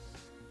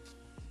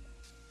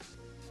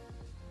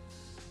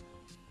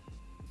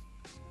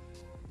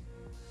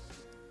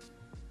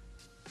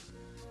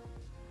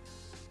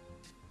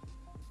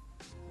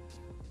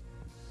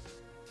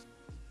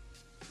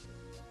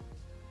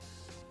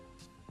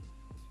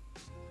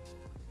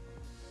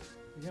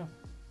yeah.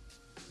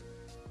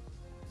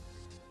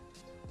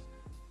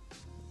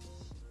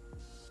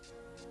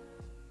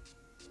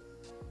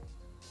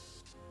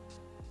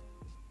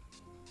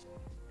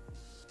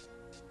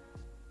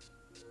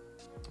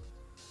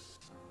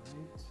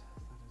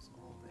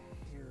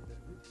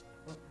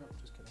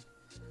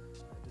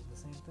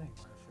 thing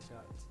where I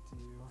forgot to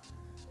do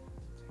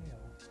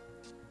tail.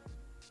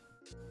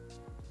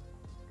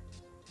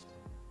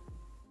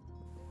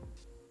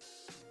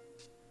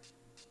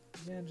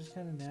 Again, just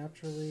kind of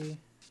naturally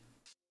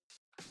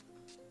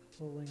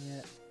pulling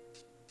it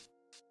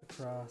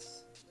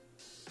across.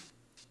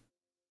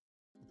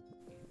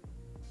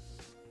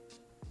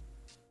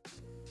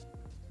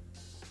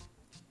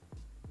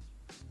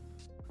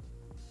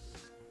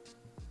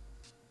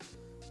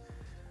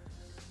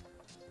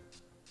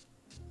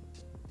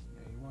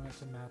 Yeah, you want it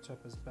to match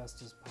up as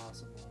best as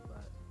possible,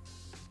 but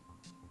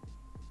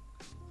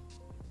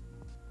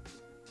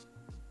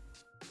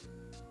oh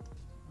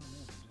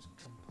man, I just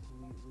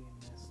completely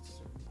missed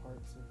certain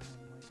parts of him,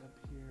 like up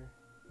here.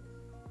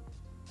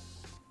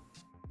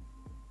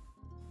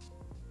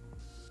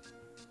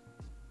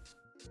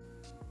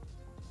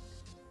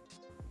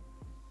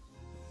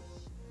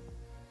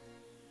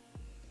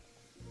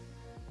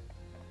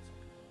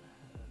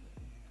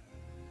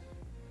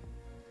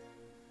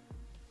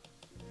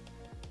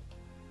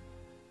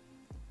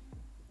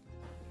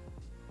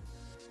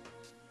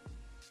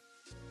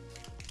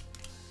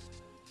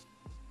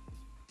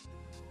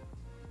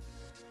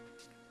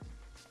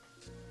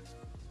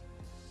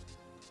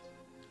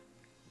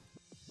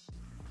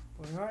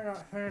 We might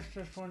not finish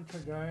this one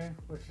today,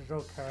 which is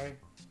okay.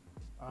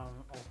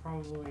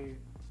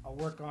 I'll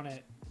work on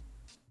it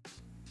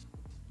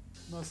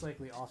most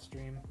likely off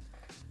stream,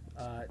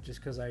 just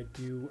because I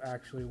do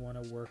actually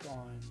want to work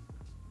on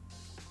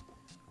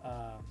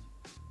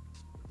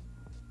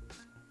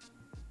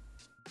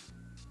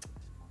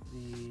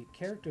the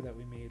character that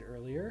we made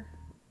earlier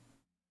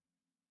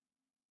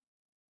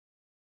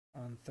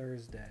on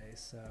Thursday,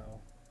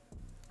 so.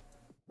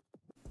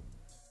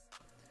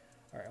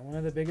 Alright, one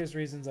of the biggest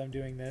reasons I'm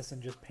doing this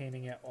and just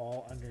painting it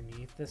all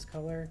underneath this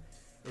color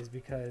is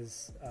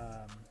because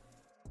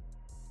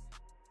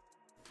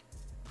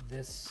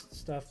this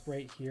stuff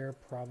right here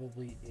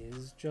probably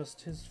is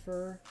just his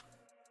fur.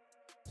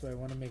 So I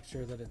want to make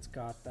sure that it's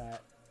got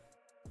that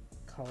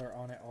color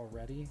on it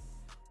already.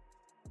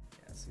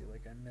 Yeah, see,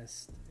 like I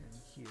missed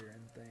in here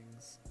and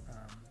things.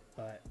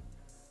 But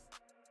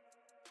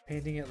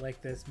painting it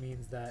like this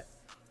means that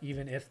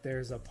even if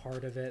there's a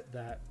part of it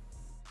that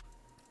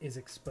is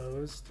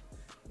exposed,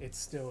 it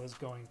still is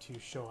going to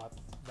show up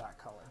that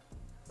color.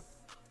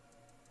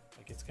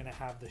 Like it's going to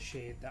have the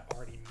shade that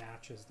already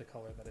matches the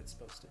color that it's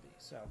supposed to be.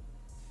 So,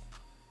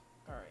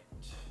 all right.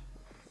 So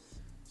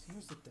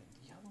here's the thing: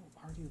 the yellow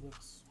already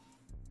looks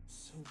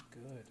so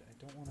good. I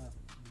don't want to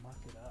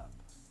muck it up.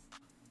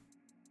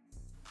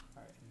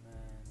 All right, and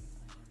then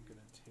I'm going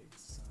to take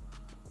some.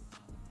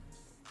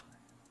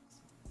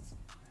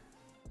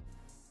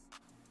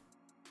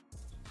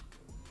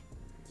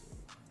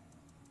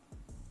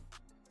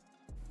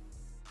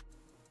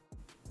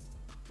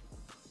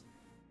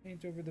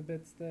 Paint over the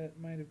bits that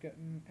might have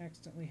gotten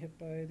accidentally hit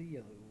by the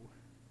yellow.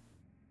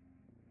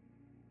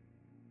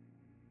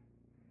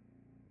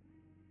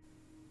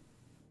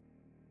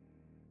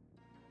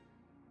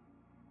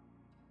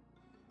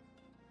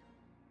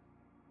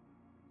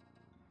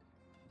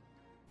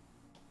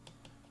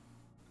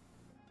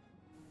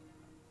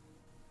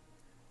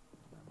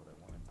 Now what I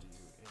want to do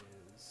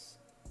is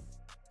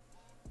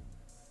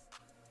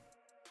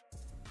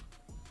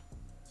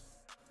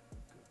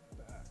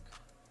go back.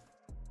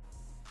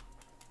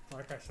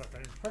 Like I said,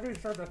 I'm pretty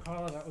sure the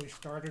color that we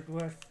started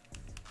with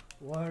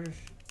was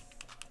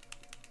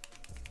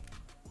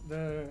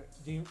the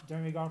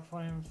demigod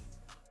flames.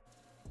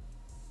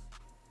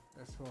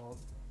 This will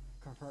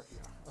convert,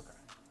 yeah, okay.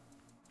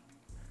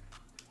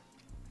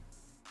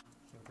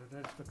 So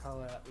that's the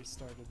color that we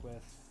started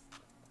with.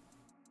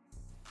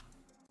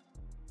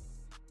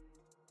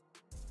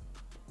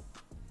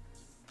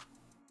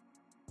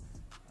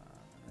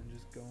 And then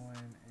just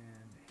going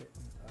and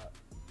hitting up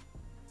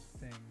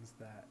things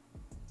that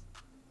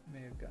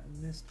may have gotten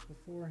missed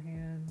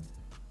beforehand.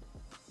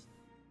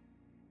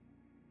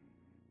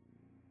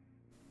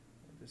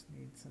 I just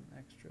need some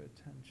extra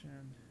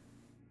attention.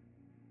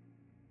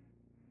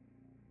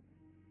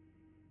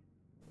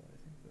 Well, I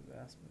think the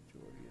vast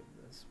majority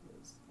of this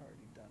was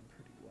already done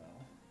pretty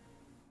well.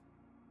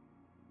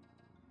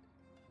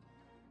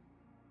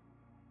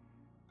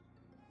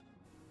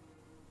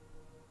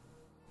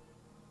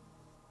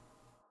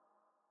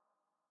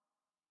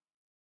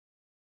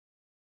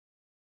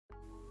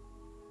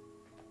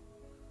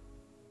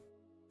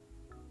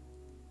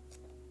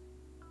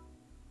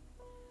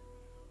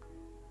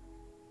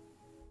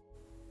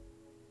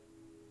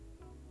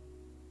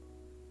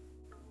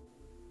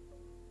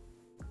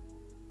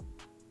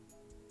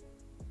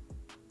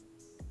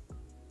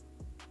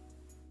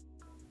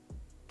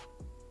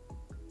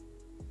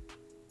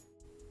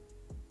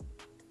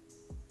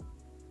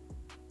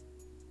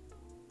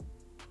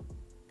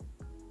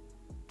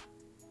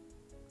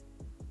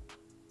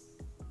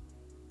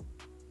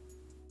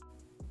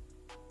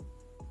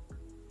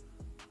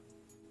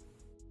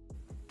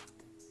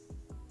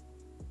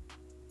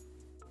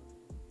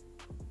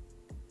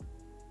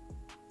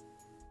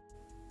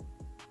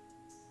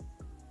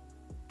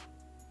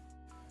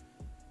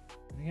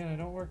 again, I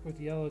don't work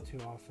with yellow too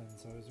often,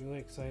 so I was really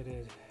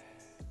excited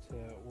to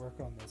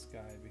work on this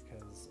guy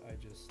because I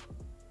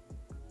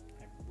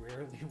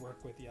rarely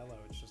work with yellow.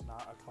 It's just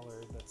not a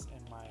color that's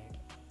in my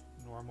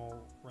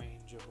normal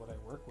range of what I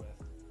work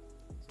with.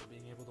 So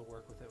being able to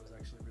work with it was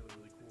actually really,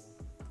 really cool.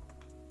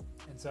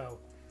 And so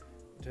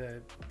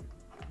to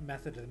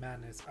method of the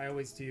madness, I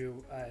always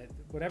do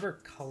whatever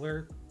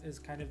color is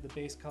kind of the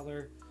base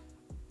color.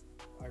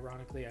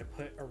 Ironically, I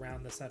put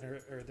around the center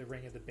or the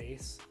ring of the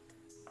base.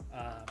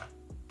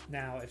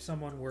 Now, if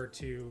someone were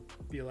to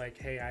be like,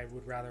 hey, I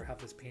would rather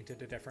have this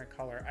painted a different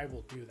color, I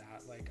will do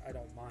that. Like, I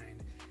don't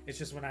mind. It's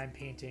just when I'm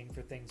painting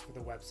for things for the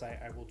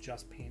website, I will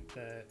just paint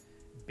the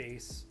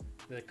base,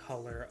 the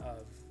color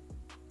of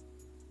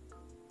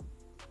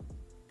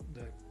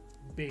the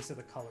base of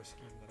the color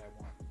scheme that I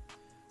want. All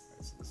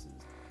right, so this is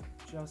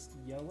just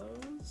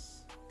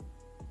yellows.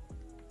 All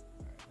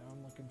right, now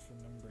I'm looking for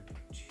number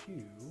 2,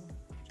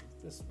 which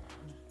is this one.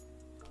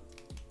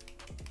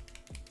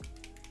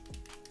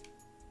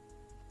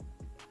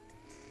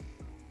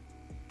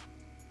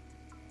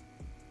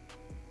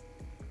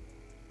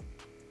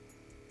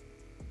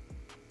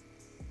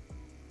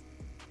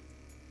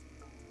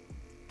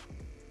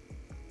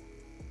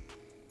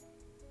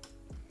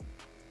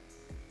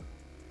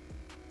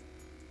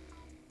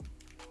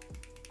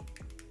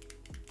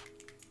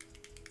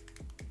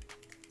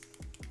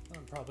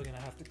 I'm probably gonna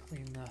have to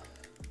clean the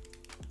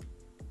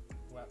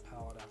wet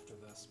palette after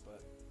this,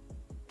 but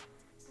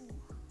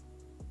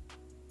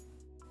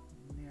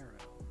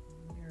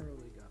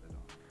narrowly got it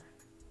on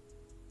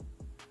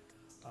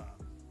there.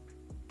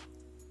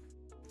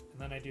 And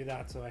then I do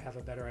that so I have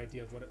a better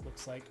idea of what it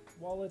looks like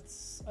while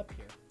it's up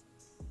here.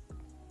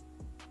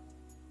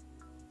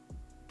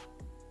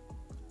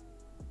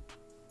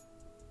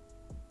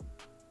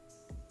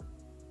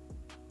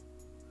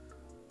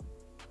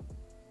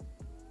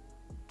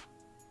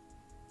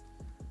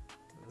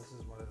 This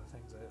is one of the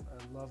things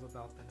I love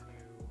about the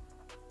new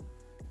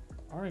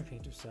Army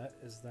Painter set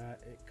is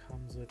that it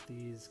comes with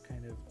these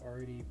kind of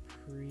already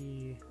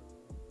pre-done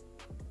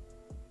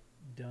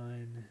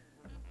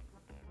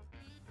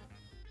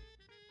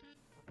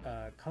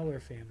color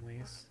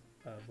families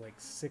of like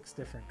 6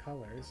 different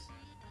colors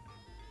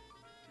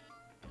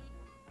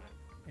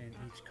in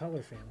each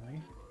color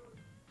family,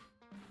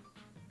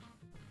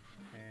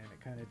 and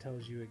it kind of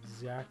tells you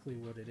exactly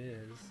what it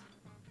is.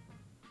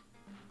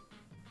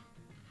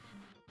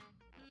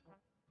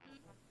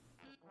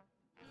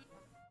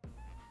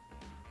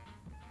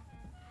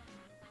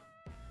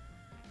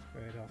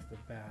 Right off the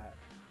bat,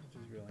 which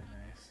is really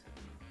nice.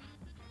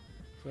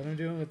 So what I'm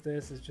doing with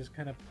this is just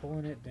kind of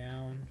pulling it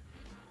down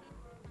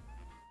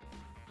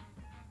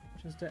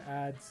just to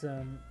add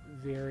some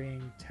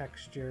varying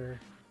texture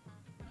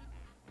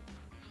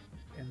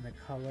in the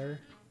color.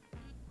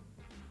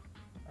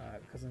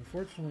 Because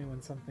unfortunately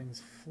when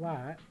something's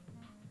flat,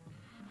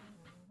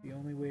 the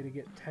only way to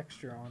get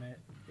texture on it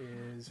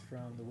is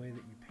from the way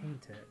that you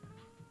paint it.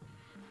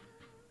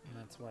 And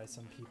that's why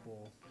some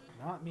people,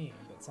 not me,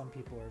 but some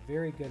people are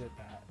very good at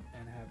that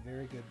and have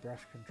very good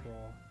brush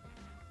control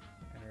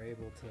and are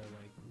able to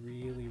like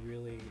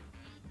really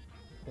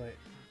put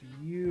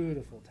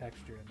beautiful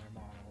texture in their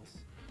models.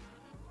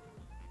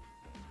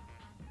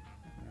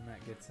 And then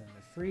that gets into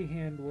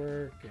freehand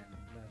work, and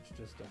that's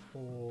just a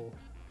whole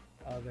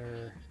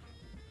other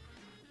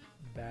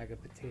bag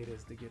of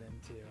potatoes to get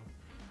into.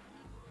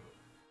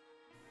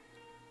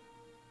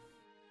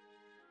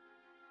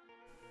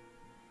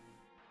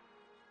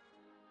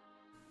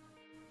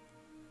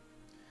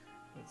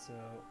 So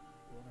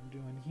what I'm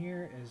doing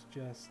here is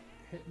just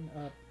hitting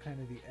up kind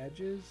of the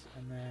edges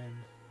and then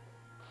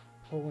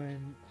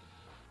pulling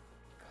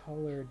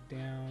color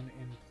down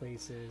in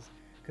places,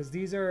 because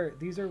these are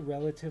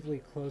relatively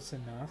close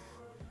enough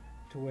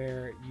to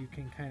where you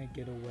can kind of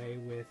get away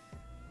with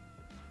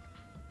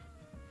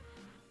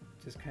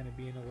just kind of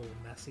being a little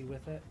messy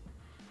with it.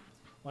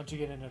 Once you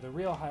get into the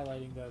real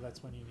highlighting though,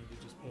 that's when you need to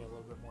just pay a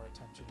little bit more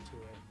attention to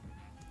it.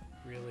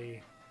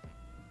 Really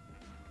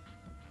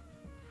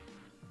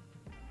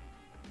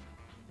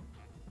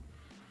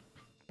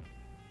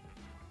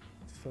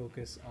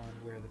focus on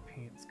where the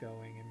paint's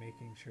going and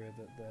making sure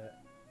that the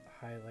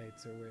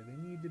highlights are where they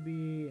need to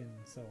be, and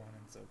so on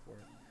and so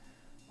forth.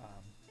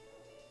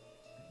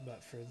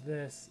 But for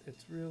this,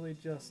 it's really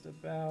just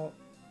about,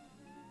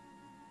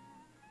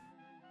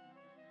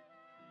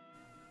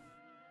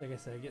 like I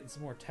said, getting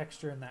some more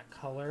texture in that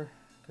color,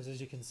 because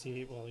as you can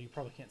see, well, you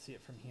probably can't see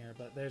it from here,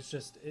 but there's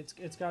just,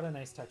 it's got a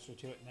nice texture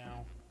to it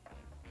now,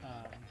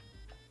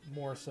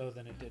 more so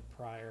than it did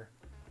prior.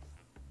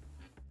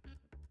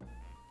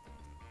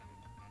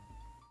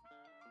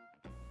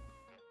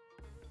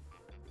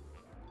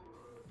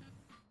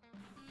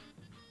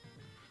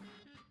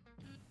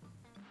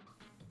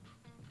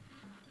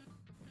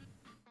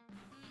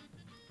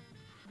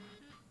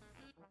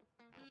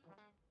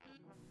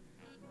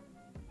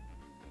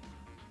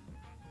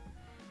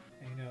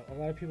 A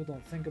lot of people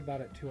don't think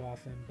about it too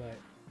often, but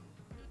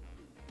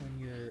when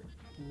you're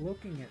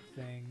looking at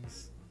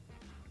things,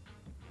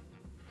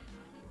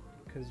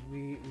 because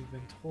we've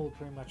been told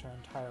pretty much our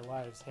entire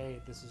lives, hey,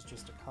 this is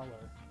just a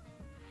color.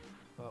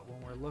 But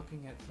when we're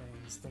looking at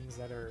things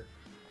that are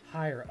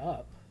higher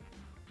up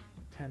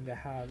tend to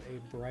have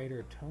a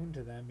brighter tone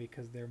to them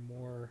because they're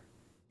more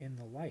in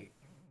the light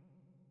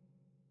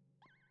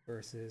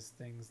versus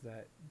things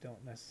that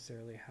don't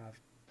necessarily have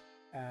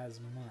as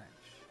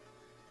much.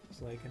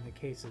 So like in the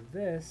case of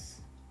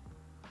this,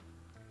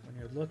 when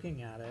you're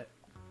looking at it,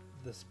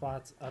 the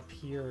spots up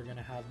here are going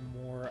to have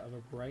more of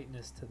a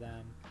brightness to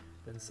them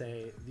than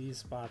say these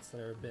spots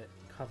that are a bit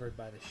covered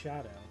by the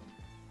shadow.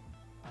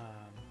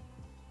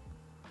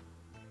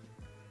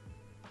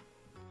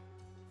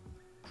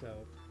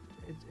 So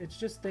it's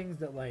just things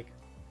that like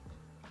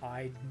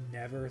I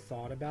never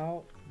thought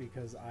about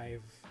because I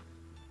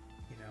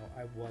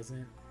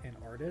wasn't an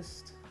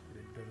artist. I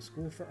didn't go to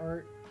school for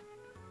art.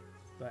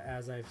 But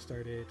as I've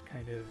started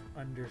kind of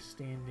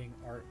understanding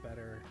art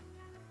better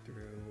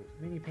through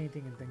mini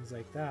painting and things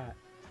like that,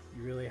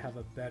 you really have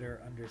a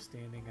better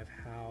understanding of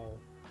how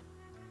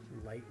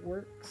light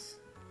works.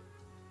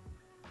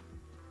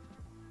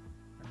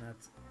 And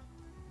that's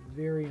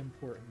very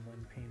important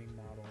when painting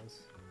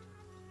models.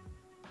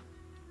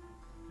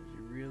 Because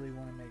you really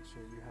want to make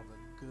sure you have a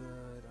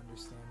good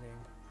understanding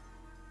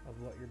of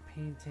what you're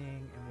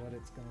painting and what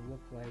it's going to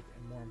look like,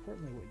 and more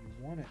importantly, what you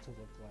want it to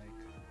look like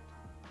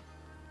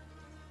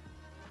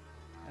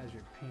as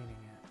you're painting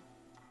it.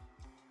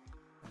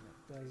 And it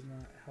does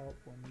not help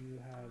when you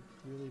have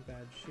really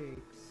bad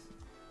shapes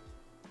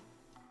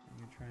and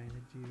you're trying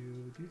to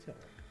do detail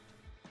work.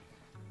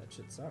 That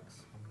shit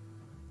sucks,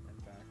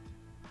 in fact.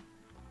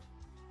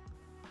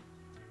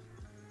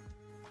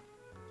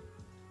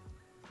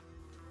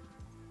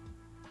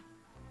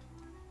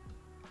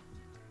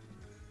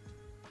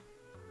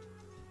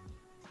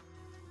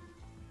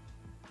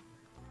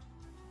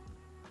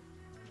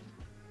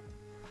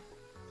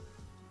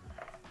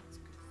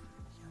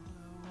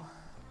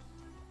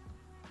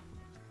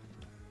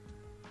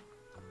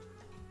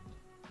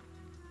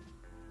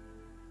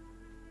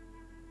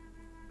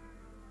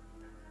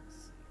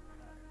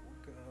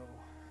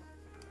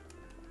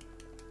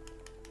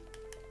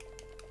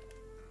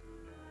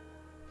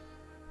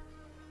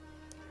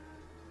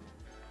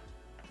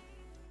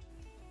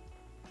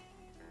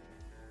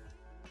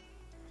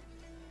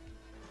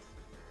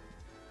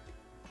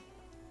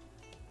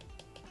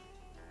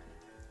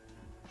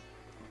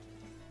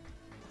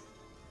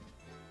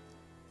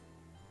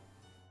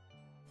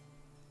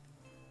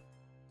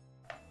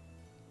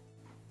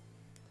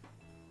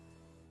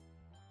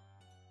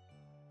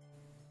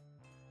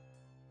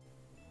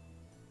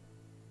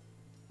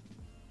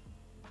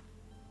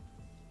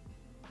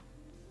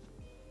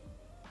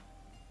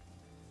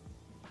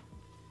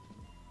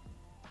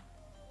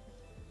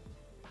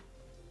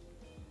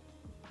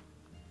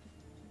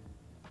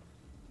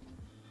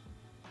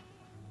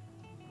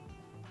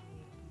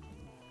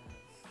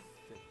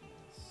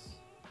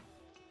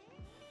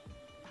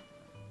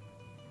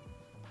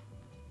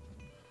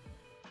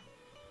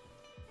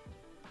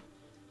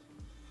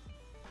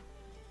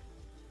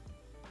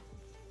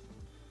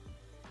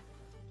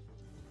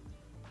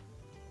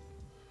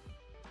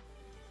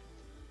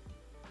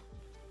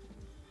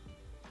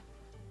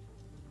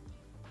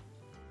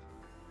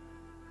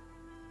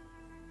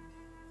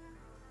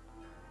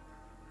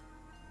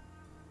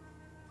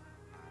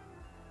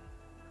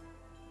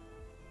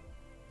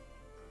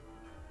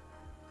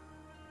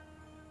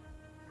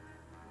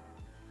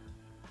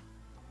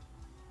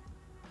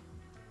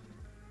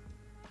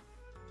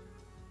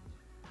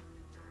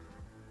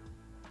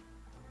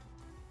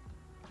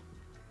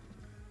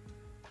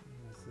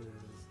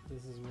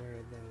 This is where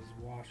those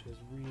washes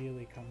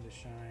really come to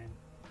shine,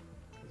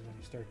 because when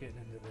you start getting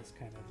into this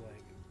kind of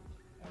like,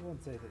 I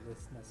won't say that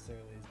this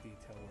necessarily is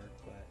detail work,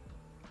 but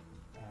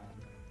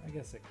I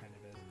guess it kind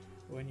of is.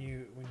 When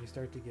you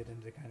start to get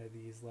into kind of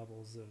these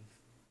levels of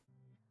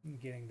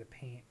getting the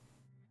paint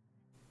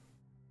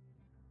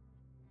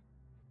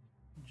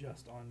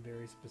just on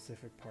very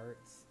specific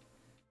parts,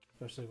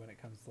 especially when it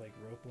comes to like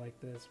rope like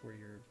this, where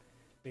you're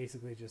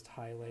basically just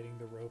highlighting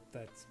the rope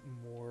that's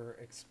more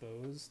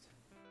exposed.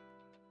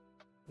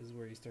 This is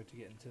where you start to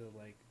get into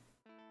like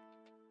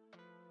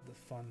the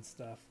fun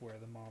stuff where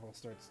the model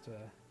starts to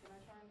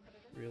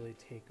really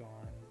take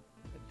on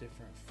a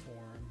different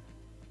form,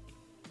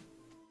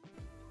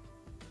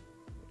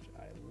 which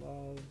I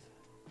love.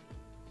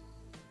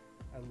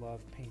 I love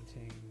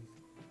painting.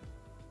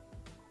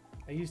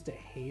 I used to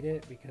hate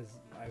it because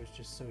I was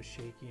just so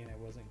shaky and I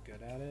wasn't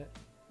good at it,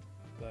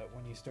 but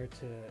when you start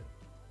to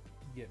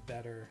get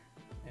better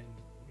and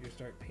you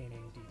start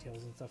painting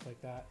details and stuff like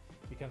that,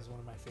 it becomes one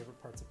of my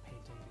favorite parts of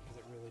painting because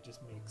it really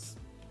just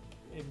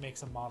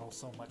makes a model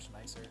so much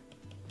nicer. Okay.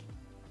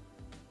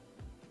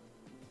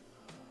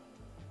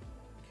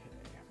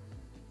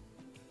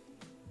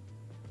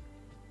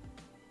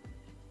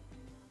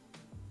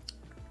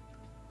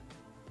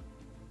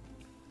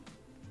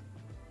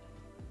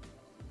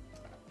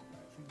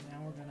 I think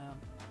now we're gonna,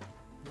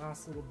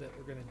 last little bit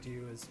we're gonna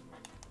do is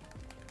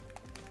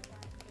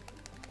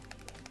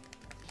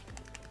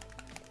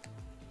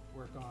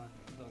work on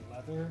the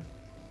leather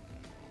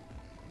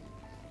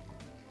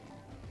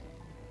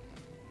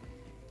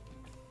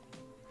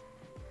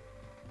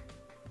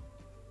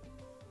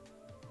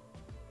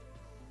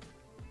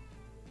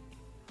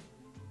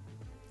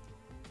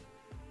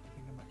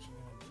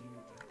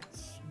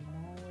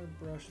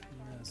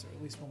this, or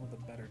at least one with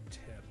a better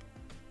tip.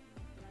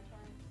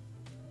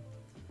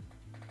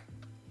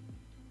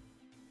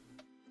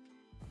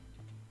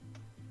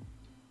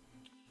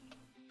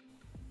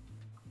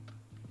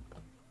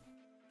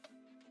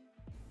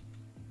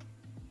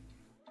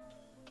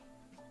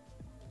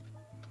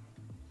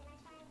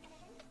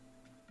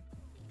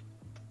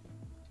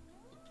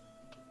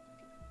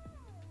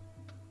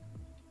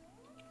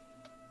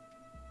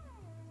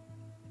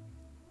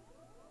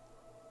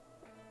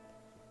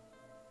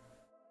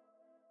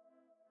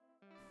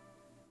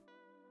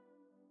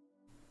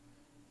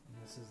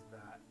 This is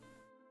that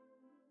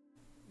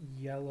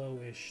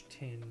yellowish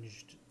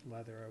tinged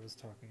leather I was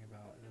talking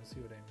about, and you'll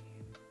see what I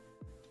mean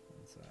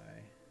once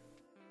I...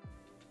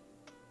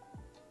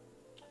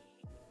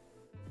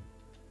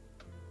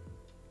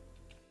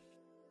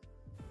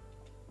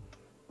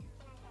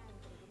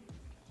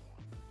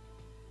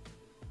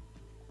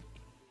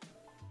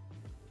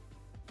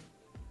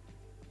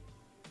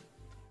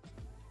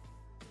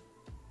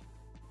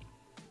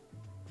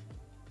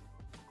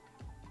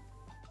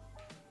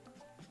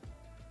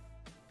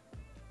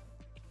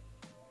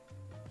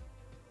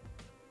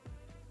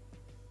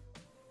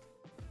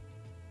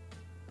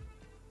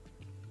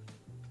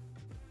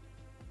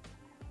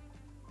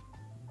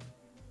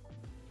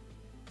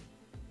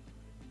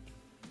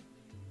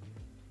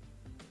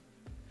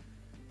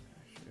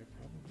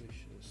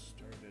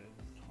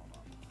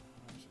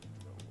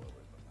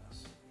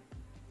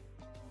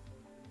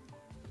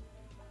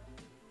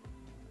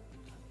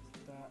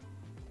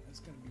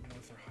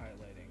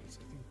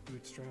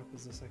 Bootstrap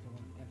is the second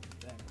one, and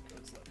then it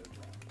goes leather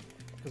brown.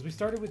 Because we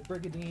started with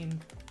Brigadine,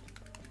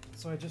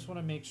 so I just want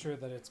to make sure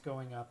that it's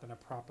going up in a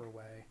proper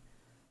way.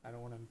 I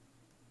don't want to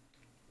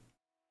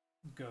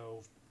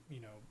go, you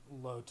know,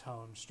 low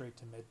tone straight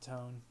to mid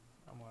tone.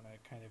 I want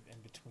to kind of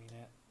in between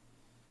it.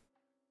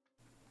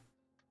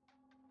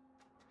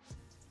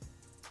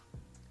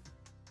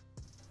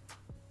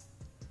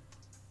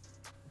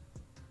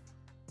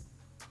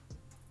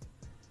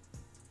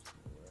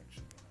 So we're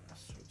actually going to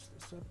switch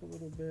this up a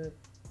little bit.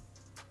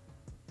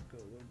 Go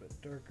a little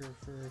bit darker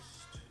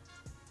first.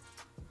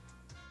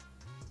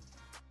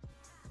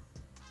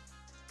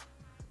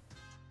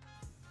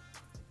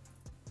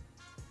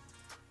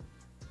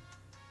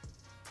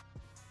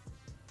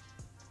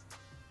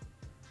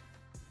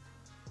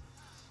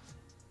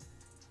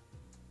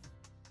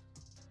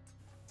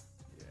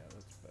 Yeah,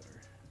 that's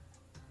better.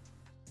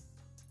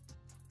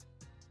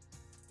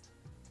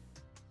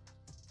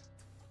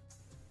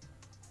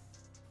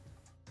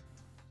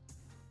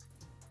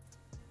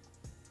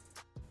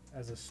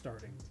 As a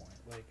starting point.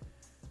 Like,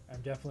 I'm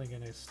definitely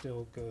going to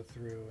still go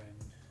through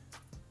and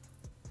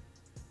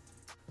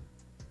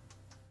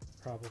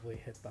probably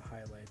hit the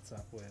highlights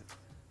up with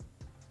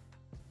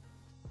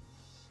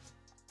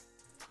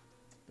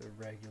the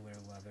regular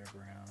leather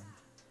brown.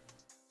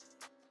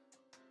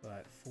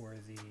 But for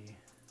the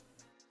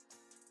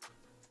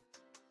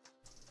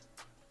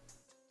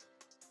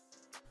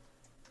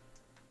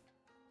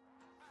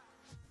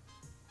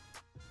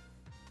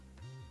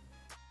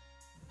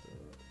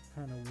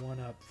kind of one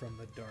up from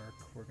the dark,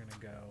 we're gonna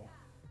go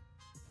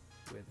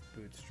with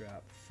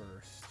Bootstrap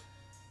first.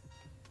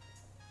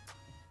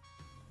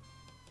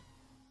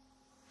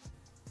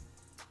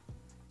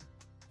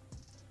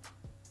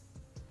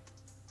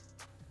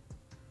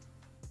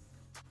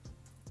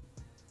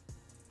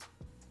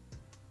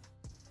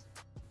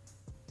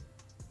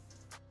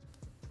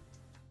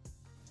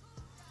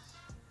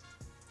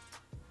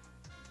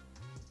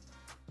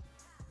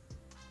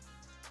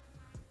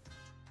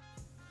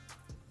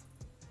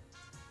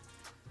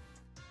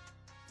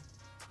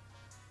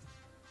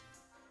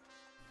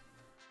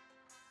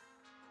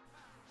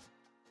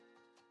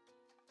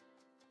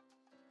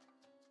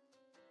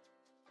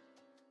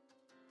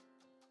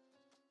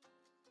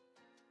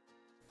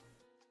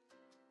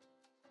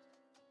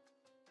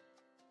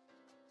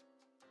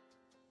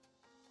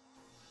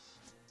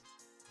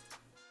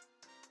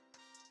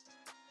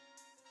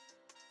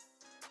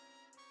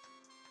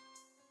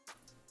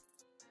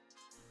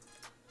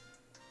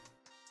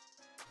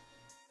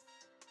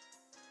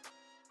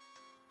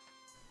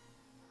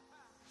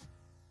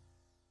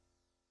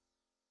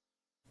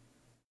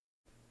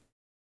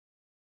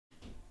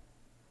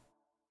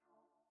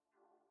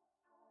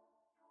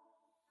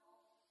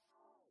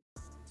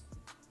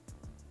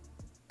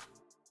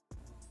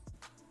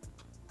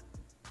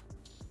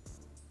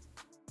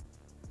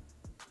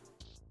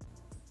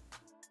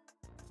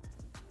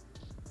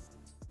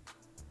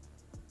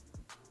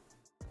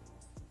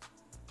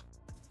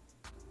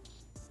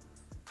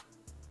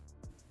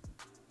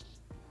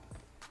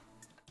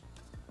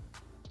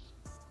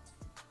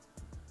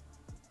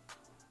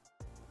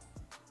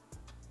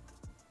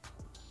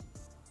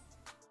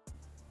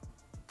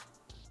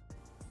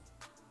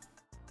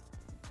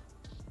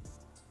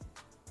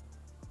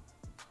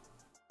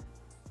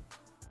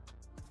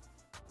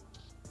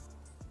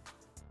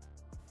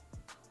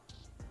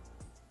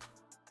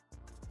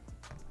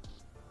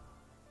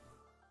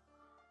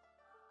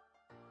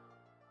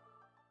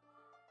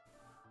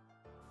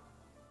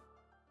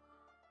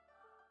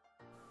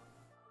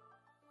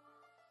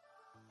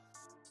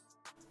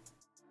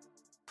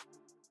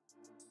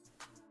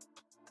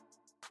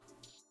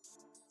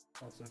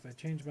 Also, if I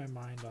change my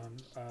mind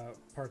on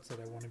parts that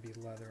I want to be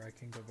leather, I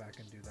can go back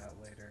and do that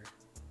later.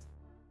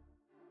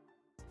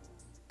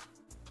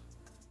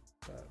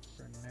 But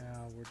for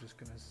now, we're just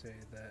going to say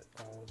that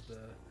all of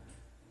the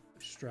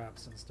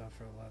straps and stuff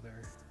are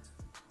leather.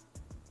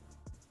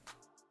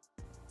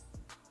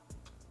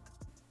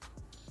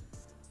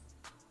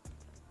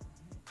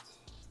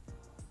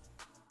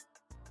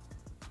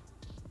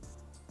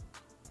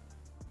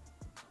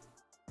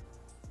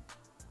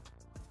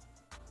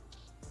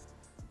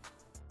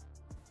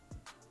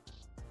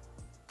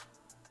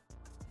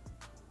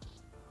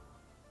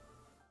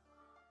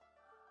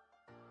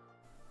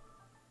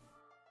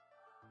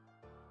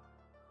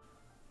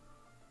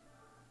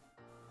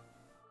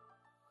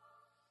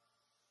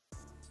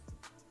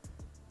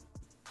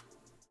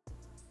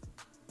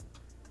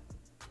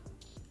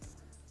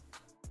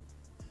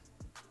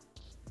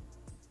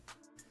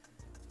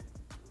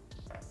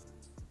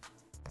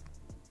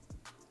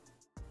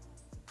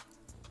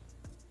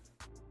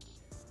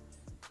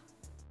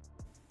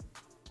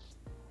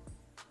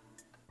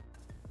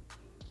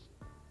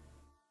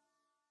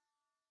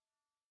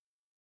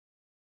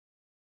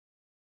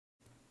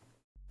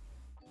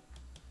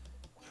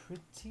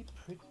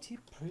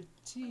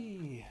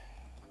 Pretty.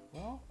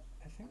 Well,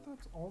 I think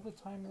that's all the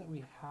time that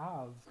we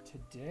have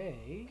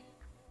today.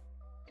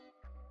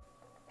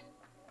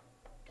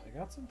 I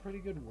got some pretty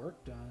good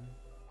work done.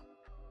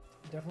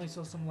 Definitely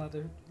still some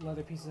leather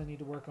pieces I need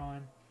to work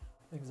on,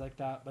 things like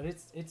that. But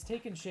it's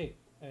taken shape,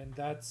 and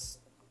that's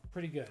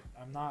pretty good.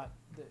 I'm not.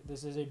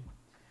 This is a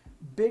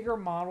bigger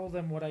model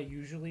than what I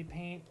usually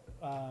paint,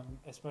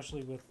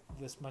 especially with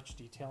this much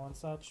detail and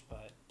such.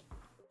 But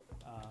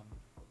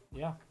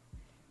yeah.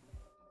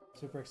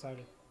 Super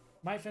excited.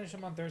 Might finish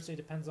them on Thursday.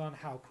 Depends on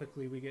how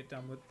quickly we get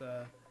done with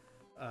the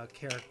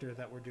character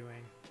that we're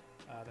doing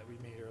that we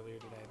made earlier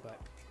today.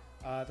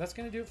 But that's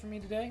going to do it for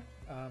me today.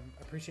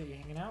 Appreciate you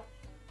hanging out.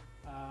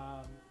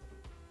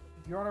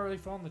 If you aren't already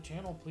following the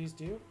channel, please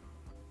do.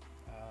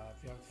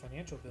 If you have the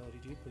financial ability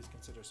to, please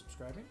consider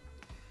subscribing.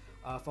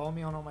 Follow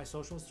me on all my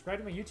socials. Subscribe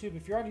to my YouTube.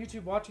 If you're on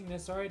YouTube watching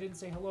this, sorry I didn't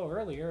say hello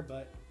earlier,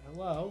 but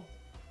hello.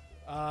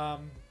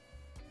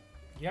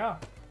 Yeah.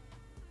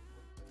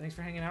 Thanks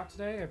for hanging out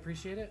today. I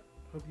appreciate it.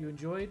 Hope you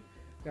enjoyed.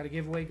 Got a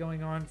giveaway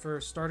going on for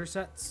starter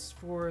sets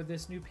for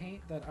this new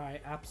paint that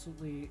I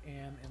absolutely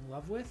am in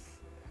love with.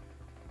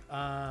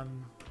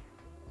 And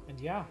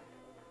yeah.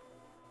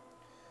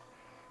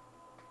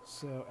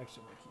 So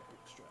actually, I'm gonna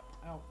keep the strap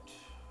out.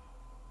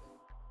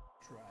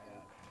 Dry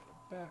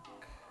out back.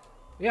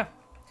 But yeah.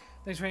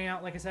 Thanks for hanging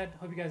out. Like I said,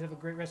 hope you guys have a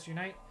great rest of your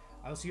night.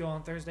 I'll see you all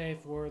on Thursday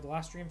for the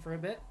last stream for a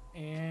bit.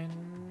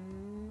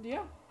 And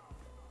yeah.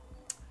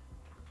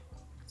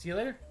 See you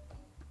later.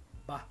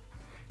 Bye.